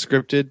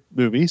scripted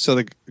movie. So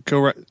the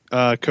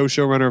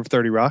co-showrunner of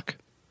 30 Rock.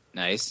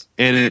 Nice.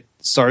 And it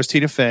stars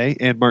Tina Fey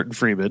and Martin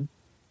Freeman.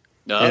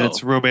 Oh. And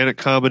it's a romantic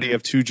comedy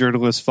of two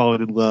journalists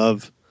falling in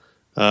love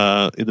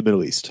in the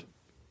Middle East.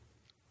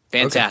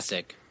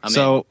 Fantastic. Okay.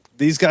 So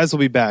these guys will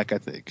be back, I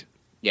think.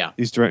 Yeah.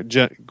 These Glenn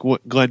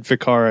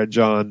Ficarra,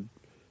 John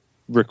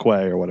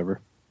Riquet, or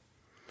whatever.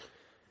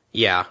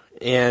 Yeah.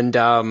 And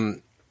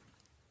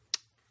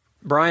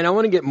Brian, I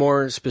want to get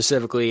more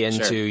specifically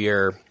into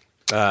your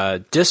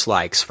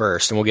dislikes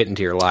first, and we'll get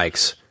into your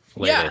likes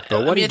later. Yeah,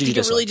 but what did you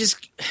dislike?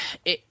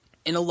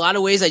 In a lot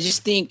of ways, I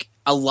just think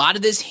a lot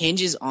of this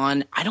hinges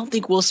on, I don't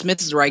think Will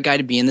Smith is the right guy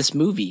to be in this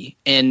movie.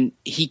 And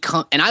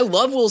and I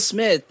love Will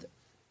Smith.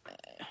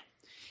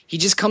 He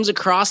just comes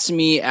across to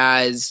me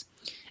as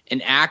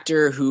an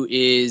actor who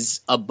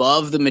is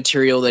above the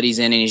material that he's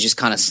in, and he's just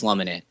kind of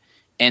slumming it.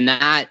 And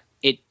I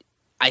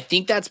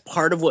think that's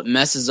part of what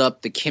messes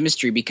up the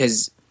chemistry,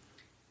 because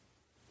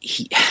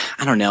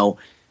I don't know.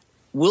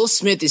 Will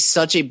Smith is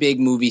such a big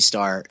movie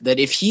star that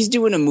if he's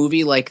doing a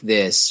movie like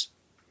this,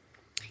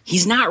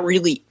 he's not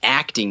really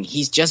acting.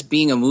 He's just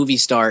being a movie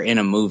star in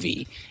a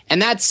movie.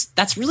 And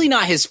that's really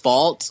not his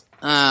fault.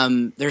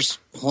 There's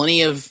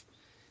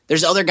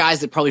other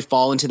guys that probably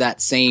fall into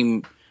that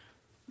same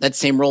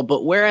role.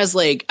 But whereas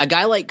like a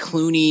guy like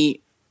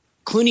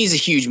Clooney's a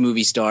huge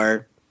movie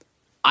star.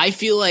 I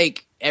feel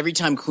like every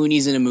time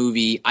Clooney's in a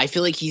movie, I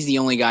feel like he's the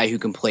only guy who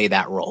can play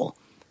that role.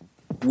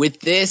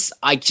 With this,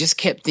 I just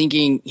kept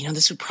thinking,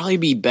 this would probably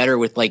be better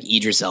with like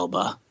Idris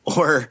Elba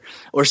or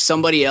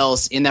somebody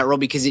else in that role,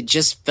 because it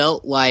just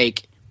felt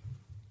like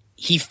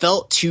he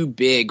felt too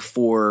big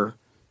for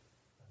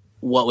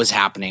what was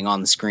happening on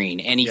the screen,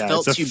 and he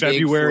felt too big. It's a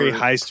February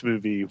heist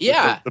movie.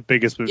 Yeah, the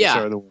biggest movie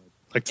star in the world.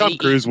 Like Tom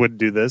Cruise wouldn't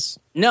do this.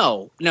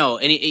 No,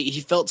 and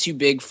he felt too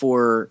big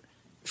for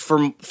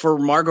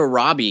Margot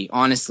Robbie,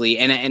 honestly,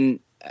 and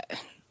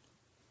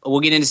we'll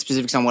get into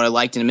specifics on what I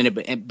liked in a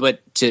minute.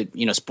 But to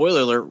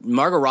spoiler alert,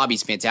 Margot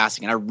Robbie's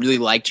fantastic, and I really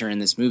liked her in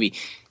this movie.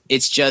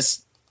 It's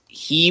just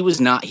he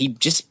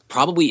just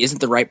probably isn't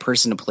the right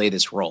person to play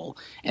this role,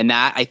 and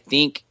that I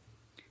think.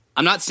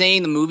 I'm not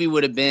saying the movie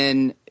would have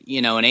been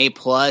an A+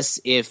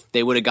 if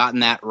they would have gotten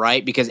that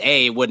right, because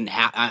it wouldn't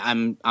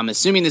I'm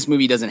assuming this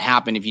movie doesn't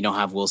happen if you don't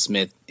have Will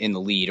Smith in the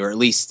lead, or at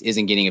least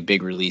isn't getting a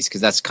big release,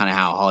 because that's kind of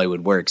how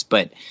Hollywood works.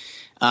 But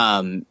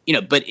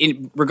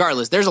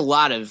regardless, there's a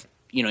lot of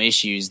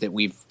issues that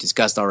we've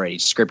discussed already,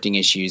 scripting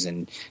issues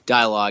and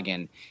dialogue,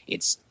 and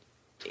it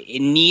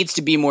needs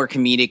to be more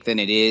comedic than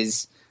it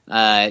is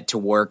to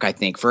work. I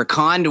think for a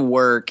con to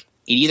work,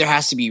 it either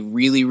has to be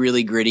really,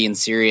 really gritty and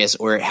serious,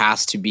 or it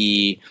has to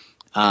be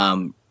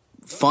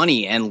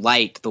funny and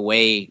light, the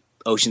way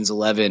Ocean's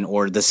 11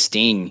 or The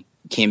Sting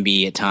can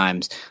be at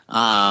times,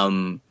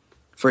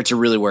 for it to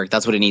really work.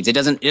 That's what it needs. It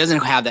doesn't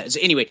have that. So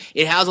anyway,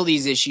 it has all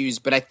these issues,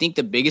 but I think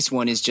the biggest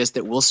one is just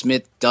that Will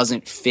Smith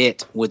doesn't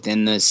fit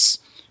within this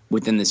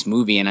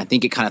movie, and I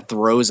think it kind of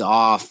throws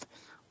off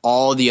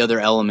all the other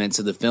elements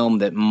of the film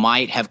that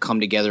might have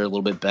come together a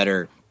little bit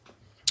better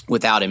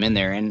without him in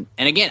there. And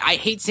again, I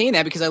hate saying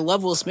that because I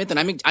love Will Smith, and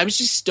I was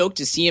just stoked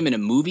to see him in a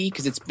movie,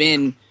 because it's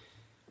been,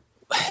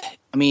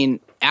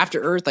 After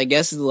Earth, I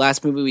guess, is the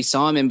last movie we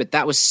saw him in, but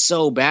that was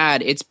so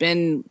bad. It's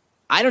been,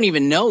 I don't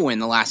even know when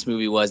the last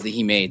movie was that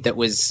he made that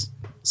was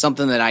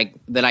something that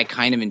I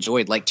kind of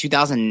enjoyed, like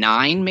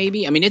 2009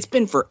 maybe. It's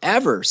been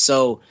forever.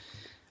 So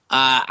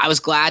I was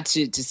glad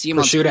to see him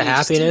Pursuit on of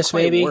Happiness,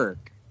 maybe.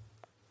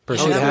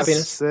 Pursuit of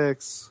Happiness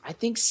 6. I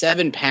think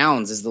 7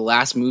 Pounds is the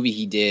last movie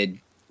he did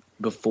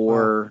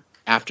before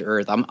After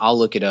Earth. I'll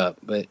look it up,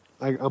 but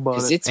I'm on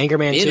it.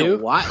 Anchorman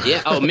 2?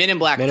 Yeah. Oh, Men in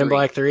Black 3. Men in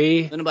Black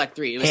 3. Men in Black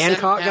 3. It was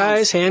Hancock,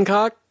 guys.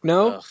 Hancock?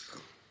 No? Ugh.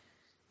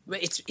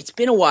 But it's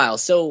been a while.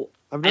 So,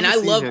 and I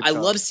Hancock.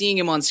 love seeing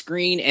him on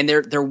screen. And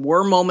there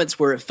were moments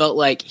where it felt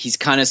like he's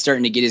kind of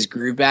starting to get his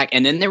groove back.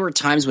 And then there were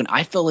times when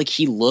I felt like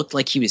he looked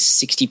like he was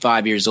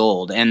 65 years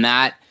old. And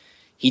that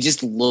he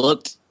just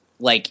looked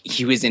like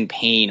he was in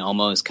pain,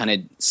 almost kind of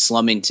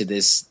slumming to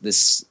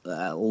this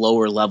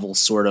lower level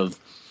sort of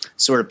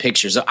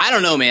picture. So I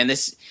don't know, man.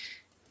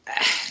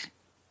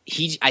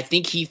 I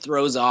think he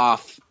throws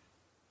off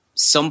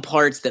some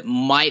parts that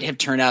might have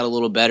turned out a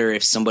little better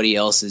if somebody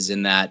else is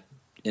in that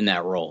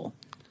role.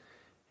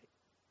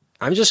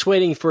 I'm just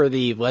waiting for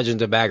the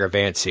Legend of Bagger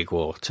Vance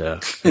sequel to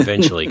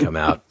eventually come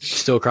out.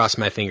 Still cross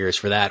my fingers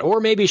for that, or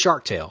maybe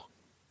Shark Tale.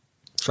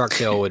 Shark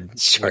Tale would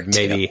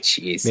maybe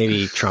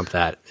trump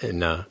that.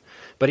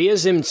 But he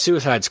is in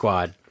Suicide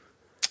Squad.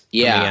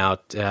 Yeah, coming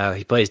out.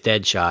 He plays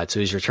Deadshot, so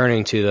he's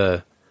returning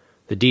to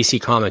the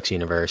DC Comics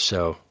universe.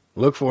 So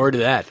look forward to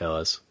that,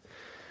 fellas.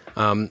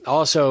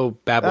 Also,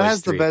 Bad Boys 3. That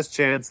has the best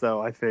chance,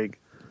 though, I think.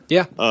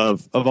 Yeah.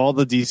 Of all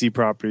the DC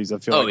properties, I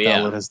feel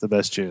that one has the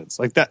best chance.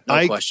 Like that,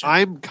 no question.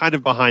 I'm kind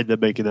of behind them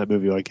making that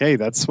movie. Like, hey,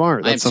 that's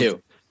smart. That's I am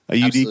too. A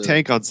unique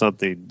take on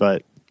something.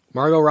 But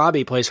Margot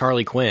Robbie plays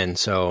Harley Quinn,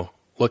 so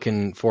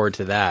looking forward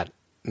to that.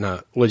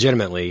 No,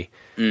 legitimately.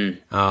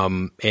 And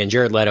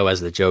Jared Leto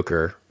as the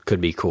Joker could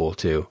be cool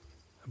too.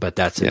 But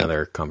that's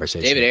another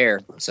conversation. David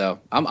Ayer. So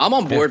I'm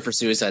on board for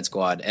Suicide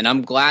Squad, and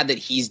I'm glad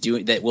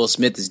that Will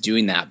Smith is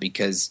doing that,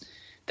 because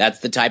that's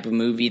the type of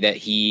movie that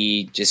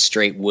he just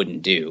straight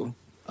wouldn't do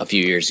a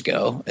few years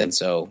ago. And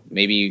so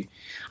maybe,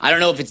 I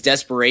don't know if it's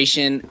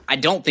desperation. I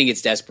don't think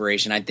it's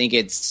desperation. I think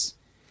it's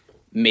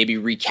maybe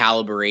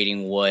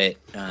recalibrating what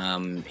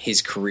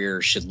his career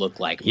should look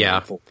like.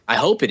 Yeah. I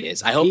hope it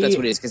is. I hope that's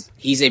what it is, because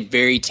he's a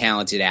very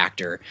talented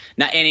actor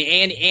and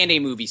a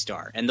movie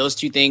star. And those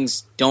two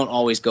things don't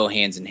always go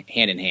hand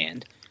in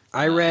hand.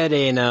 I read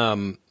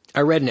an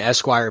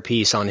Esquire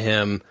piece on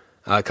him.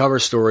 Cover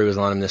story was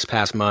on him this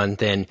past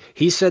month, and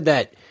he said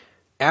that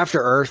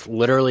After Earth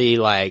literally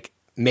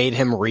made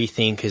him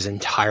rethink his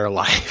entire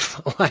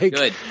life.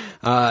 Good.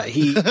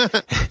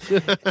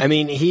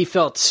 He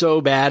felt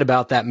so bad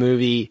about that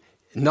movie.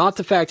 Not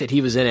the fact that he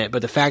was in it,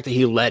 but the fact that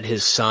he led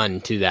his son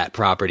to that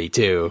property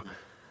too.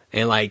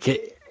 And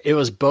it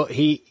was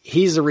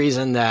he's the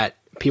reason that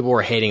people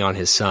were hating on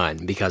his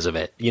son because of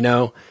it,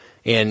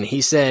 And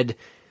he said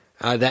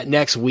that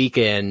next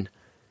weekend,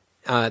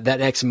 that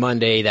next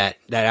Monday that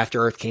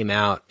After Earth came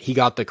out, he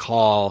got the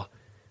call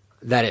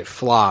that it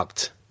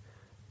flopped,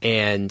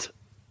 and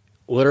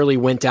literally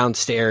went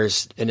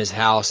downstairs in his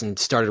house and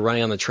started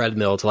running on the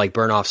treadmill to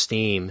burn off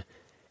steam.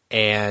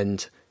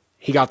 And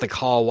he got the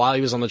call while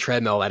he was on the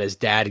treadmill that his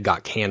dad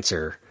got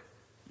cancer.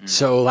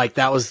 So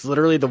that was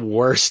literally the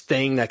worst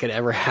thing that could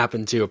ever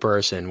happen to a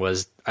person,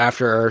 was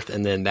After Earth,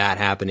 and then that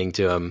happening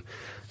to him.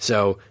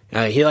 So he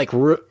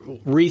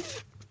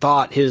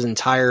rethought his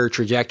entire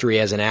trajectory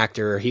as an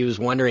actor. He was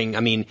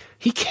wondering,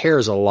 he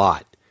cares a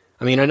lot.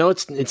 I know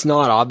it's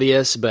not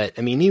obvious, but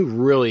he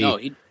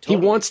really, he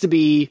wants to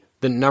be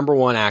the number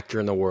one actor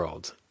in the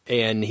world.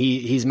 And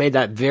he's made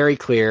that very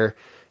clear.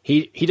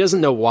 He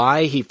doesn't know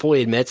why. He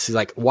fully admits, he's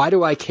like, why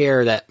do I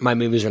care that my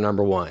movies are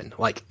number one?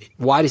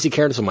 Why does he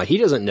care so much? He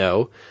doesn't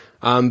know.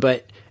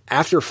 But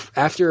after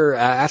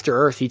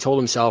Earth, he told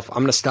himself, I'm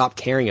going to stop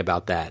caring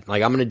about that. I'm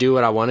going to do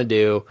what I want to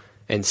do,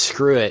 and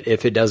screw it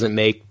if it doesn't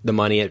make the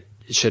money it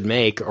should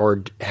make,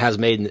 or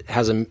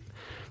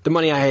the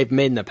money I have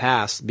made in the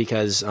past,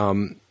 because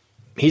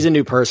he's a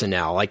new person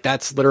now.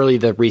 That's literally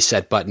the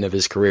reset button of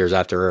his careers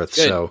After Earth.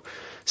 Good.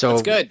 So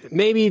that's good.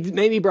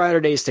 Maybe brighter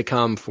days to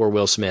come for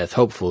Will Smith,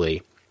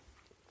 hopefully.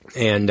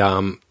 And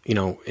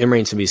it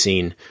remains to be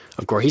seen.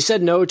 Of course, he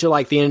said no to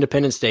the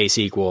Independence Day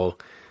sequel,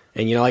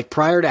 and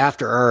prior to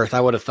After Earth,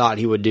 I would have thought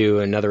he would do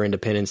another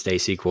Independence Day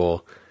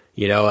sequel.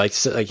 He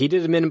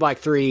did Men in Black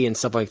 3 and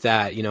stuff like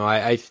that.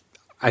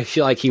 I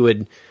feel like he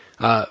would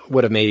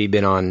have maybe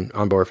been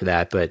on board for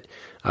that, but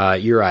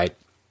you're right.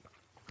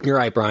 You're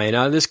right,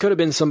 Brian. This could have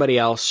been somebody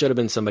else. Should have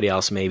been somebody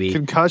else, maybe.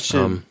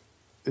 Concussion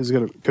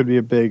could be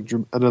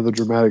another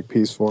dramatic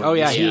piece for him. Oh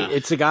yeah,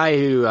 it's the guy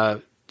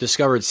who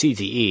discovered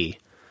CTE.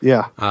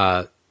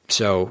 Yeah.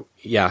 So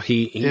yeah,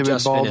 he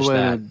just finished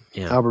that.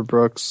 Yeah. Albert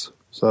Brooks.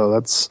 So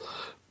that's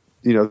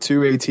 2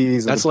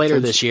 ATs. That's later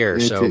this year.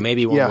 So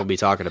maybe one we'll be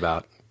talking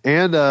about.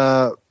 And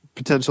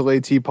potential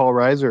AT Paul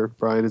Reiser.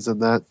 Brian is in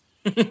that.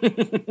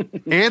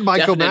 And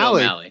Michael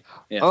Malley.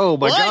 Yeah. Oh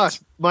my gosh,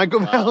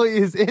 Michael Malley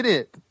is in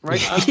it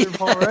right after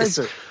Paul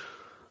Reiser.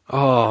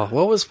 Oh,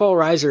 what was Paul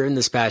Reiser in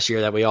this past year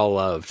that we all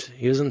loved?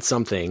 He was in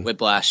something.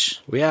 Whiplash.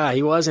 Yeah,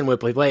 he was in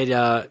Whiplash. He played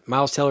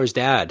Miles Teller's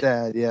dad.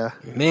 Yeah.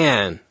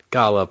 Man,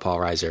 gotta love Paul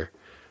Reiser.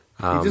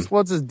 He just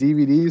wants his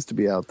DVDs to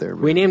be out there.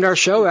 Man. We named our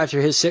show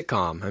after his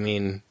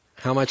sitcom.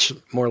 How much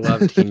more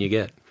love can you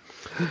get?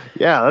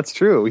 Yeah, that's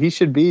true. He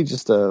should be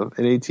just an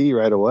AT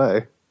right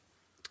away.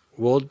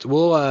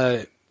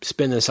 We'll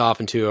spin this off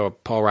into a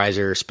Paul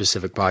Reiser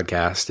specific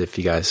podcast if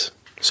you guys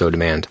so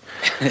demand.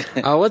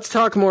 Let's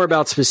talk more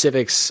about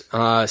specifics,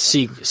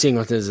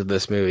 sequences of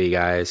this movie,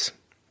 guys.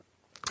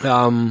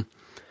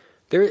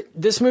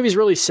 This movie's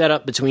really set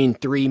up between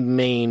three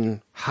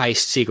main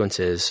heist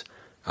sequences.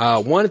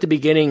 One at the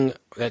beginning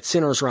that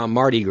centers around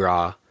Mardi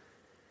Gras,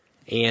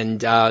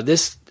 and I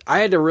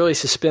had to really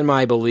suspend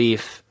my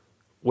belief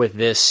with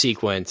this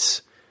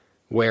sequence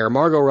where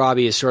Margot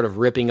Robbie is sort of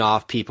ripping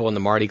off people in the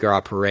Mardi Gras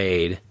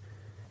parade,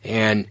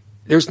 and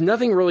there's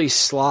nothing really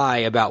sly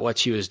about what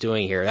she was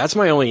doing here. That's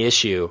my only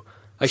issue.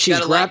 Like she's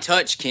got a light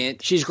touch,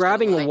 Kent. She's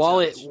grabbing a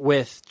wallet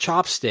with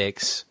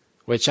chopsticks,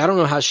 which I don't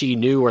know how she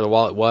knew where the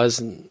wallet was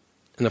in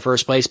the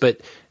first place, but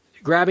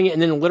grabbing it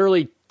and then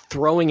literally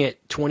throwing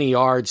it 20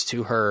 yards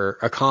to her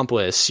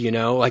accomplice,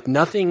 like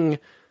nothing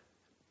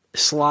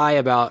sly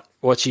about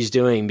what she's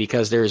doing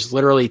because there's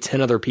literally 10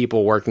 other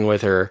people working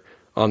with her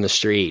on the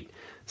street.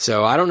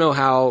 So I don't know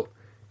how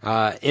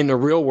in the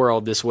real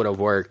world this would have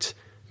worked,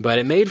 but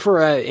it made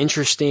for an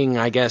interesting,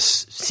 I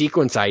guess,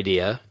 sequence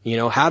idea.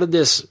 How did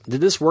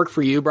this work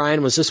for you,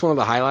 Brian? Was this one of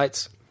the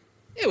highlights?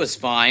 It was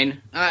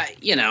fine. I've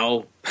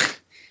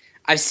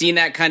seen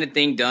that kind of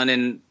thing done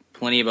in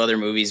plenty of other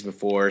movies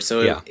before,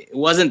 so it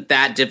wasn't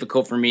that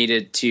difficult for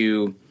me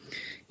to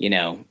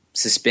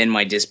suspend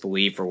my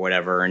disbelief or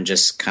whatever and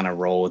just kind of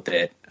roll with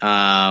it.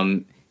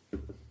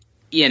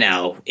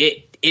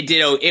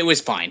 It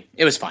was fine.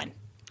 It was fine.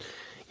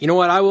 You know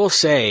what I will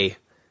say,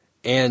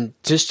 and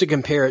just to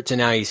compare it to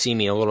Now You See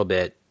Me a little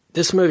bit,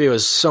 this movie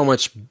was so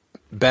much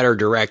better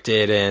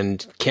directed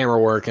and camera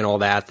work and all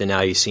that than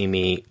Now You See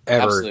Me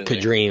ever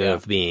could dream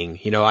of being.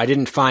 I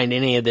didn't find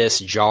any of this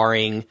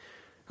jarring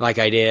like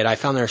I did. I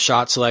found their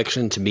shot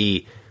selection to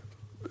be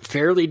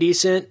fairly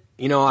decent.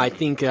 I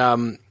think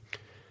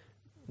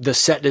the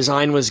set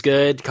design was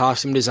good.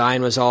 Costume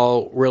design was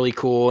all really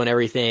cool and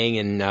everything.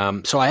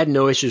 And so I had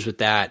no issues with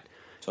that.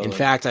 Totally. In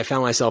fact, I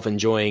found myself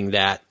enjoying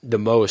that the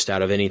most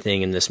out of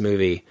anything in this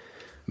movie.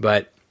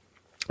 But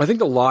I think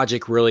the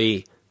logic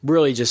really,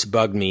 really just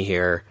bugged me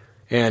here.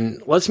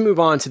 And let's move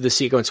on to the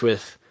sequence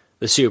with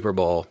the Super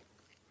Bowl.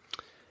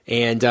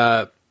 And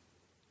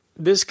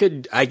this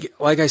could,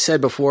 like I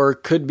said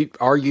before, it's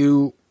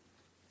arguable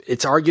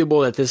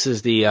that this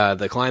is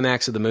the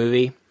climax of the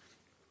movie.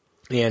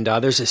 And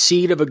there's a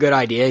seed of a good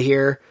idea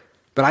here,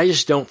 but I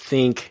just don't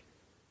think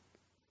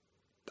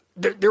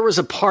there was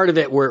a part of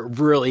it where it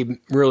really,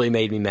 really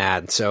made me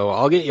mad. So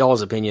I'll get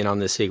y'all's opinion on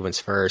this sequence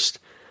first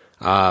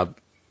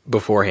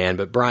beforehand.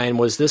 But Brian,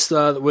 was this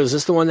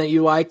the one that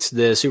you liked,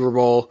 the Super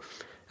Bowl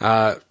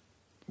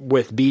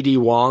with BD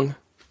Wong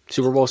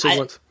Super Bowl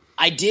sequence?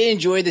 I did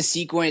enjoy the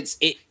sequence.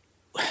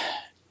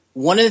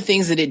 One of the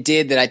things that it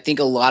did that I think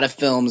a lot of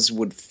films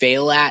would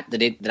fail at,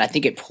 that I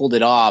think it pulled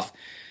it off.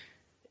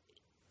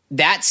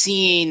 That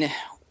scene,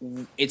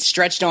 it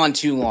stretched on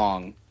too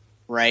long,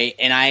 right?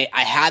 And I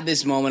had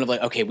this moment of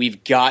like, okay,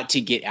 we've got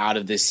to get out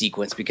of this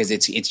sequence because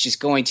it's just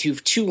going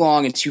too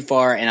long and too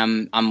far,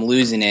 and I'm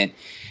losing it.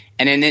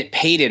 And then it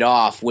paid it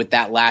off with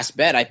that last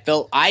bet.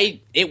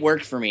 It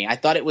worked for me. I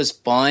thought it was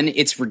fun.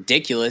 It's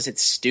ridiculous.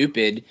 It's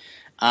stupid,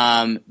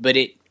 but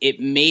it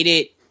made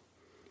it.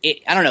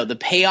 I don't know. The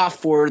payoff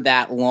for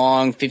that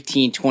long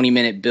 15,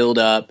 20-minute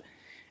build-up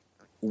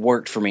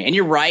worked for me. And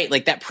you're right,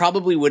 like that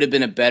probably would have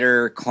been a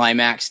better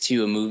climax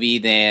to a movie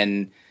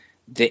than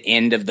the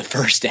end of the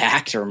first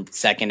act or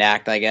second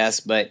act, I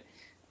guess. But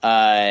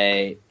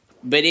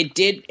it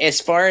did, as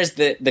far as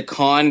the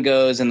con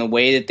goes and the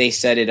way that they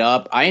set it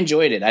up, I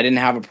enjoyed it. I didn't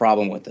have a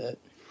problem with it.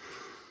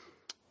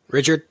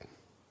 Richard?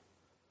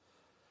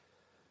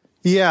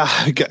 Yeah,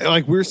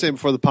 like we were saying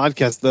before the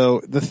podcast,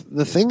 though,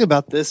 the thing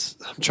about this,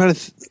 I'm trying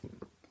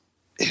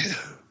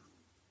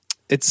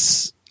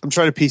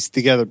to piece it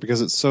together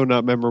because it's so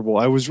not memorable.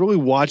 I was really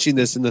watching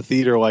this in the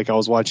theater like I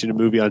was watching a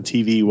movie on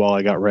TV while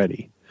I got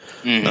ready.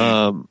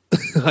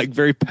 Mm-hmm. Like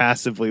very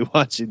passively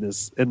watching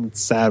this, and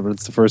it's sad when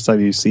it's the first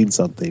time you've seen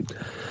something.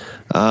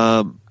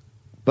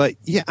 But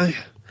yeah,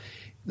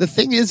 the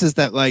thing is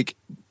that like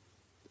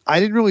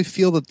I didn't really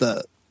feel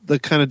that the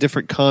kind of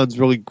different cons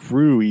really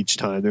grew each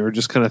time. They were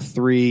just kind of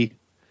three.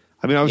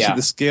 I mean, obviously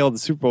the scale of the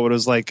Super Bowl, it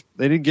was like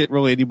they didn't get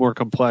really any more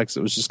complex.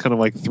 It was just kind of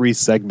like three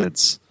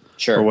segments,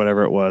 or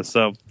whatever it was.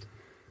 So,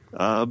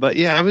 but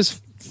yeah, it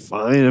was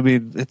fine. I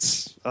mean,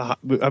 it's. I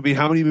mean,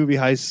 how many movie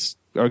heists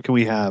can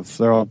we have?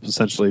 They're all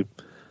essentially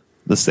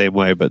the same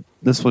way, but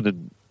this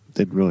one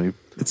didn't really.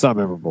 It's not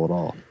memorable at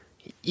all.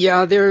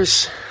 Yeah,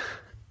 there's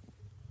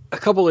a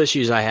couple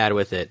issues I had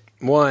with it.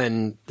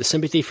 One, the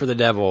Sympathy for the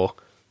Devil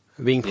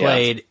being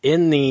played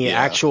in the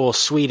actual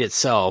suite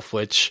itself,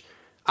 which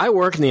I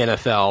work in the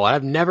NFL.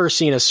 I've never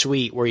seen a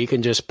suite where you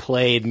can just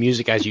play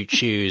music as you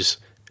choose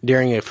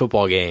during a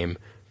football game.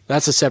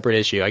 That's a separate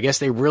issue. I guess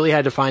they really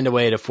had to find a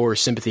way to force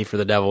Sympathy for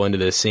the Devil into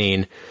this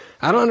scene.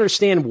 I don't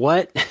understand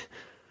what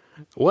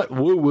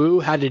woo-woo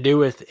had to do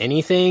with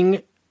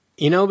anything,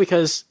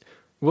 because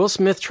Will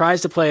Smith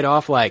tries to play it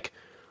off like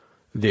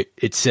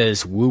it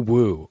says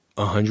woo-woo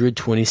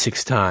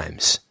 126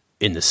 times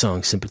in the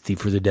song Sympathy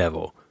for the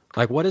Devil.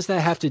 Like, what does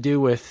that have to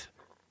do with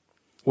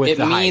it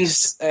the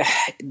means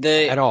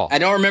at all? I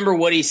don't remember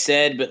what he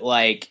said, but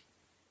like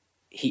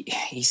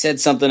he said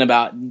something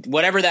about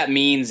whatever that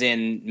means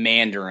in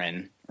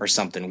Mandarin or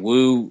something.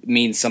 Woo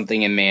means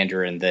something in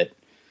Mandarin that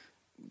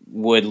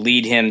would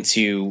lead him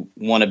to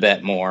want to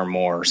bet more and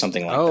more or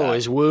something like that. Oh,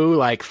 is woo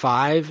like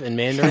 5 in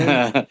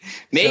Mandarin?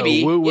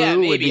 Maybe. So woo-woo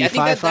maybe. would be I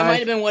think 5. that might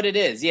have been what it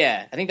is.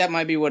 Yeah, I think that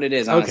might be what it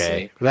is, honestly.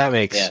 Okay, that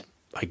makes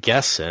I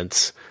guess,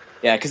 since.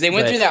 Yeah, because they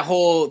went through that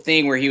whole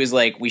thing where he was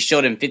like, we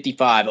showed him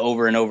 55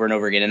 over and over and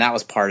over again, and that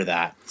was part of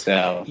that.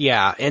 So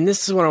yeah, and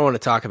this is what I want to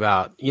talk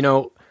about. You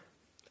know,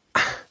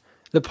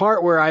 the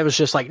part where I was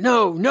just like,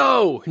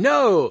 no,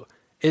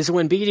 is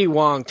when BD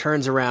Wong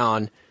turns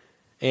around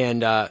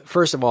and,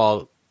 first of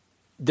all,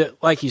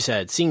 like you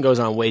said, scene goes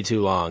on way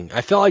too long.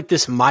 I felt like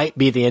this might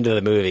be the end of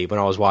the movie when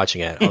I was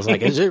watching it. I was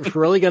like, is it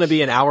really going to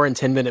be an hour and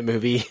 10-minute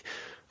movie?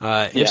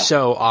 If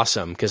so,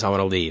 awesome, because I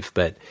want to leave.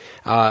 But,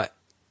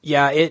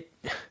 it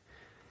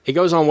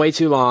goes on way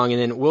too long,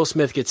 and then Will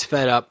Smith gets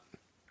fed up.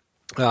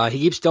 He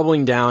keeps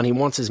doubling down. He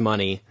wants his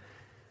money.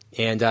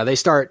 And they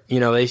start,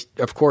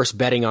 of course,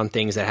 betting on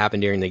things that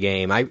happen during the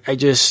game. I've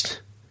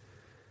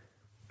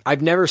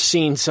never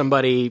seen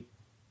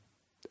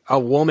a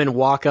woman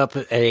walk up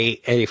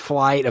a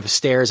flight of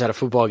stairs at a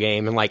football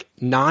game and like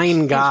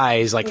 9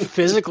 guys like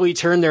physically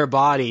turn their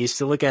bodies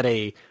to look at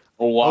a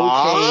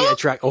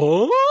attract.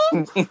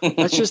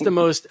 That's just the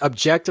most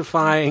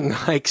objectifying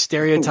like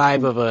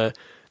stereotype of a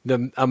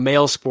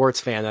male sports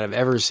fan that I've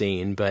ever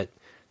seen. But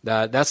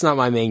that's not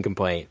my main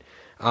complaint.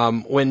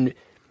 When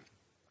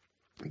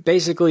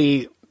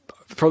basically,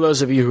 for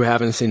those of you who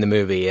haven't seen the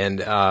movie, and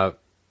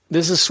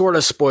this is sort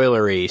of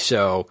spoilery,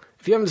 so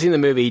if you haven't seen the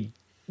movie,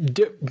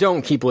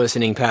 don't keep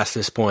listening past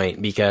this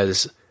point,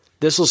 because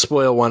this will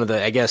spoil one of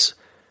the, I guess,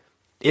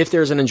 if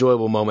there's an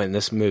enjoyable moment in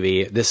this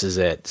movie, this is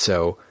it.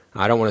 So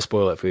I don't want to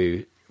spoil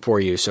it for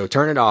you. So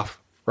turn it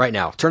off right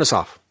now. Turn us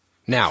off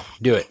now.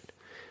 Do it.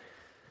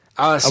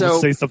 I would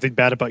say something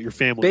bad about your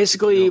family.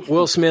 Basically,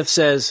 Will Smith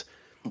says,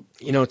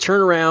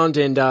 turn around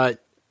and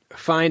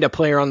find a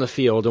player on the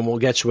field, and we'll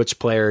get you which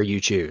player you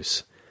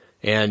choose.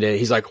 And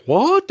he's like,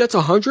 what? That's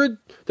 100?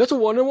 That's a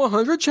 1 in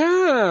 100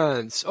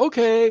 chance.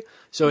 Okay.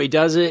 So he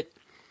does it.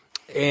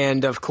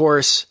 And of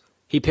course,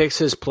 he picks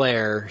his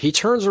player. He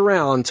turns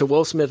around to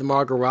Will Smith and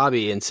Margot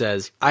Robbie and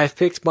says, I've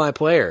picked my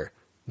player.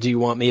 Do you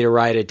want me to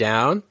write it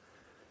down?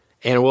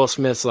 And Will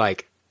Smith's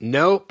like,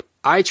 nope,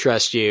 I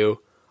trust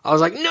you. I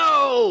was like,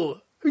 no,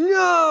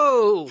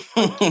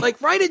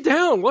 like write it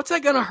down. What's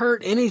that going to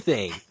hurt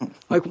anything?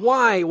 Like,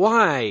 why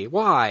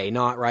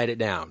not write it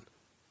down?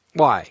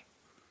 Why?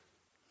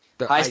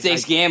 High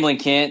stakes gambling,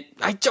 Kent.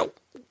 I don't.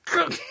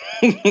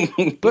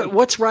 But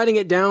what's writing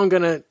it down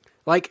gonna,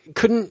 like,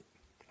 couldn't.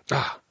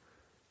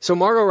 So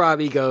Margot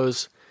Robbie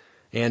goes,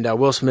 and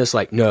Will Smith's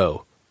like,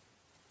 no,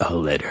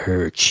 I'll let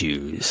her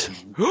choose.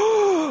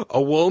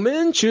 A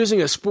woman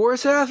choosing a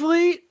sports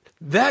athlete?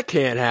 That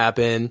can't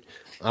happen.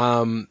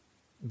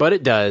 But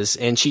it does,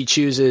 and she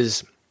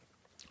chooses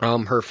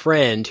her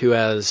friend who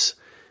has,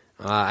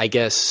 I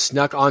guess,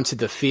 snuck onto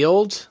the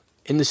field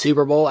in the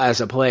Super Bowl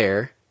as a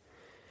player,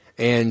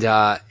 and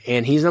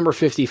he's number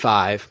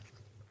 55.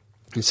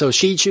 And so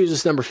she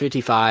chooses number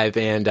 55,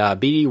 and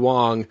BD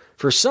Wong,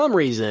 for some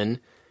reason,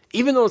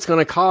 even though it's going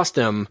to cost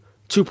him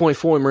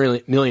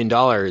 $2.4 million,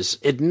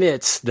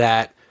 admits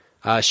that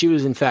she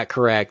was in fact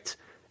correct,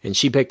 and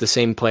she picked the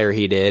same player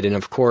he did. And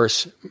of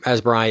course,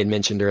 as Brian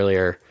mentioned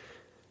earlier,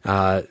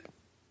 the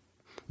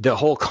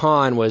whole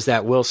con was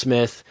that Will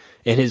Smith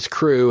and his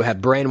crew have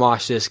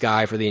brainwashed this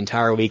guy for the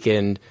entire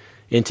weekend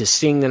into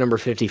seeing the number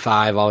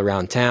 55 all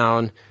around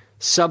town,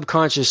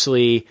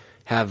 subconsciously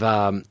have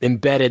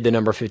embedded the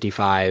number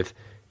 55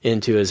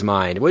 into his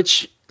mind,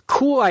 which,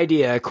 cool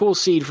idea, cool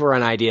seed for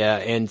an idea,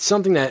 and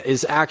something that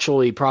is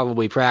actually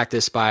probably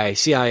practiced by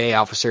CIA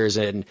officers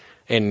and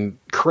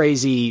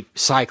crazy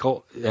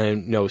psycho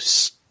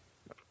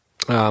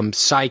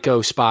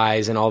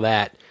spies and all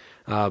that,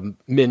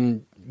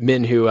 men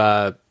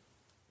who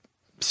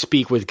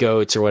speak with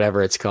goats or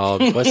whatever it's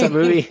called. What's that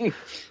movie?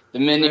 The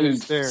Men Who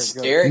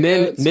Stare at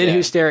Goats. Men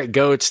Who Stare at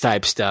Goats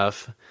type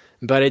stuff.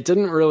 But it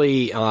didn't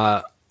really,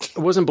 it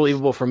wasn't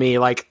believable for me.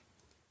 Like,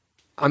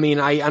 I mean,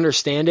 I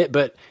understand it,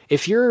 but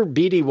if you're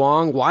BD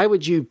Wong, why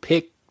would you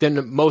pick the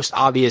most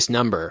obvious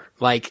number?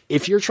 Like,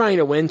 if you're trying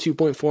to win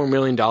 $2.4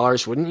 million,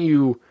 wouldn't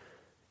you,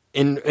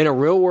 in a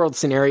real world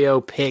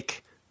scenario,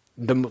 pick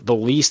the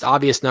least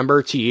obvious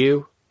number to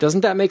you?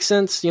 Doesn't that make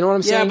sense? You know what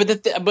I'm saying?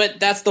 Yeah, but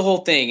that's the whole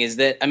thing, is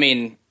that, I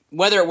mean,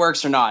 whether it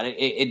works or not,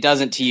 it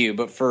doesn't to you.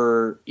 But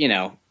for,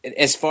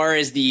 as far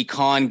as the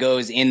con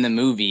goes in the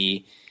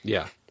movie,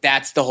 yeah,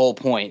 that's the whole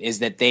point, is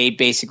that they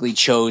basically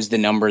chose the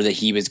number that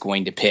he was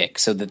going to pick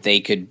so that they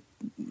could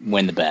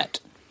win the bet.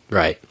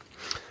 Right.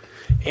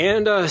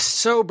 And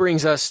so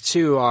brings us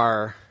to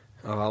our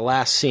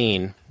last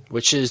scene,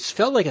 which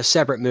felt like a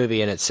separate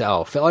movie in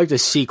itself. Felt like the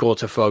sequel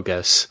to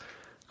Focus,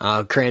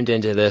 crammed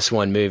into this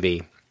one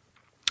movie,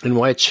 in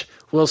which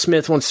Will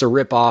Smith wants to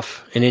rip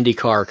off an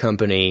IndyCar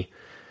company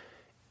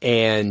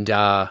and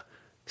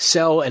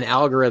sell an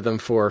algorithm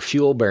for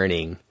fuel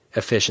burning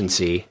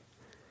efficiency.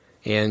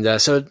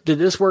 And so did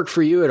this work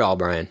for you at all,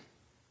 Brian?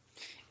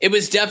 It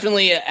was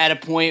definitely at a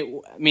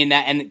point, I mean,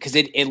 that, and because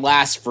it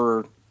lasts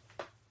for,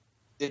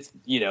 it's,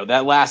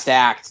 that last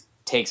act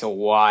takes a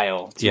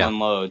while to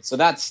unload. So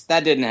that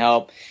didn't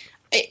help.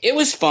 It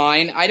was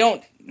fine.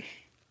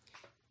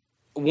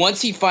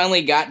 Once he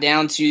finally got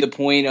down to the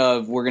point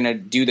of we're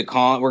going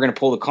to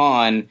pull the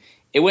con,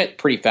 went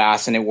pretty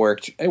fast and it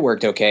worked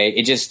okay.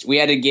 It just, we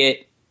had to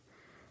get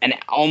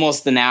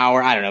almost an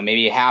hour, I don't know,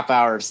 maybe a half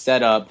hour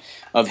setup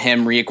of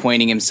him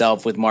reacquainting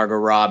himself with Margot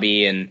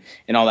Robbie and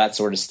all that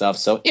sort of stuff.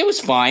 So it was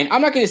fine.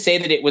 I'm not going to say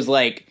that it was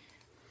like,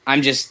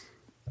 I'm just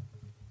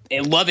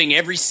loving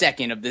every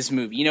second of this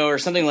movie, or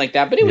something like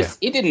that. But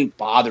it didn't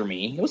bother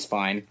me. It was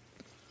fine.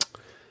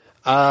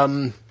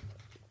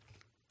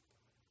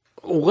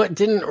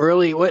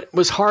 What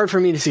was hard for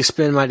me to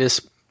suspend my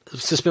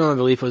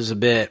belief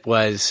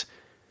was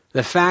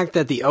the fact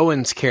that the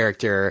Owens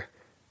character,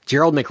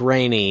 Gerald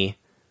McRaney,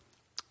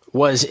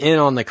 was in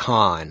on the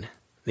con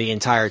the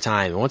entire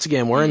time. And once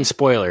again, we're in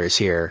spoilers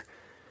here,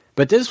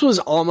 but this was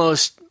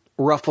almost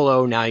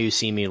Ruffalo Now You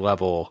See Me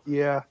level.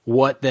 Yeah.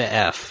 What the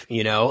F,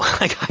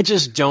 Like, I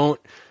just don't.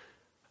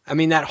 I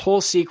mean, that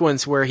whole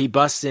sequence where he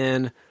busts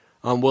in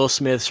on Will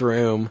Smith's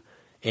room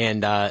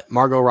and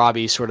Margot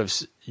Robbie sort of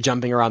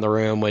jumping around the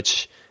room,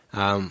 which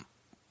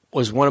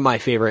was one of my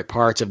favorite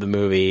parts of the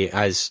movie,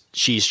 as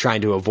she's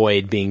trying to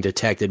avoid being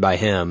detected by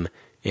him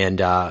and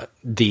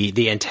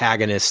the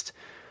antagonist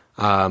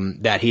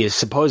that he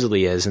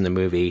supposedly is in the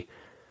movie.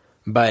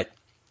 But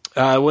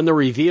when the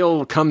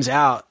reveal comes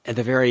out at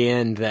the very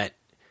end that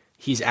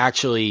he's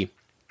actually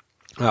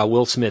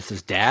Will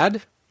Smith's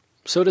dad,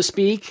 so to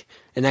speak,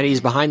 and that he's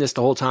behind this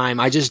the whole time,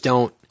 I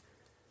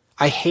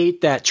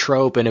hate that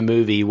trope in a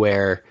movie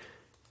where,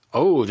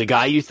 the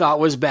guy you thought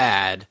was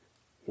bad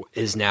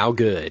is now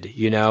good.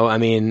 I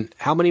mean,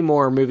 how many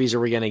more movies are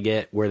we going to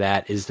get where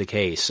that is the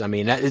case? I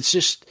mean, it's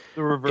just,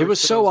 it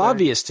was so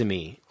obvious to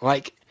me.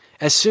 Like,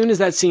 as soon as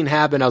that scene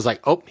happened, I was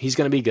like, he's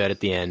going to be good at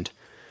the end.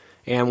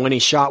 And when he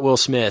shot Will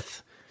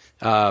Smith,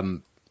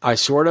 I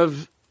sort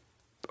of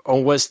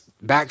was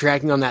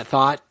backtracking on that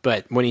thought,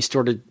 but when he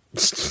started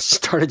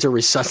to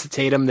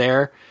resuscitate him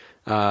there,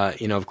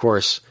 of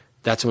course,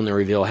 that's when the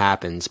reveal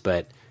happens.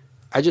 But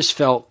I just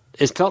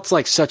it felt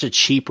like such a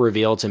cheap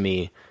reveal to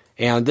me.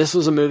 And this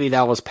was a movie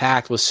that was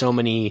packed with so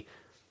many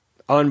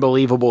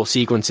unbelievable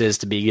sequences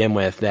to begin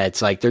with that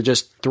it's like they're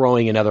just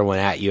throwing another one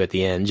at you at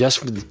the end just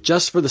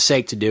for the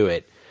sake to do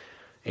it.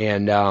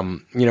 And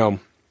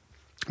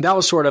that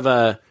was sort of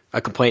a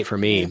complaint for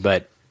me.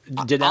 But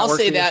did that I'll work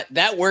say for you?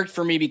 that worked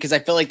for me because I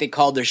felt like they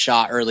called their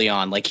shot early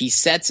on. Like, he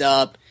sets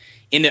up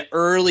in the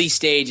early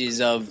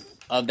stages of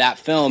that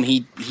film.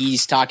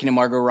 He's talking to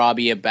Margot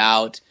Robbie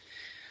about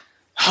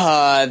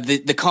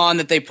the con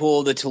that they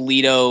pull, the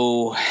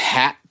Toledo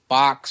hat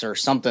box or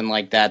something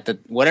like that,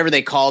 whatever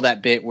they call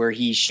that bit where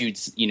he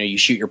shoots, you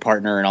shoot your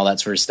partner and all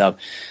that sort of stuff.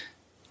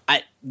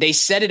 They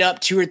set it up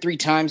 2 or 3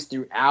 times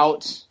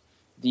throughout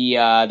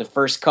the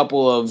first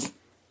couple of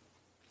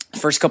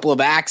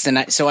acts,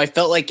 and so I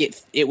felt like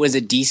it was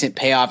a decent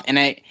payoff.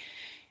 And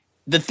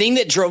the thing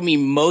that drove me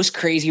most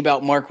crazy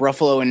about Mark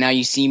Ruffalo and Now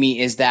You See Me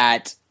is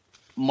that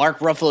Mark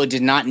Ruffalo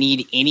did not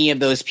need any of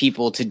those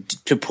people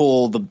to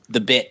pull the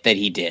bit that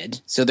he did.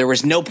 So there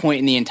was no point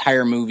in the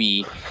entire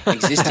movie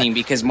existing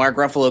because Mark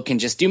Ruffalo can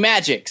just do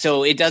magic.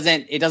 So it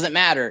doesn't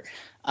matter.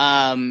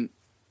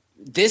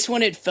 This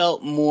one, it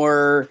felt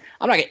more,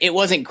 it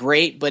wasn't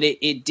great, but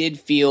it did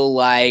feel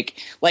like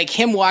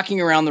him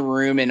walking around the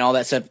room and all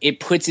that stuff. It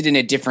puts it in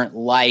a different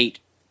light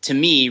to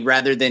me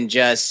rather than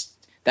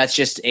that's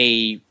just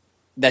a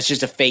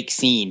fake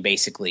scene,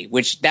 basically,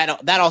 which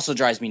that also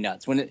drives me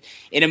nuts. When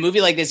in a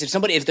movie like this,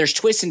 if there's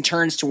twists and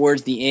turns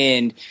towards the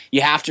end,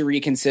 you have to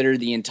reconsider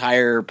the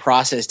entire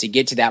process to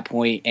get to that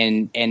point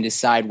and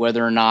decide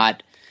whether or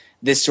not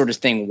this sort of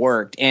thing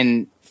worked.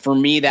 And for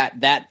me,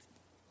 that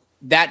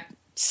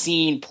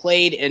scene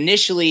played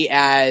initially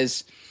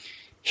as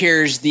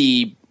here's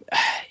the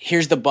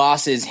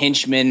boss's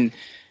henchman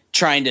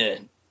trying to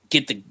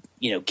get the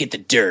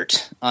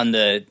dirt on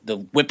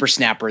the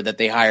whippersnapper that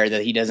they hire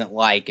that he doesn't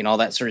like and all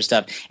that sort of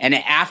stuff. And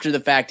after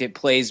the fact, it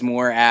plays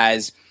more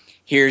as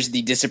here's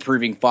the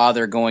disapproving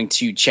father going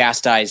to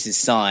chastise his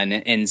son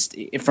and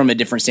from a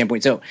different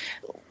standpoint. So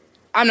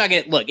I'm not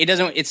going to look,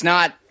 it's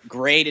not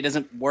great. It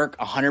doesn't work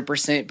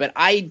 100%, but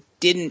I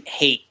didn't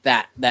hate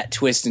that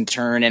twist and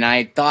turn. And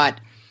I thought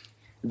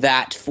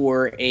that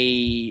for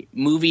a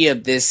movie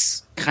of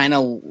this kind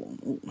of,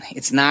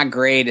 it's not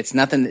great. It's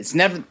nothing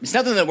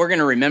that we're going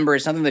to remember.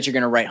 It's nothing that you're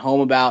going to write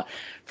home about.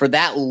 For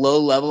that low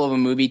level of a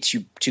movie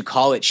to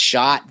call it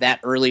shot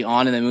that early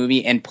on in the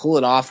movie and pull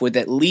it off with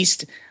at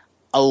least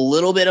a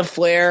little bit of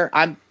flair,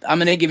 I'm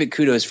going to give it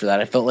kudos for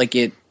that. I felt like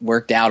it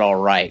worked out all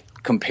right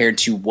compared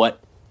to what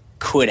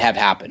could have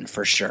happened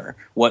for sure.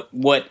 What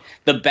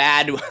the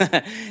bad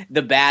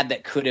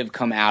that could have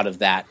come out of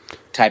that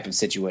type of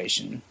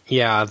situation.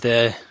 Yeah,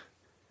 the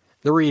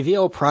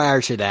reveal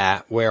prior to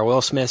that, where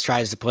Will Smith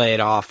tries to play it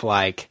off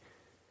like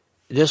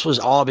this was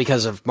all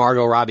because of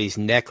Margot Robbie's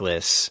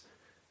necklace,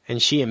 and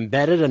she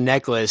embedded a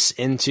necklace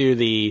into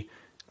the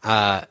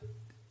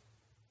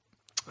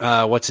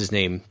what's his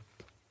name,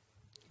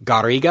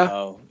 Garriga?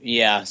 Oh,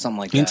 yeah, something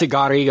like that. Into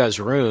Garriga's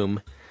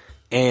room,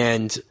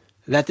 and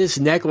that this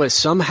necklace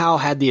somehow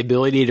had the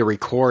ability to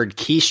record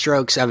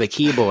keystrokes of a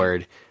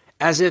keyboard,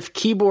 as if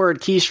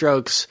keyboard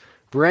keystrokes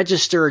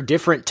register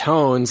different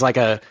tones like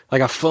a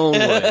phone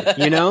would,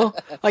 you know?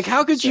 Like,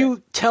 how could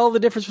you tell the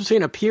difference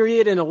between a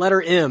period and a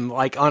letter M,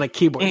 like, on a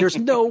keyboard? There's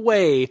no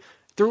way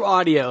through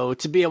audio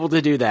to be able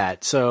to do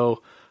that.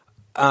 So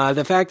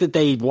the fact that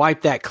they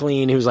wiped that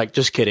clean, he was like,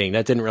 just kidding,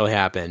 that didn't really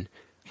happen.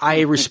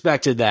 I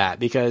respected that,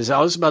 because I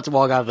was about to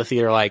walk out of the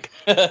theater like,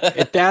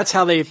 if that's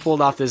how they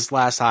pulled off this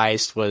last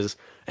heist, was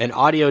an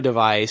audio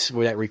device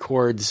that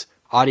records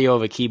audio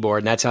of a keyboard,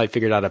 and that's how he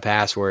figured out a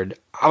password,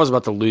 I was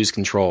about to lose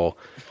control.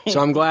 So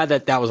I'm glad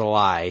that that was a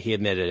lie. He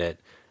admitted it.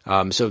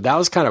 So that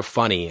was kind of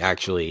funny,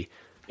 actually,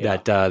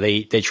 that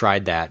they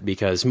tried that,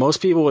 because most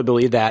people would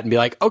believe that and be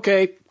like,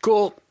 okay,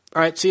 cool.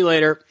 All right, see you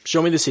later.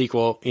 Show me the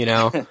sequel, you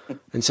know?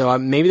 And so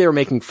maybe they were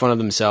making fun of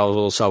themselves, a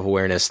little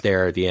self-awareness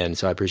there at the end,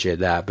 so I appreciate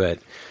that. But,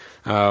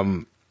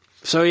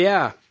 so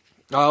yeah,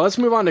 let's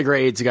move on to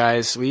grades,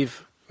 guys. We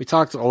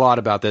talked a lot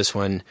about this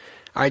one.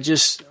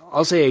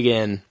 I'll say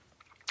again,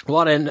 a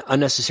lot of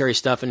unnecessary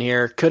stuff in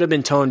here. Could have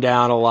been toned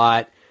down a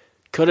lot.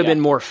 Could have been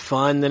more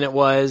fun than it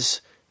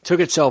was. Took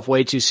itself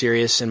way too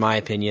serious, in my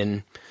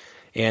opinion.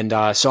 And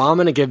so I'm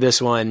going to give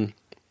this one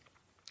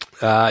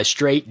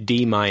straight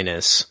D-.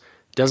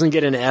 Doesn't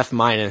get an F-.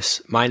 Not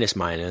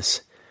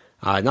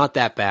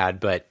that bad,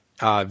 but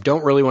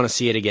don't really want to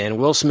see it again.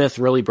 Will Smith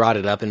really brought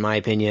it up, in my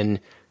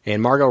opinion.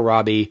 And Margot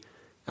Robbie,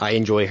 I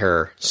enjoy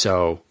her.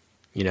 So,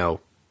 you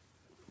know,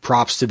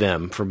 props to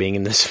them for being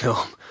in this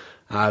film.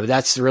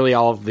 That's really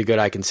all the good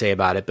I can say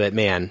about it. But,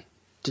 man,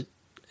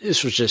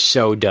 this was just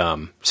so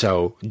dumb.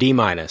 So, D-.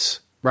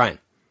 Brian?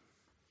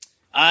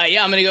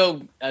 Yeah, I'm going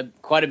to go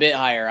quite a bit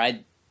higher.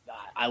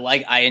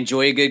 I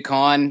enjoy a good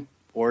con,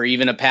 or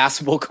even a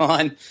passable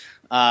con.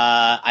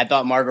 I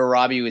thought Margot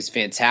Robbie was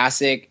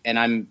fantastic, and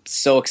I'm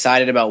so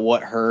excited about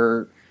what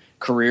her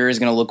career is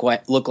going to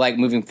look like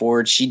moving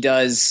forward.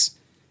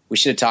 We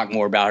should have talked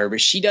more about her,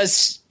 but she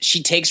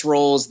takes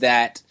roles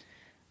that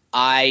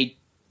I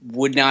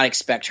would not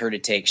expect her to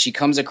take. She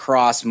comes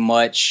across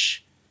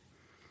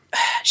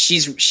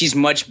she's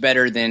much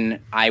better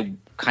than I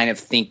kind of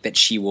think that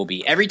she will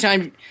be. Every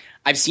time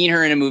I've seen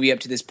her in a movie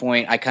up to this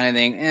point, I kind of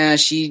think,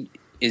 she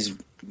is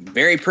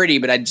very pretty,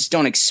 but I just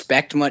don't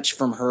expect much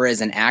from her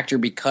as an actor,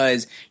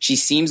 because she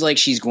seems like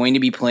she's going to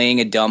be playing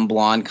a dumb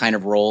blonde kind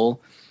of role.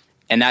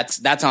 And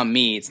that's on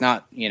me. It's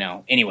not,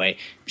 anyway,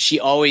 she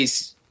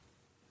always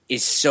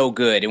is so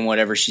good in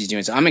whatever she's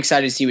doing. So I'm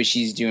excited to see what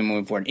she's doing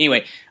moving forward.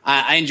 Anyway,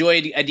 I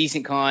enjoyed a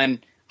decent con.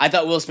 I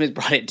thought Will Smith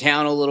brought it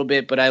down a little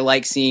bit, but I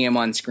like seeing him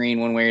on screen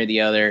one way or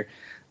the other.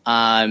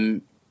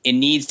 It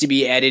needs to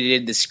be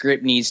edited. The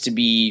script needs to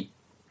be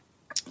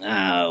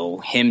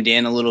hemmed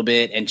in a little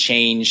bit and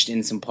changed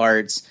in some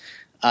parts.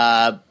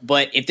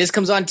 But if this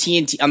comes on the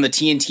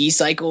TNT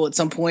cycle at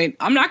some point,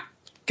 I'm not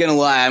gonna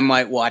lie, I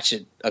might watch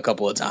it a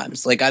couple of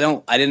times. Like, I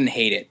didn't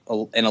hate it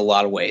in a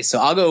lot of ways. So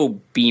I'll go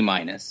B-.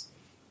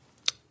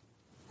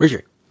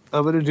 Richard?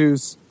 I'm gonna do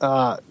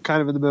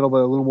kind of in the middle, but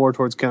a little more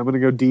towards Ken. I'm gonna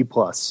go D+.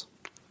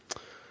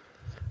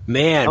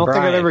 Man, I don't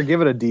Brian, think I'd ever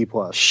give it a D+.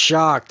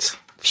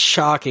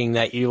 Shocking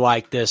that you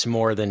like this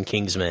more than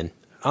Kingsman.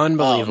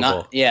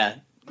 Unbelievable. Yeah.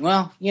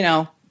 Well,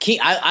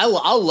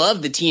 I'll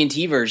love the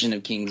TNT version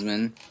of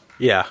Kingsman.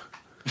 Yeah.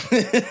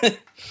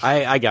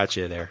 I got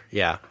you there.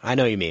 Yeah, I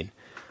know what you mean.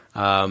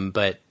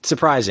 But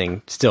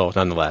surprising still,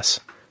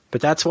 nonetheless.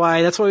 But that's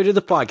why we do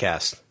the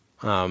podcast.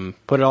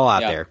 Put it all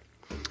out there.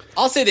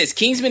 I'll say this: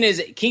 Kingsman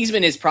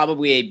is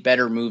probably a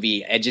better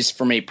movie, just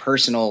from a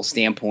personal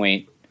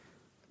standpoint.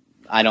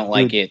 I don't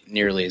like it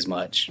nearly as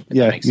much.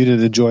 Yeah, you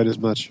didn't enjoy it as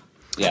much.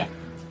 Yeah.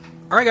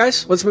 All right,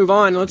 guys, let's move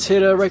on. Let's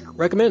hit a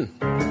recommend.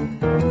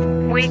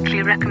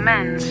 Weekly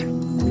recommends.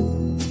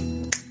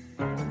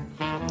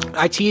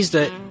 I teased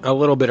it a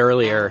little bit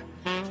earlier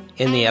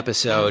in the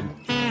episode.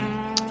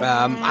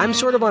 I'm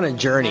sort of on a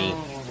journey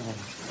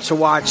to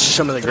watch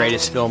some of the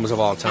greatest films of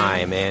all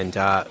time and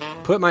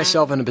put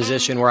myself in a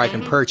position where I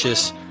can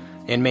purchase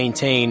and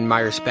maintain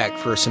my respect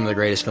for some of the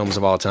greatest films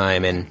of all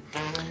time. And,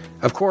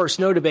 of course,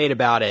 no debate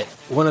about it,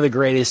 one of the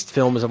greatest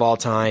films of all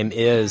time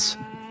is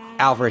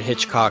Alfred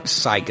Hitchcock's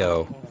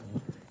Psycho.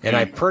 And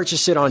I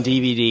purchased it on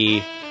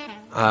DVD,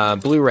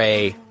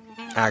 Blu-ray,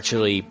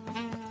 actually,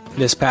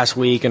 this past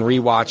week and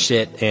rewatched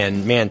it.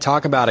 And, man,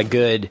 talk about a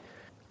good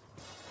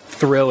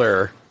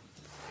thriller.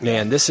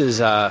 Man, this is...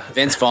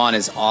 Vince Vaughn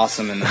is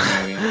awesome in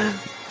this movie.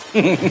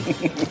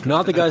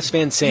 Not the Gus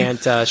Van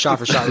Sant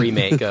shot-for-shot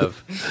remake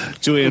of...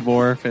 Julianne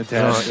Moore,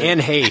 fantastic. Anne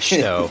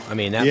Heche, though. I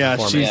mean, that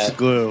performance... she's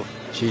glue.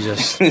 She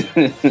just...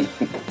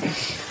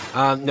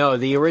 no,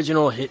 the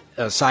original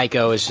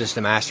Psycho is just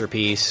a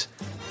masterpiece.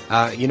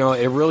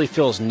 It really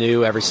feels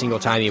new every single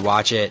time you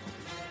watch it.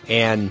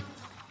 And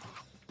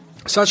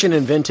such an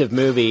inventive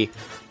movie.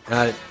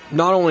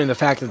 Not only in the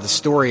fact that the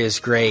story is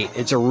great,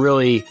 it's a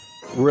really,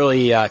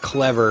 really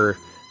clever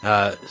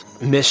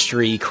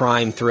mystery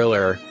crime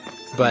thriller.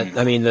 But,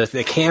 I mean,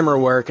 the camera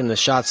work and the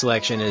shot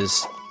selection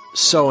is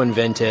so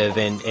inventive,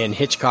 and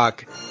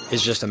Hitchcock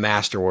is just a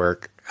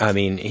masterwork. I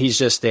mean, he's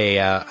just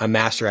a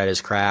master at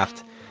his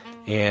craft.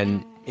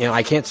 And,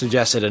 I can't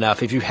suggest it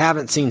enough. If you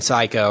haven't seen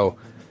Psycho,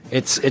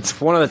 It's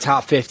one of the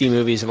top 50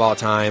 movies of all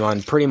time.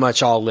 On pretty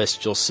much all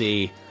lists you'll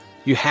see.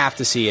 You have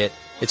to see it.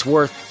 It's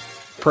worth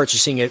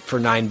purchasing it for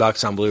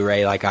 $9 on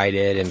Blu-ray like I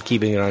did and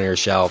keeping it on your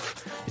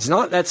shelf. It's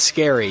not that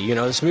scary. You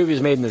know, this movie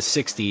was made in the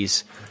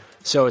 60s,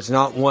 so it's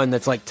not one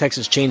that's like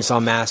Texas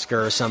Chainsaw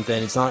Massacre or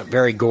something. It's not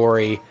very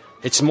gory.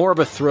 It's more of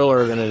a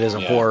thriller than it is a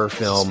horror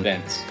film.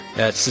 Suspense.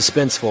 It's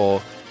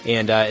suspenseful,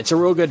 and it's a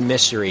real good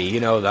mystery. You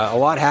know, a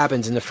lot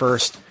happens in the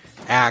first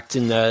act,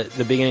 in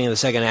the beginning of the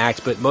second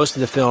act, but most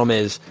of the film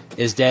is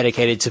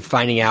dedicated to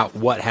finding out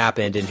what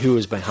happened and who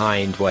is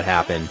behind what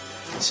happened.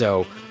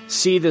 So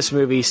see this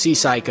movie, see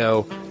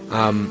Psycho.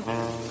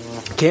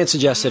 Can't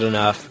suggest it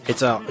enough.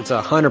 It's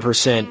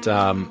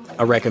 100%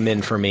 a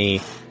recommend for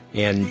me.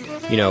 And,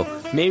 you know,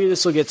 maybe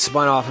this will get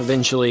spun off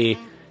eventually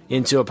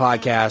into a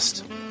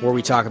podcast where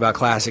we talk about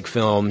classic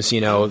films, you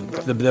know,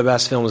 the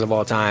best films of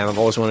all time. I've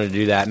always wanted to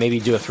do that. Maybe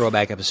do a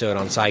throwback episode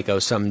on Psycho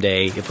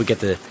someday if we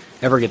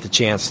ever get the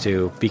chance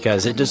to,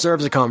 because it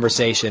deserves a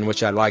conversation,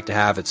 which I'd like to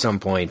have at some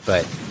point.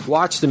 But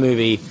watch the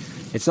movie.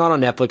 It's not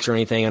on Netflix or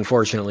anything,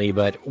 unfortunately,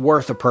 but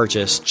worth a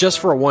purchase. Just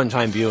for a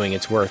one-time viewing,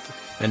 it's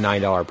worth a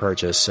 $9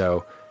 purchase.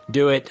 So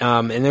do it.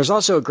 And there's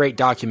also a great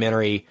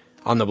documentary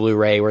on the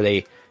Blu-ray where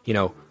they, you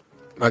know,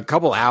 a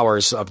couple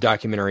hours of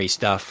documentary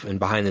stuff and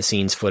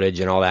behind-the-scenes footage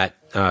and all that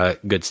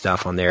good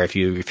stuff on there if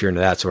you're into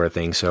that sort of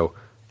thing. So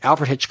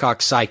Alfred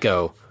Hitchcock's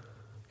Psycho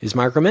is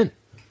my recommend.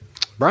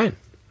 Brian?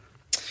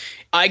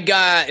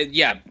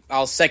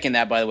 I'll second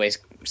that, by the way.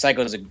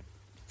 Psycho is a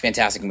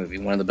fantastic movie,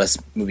 one of the best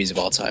movies of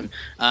all time.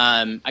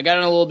 I got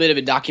on a little bit of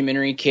a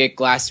documentary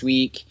kick last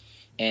week,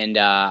 and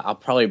I'll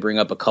probably bring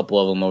up a couple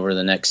of them over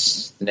the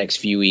next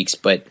few weeks.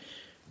 But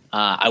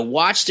I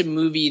watched a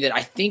movie that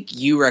I think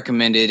you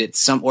recommended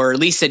or at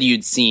least said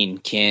you'd seen,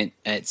 Kent,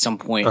 at some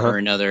point or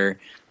another,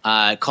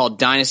 called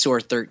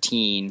Dinosaur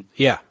 13.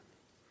 Yeah,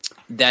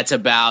 that's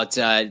about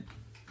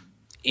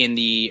in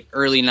the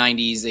early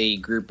 90s, a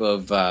group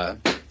of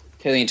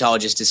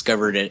paleontologists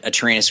discovered a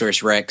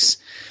Tyrannosaurus Rex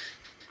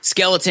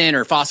skeleton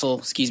or fossil,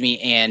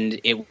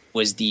 and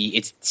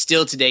it's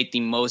still to date the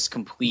most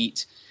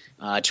complete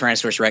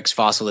Tyrannosaurus Rex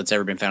fossil that's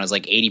ever been found. It's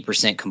like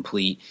 80%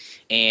 complete,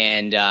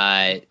 and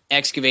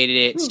excavated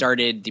it,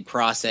 started the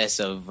process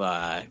of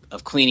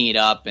cleaning it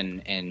up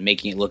and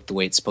making it look the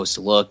way it's supposed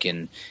to look,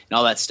 and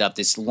all that stuff.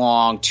 This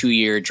long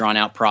 2-year drawn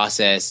out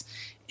process,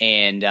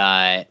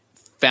 and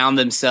found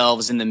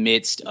themselves in the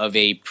midst of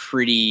a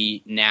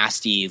pretty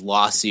nasty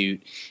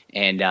lawsuit,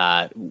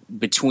 and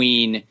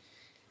between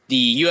the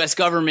U.S.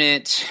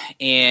 government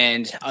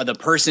and the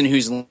person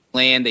whose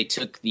land they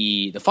took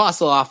the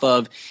fossil off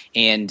of,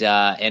 and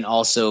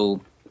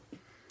also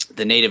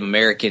the Native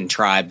American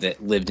tribe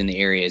that lived in the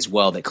area as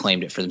well that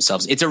claimed it for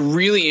themselves. It's a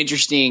really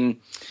interesting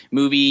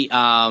movie.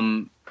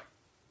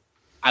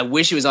 I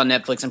wish it was on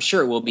Netflix. I'm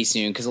sure it will be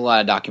soon because a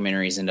lot of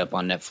documentaries end up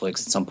on Netflix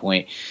at some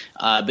point.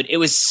 But it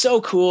was so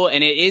cool,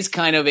 and it is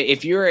kind of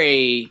if you're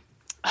a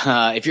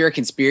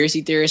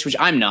conspiracy theorist, which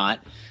I'm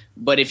not.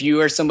 But if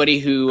you are somebody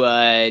who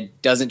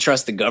doesn't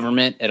trust the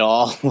government at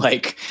all,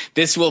 like,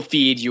 this will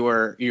feed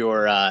your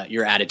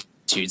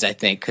attitudes, I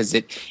think, because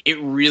it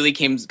really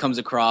comes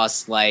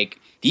across like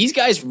these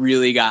guys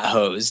really got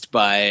hosed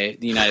by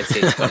the United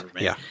States government.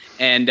 Yeah.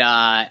 And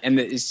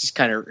it's just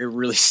it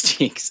really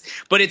stinks.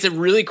 But it's a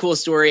really cool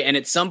story, and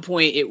at some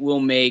point it will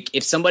make,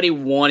 if somebody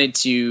wanted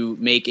to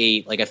make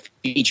a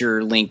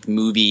feature length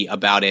movie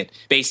about it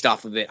based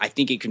off of it, I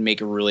think it could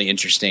make a really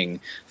interesting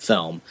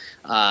film.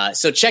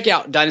 So check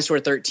out Dinosaur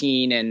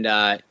 13, and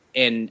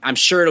I'm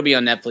sure it'll be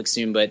on Netflix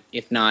soon, but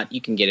if not, you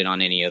can get it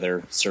on any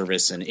other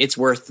service, and it's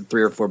worth the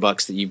 $3 or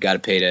 $4 that you've got to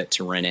pay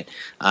to rent it.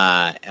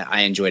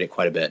 I enjoyed it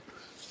quite a bit.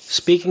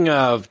 Speaking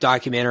of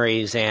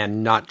documentaries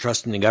and not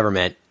trusting the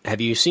government,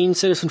 have you seen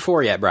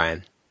Citizen4 yet,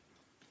 Brian?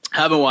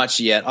 Haven't watched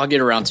it yet. I'll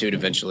get around to it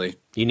eventually.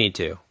 You need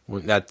to.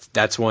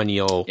 That's one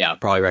you'll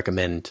probably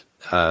recommend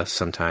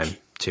sometime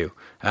too.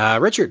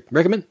 Richard,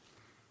 recommend?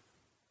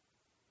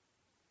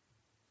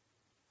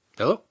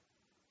 Hello?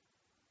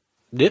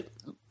 Dip?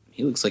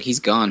 He looks like he's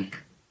gone.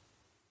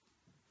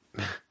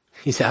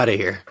 He's out of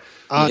here.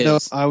 No,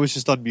 I was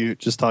just on mute,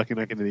 just talking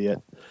like an idiot.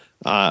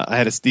 I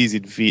had a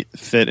sneezing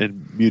fit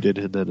and muted,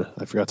 and then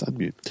I forgot to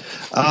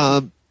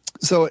unmute.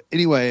 So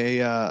anyway,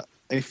 a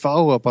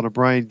follow-up on a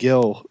Brian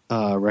Gill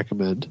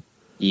recommend.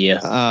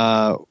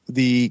 Yeah.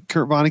 The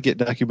Kurt Vonnegut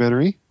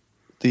documentary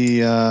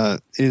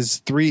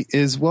is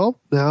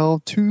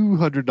now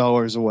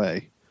 $200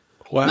 away.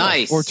 Wow.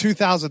 Nice. Or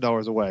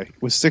 $2,000 away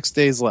with 6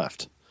 days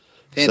left.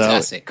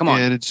 Fantastic. Come on.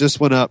 And it just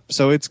went up.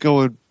 So it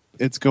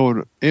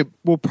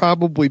will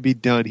probably be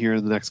done here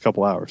in the next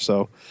couple hours.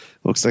 So it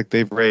looks like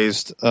they've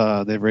raised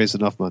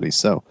enough money.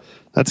 So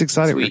that's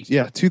exciting. Sweet.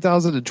 Yeah,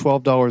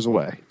 $2,012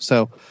 away.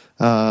 So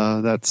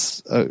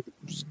that's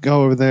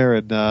go over there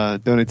and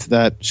donate to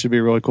that. Should be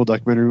a really cool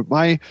documentary.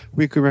 My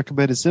weekly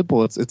recommend is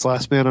simple. It's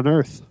Last Man on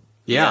Earth.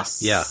 Yeah,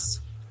 Yes. yeah.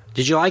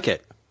 Did you like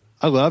it?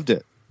 I loved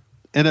it.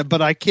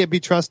 But I can't be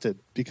trusted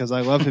because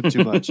I love him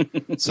too much.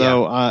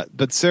 So,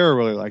 but Sarah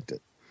really liked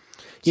it.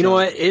 You know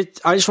what?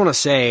 I just want to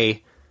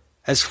say,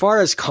 as far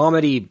as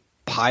comedy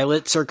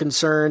pilots are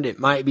concerned, it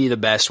might be the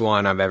best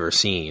one I've ever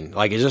seen.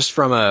 Like, it's just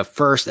from a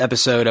first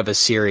episode of a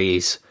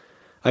series.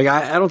 Like,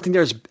 I don't think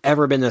there's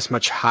ever been this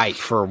much hype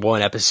for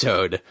one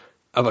episode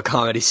of a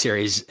comedy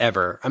series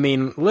ever. I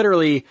mean,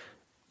 literally,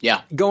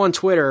 go on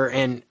Twitter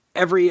and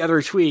every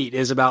other tweet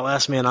is about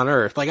Last Man on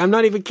Earth. Like, I'm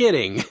not even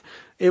kidding.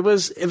 It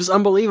was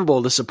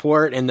unbelievable. The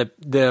support and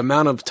the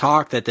amount of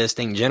talk that this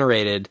thing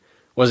generated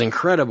was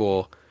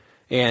incredible.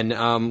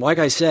 And like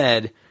I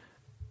said,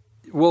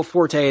 Will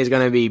Forte is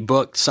going to be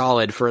booked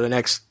solid for the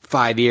next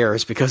 5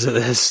 years because of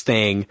this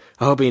thing.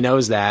 I hope he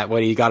knows that,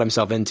 what he got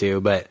himself into.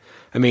 But,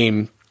 I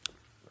mean,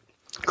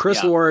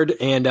 Chris Lord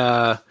and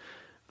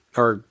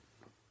Phil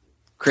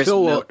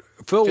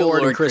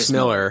Lord and Chris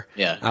Miller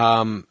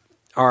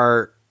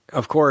are,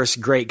 of course,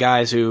 great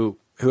guys who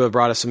have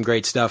brought us some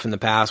great stuff in the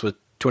past with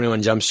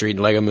 21 Jump Street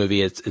and Lego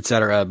Movie, et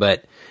cetera.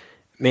 But,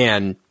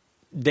 man,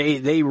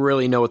 they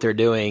really know what they're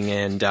doing,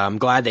 and I'm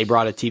glad they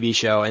brought a TV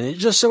show. And it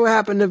just so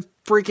happened to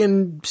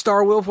freaking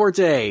star Will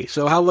Forte.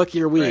 So how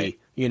lucky are we,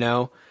 you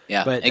know?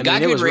 Yeah, but it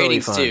got good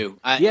ratings really too.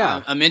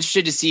 I'm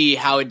interested to see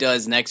how it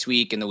does next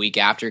week and the week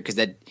after, because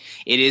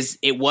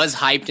it was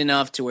hyped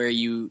enough to where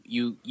you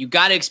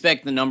got to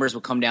expect the numbers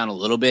will come down a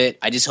little bit.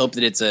 I just hope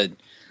that it's a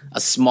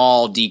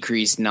small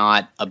decrease,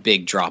 not a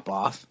big drop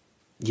off.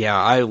 Yeah,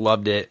 I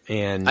loved it,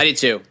 and I did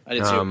too.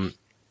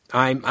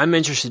 I'm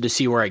interested to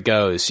see where it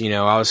goes. You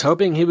know, I was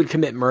hoping he would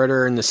commit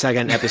murder in the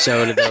second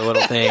episode of the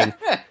little thing.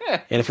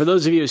 And for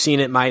those of you who've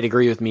seen it, might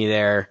agree with me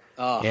there.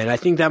 Oh, and I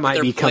think that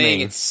might be coming. They're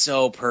playing it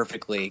so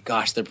perfectly.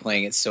 Gosh, they're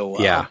playing it so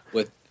well. Yeah.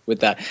 With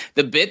that,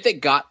 the bit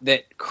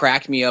that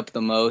cracked me up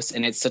the most,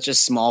 and it's such a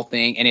small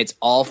thing, and it's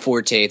all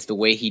Forte. It's the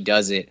way he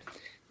does it.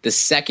 The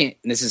second,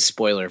 and this is a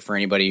spoiler for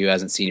anybody who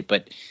hasn't seen it,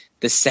 but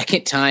the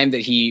second time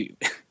that he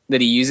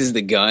uses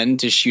the gun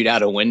to shoot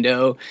out a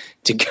window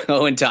to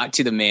go and talk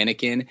to the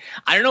mannequin,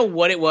 I don't know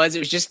what it was. It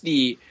was just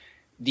the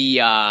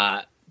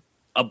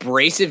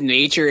abrasive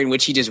nature in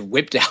which he just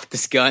whipped out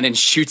this gun and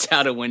shoots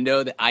out a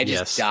window that I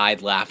just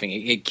died laughing.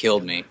 It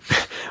killed me.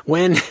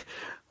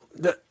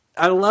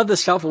 I love the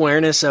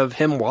self-awareness of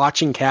him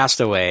watching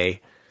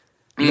Castaway,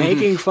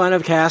 making fun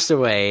of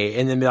Castaway,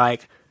 and then be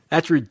like,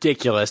 that's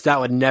ridiculous.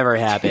 That would never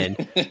happen.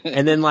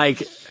 And then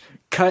like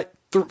cut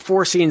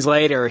 4 scenes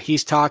later,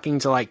 he's talking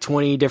to like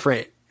 20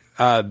 different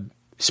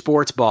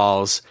sports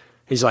balls.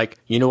 He's like,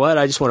 you know what?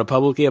 I just want to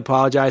publicly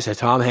apologize to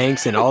Tom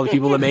Hanks and all the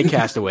people that made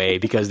Castaway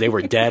because they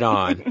were dead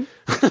on.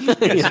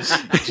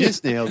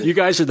 Just nailed it. You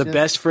guys are the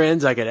best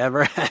friends I could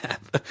ever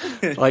have.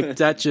 Like,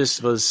 that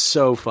just was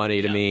so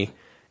funny to me.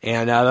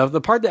 And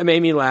the part that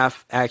made me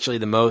laugh actually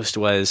the most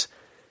was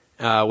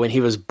when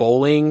he was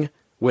bowling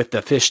with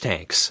the fish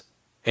tanks.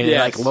 And he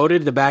like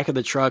loaded the back of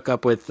the truck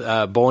up with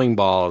bowling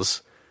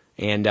balls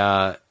and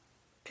slammed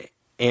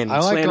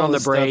on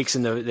the brakes,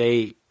 and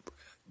they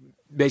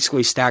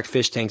basically stacked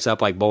fish tanks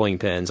up like bowling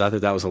pins. I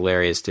thought that was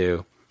hilarious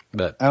too.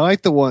 But I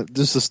like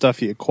the stuff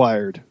he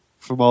acquired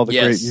from all the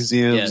great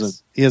museums. Yes. And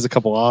he has a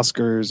couple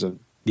Oscars, and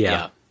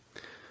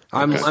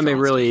I'm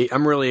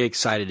really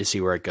excited to see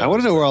where it goes. I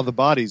want to know where all the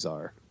bodies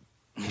are.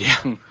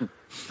 Yeah,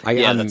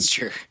 that's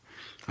true.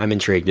 I'm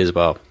intrigued as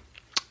well.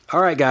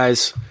 All right,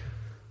 guys,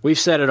 we've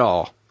said it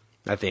all,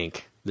 I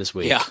think, this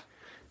week. Yeah.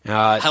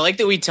 I like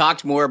that we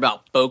talked more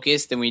about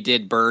Focus than we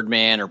did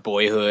Birdman or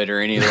Boyhood or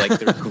any of like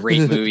the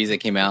great movies that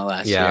came out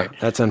last year. Yeah,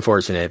 that's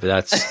unfortunate, but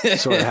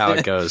that's sort of how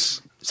it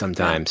goes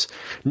sometimes.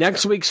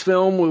 Next week's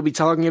film we'll be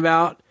talking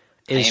about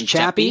is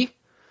Chappie,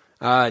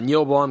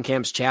 Neil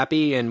Blomkamp's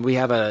Chappie, and we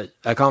have a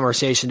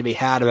conversation to be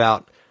had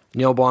about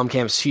Neil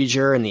Blomkamp's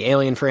future and the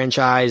Alien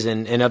franchise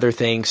and other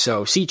things.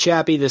 So see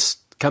Chappie this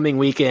coming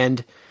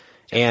weekend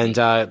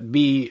and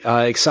be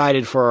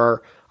excited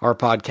for our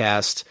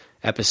podcast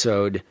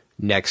episode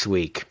next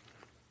week.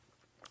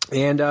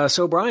 And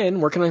so,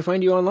 Brian, where can I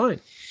find you online?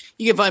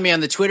 You can find me on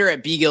the Twitter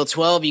at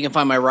bgill12. You can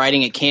find my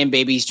writing at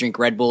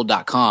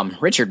canbabiesdrinkredbull.com.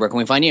 Richard, where can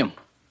we find you?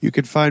 You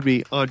can find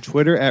me on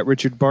Twitter at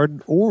Richard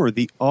Barden or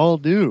the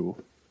all-new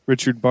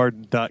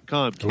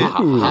richardbarden.com. Kent, where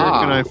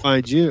can I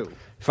find you?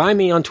 Find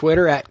me on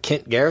Twitter at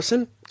Kent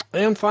Garrison,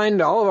 and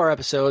find all of our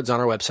episodes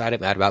on our website at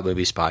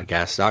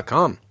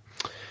madaboutmoviespodcast.com.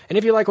 And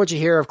if you like what you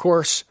hear, of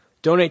course,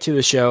 donate to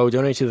the show,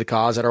 donate to the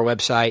cause at our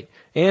website,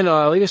 and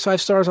leave us 5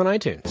 stars on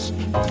iTunes.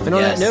 And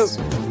on that note,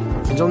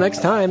 until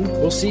next time,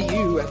 we'll see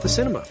you at the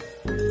cinema.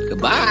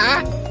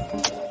 Goodbye.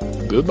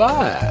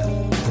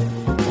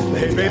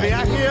 Hey, baby,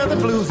 I hear the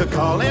blues are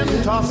calling,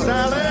 tossed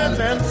salads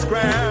and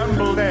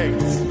scrambled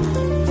eggs.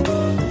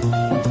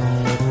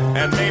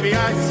 And maybe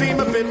I seem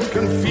a bit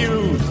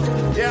confused.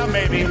 Yeah,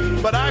 maybe,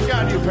 but I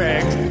got you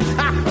pegged.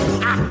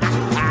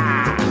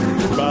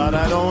 But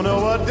I don't know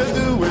what to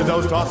do with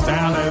those tossed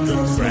salads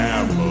and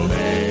scrambled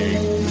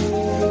eggs.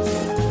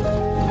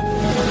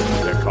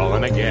 They're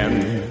calling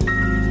again.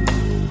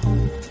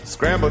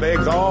 Scrambled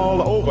eggs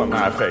all over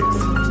my face.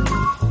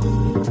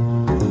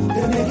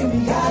 They're making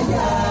me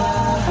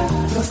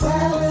yah-yah. The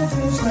salads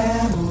and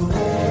scrambled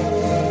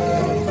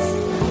eggs.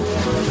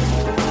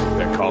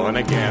 They're calling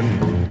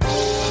again.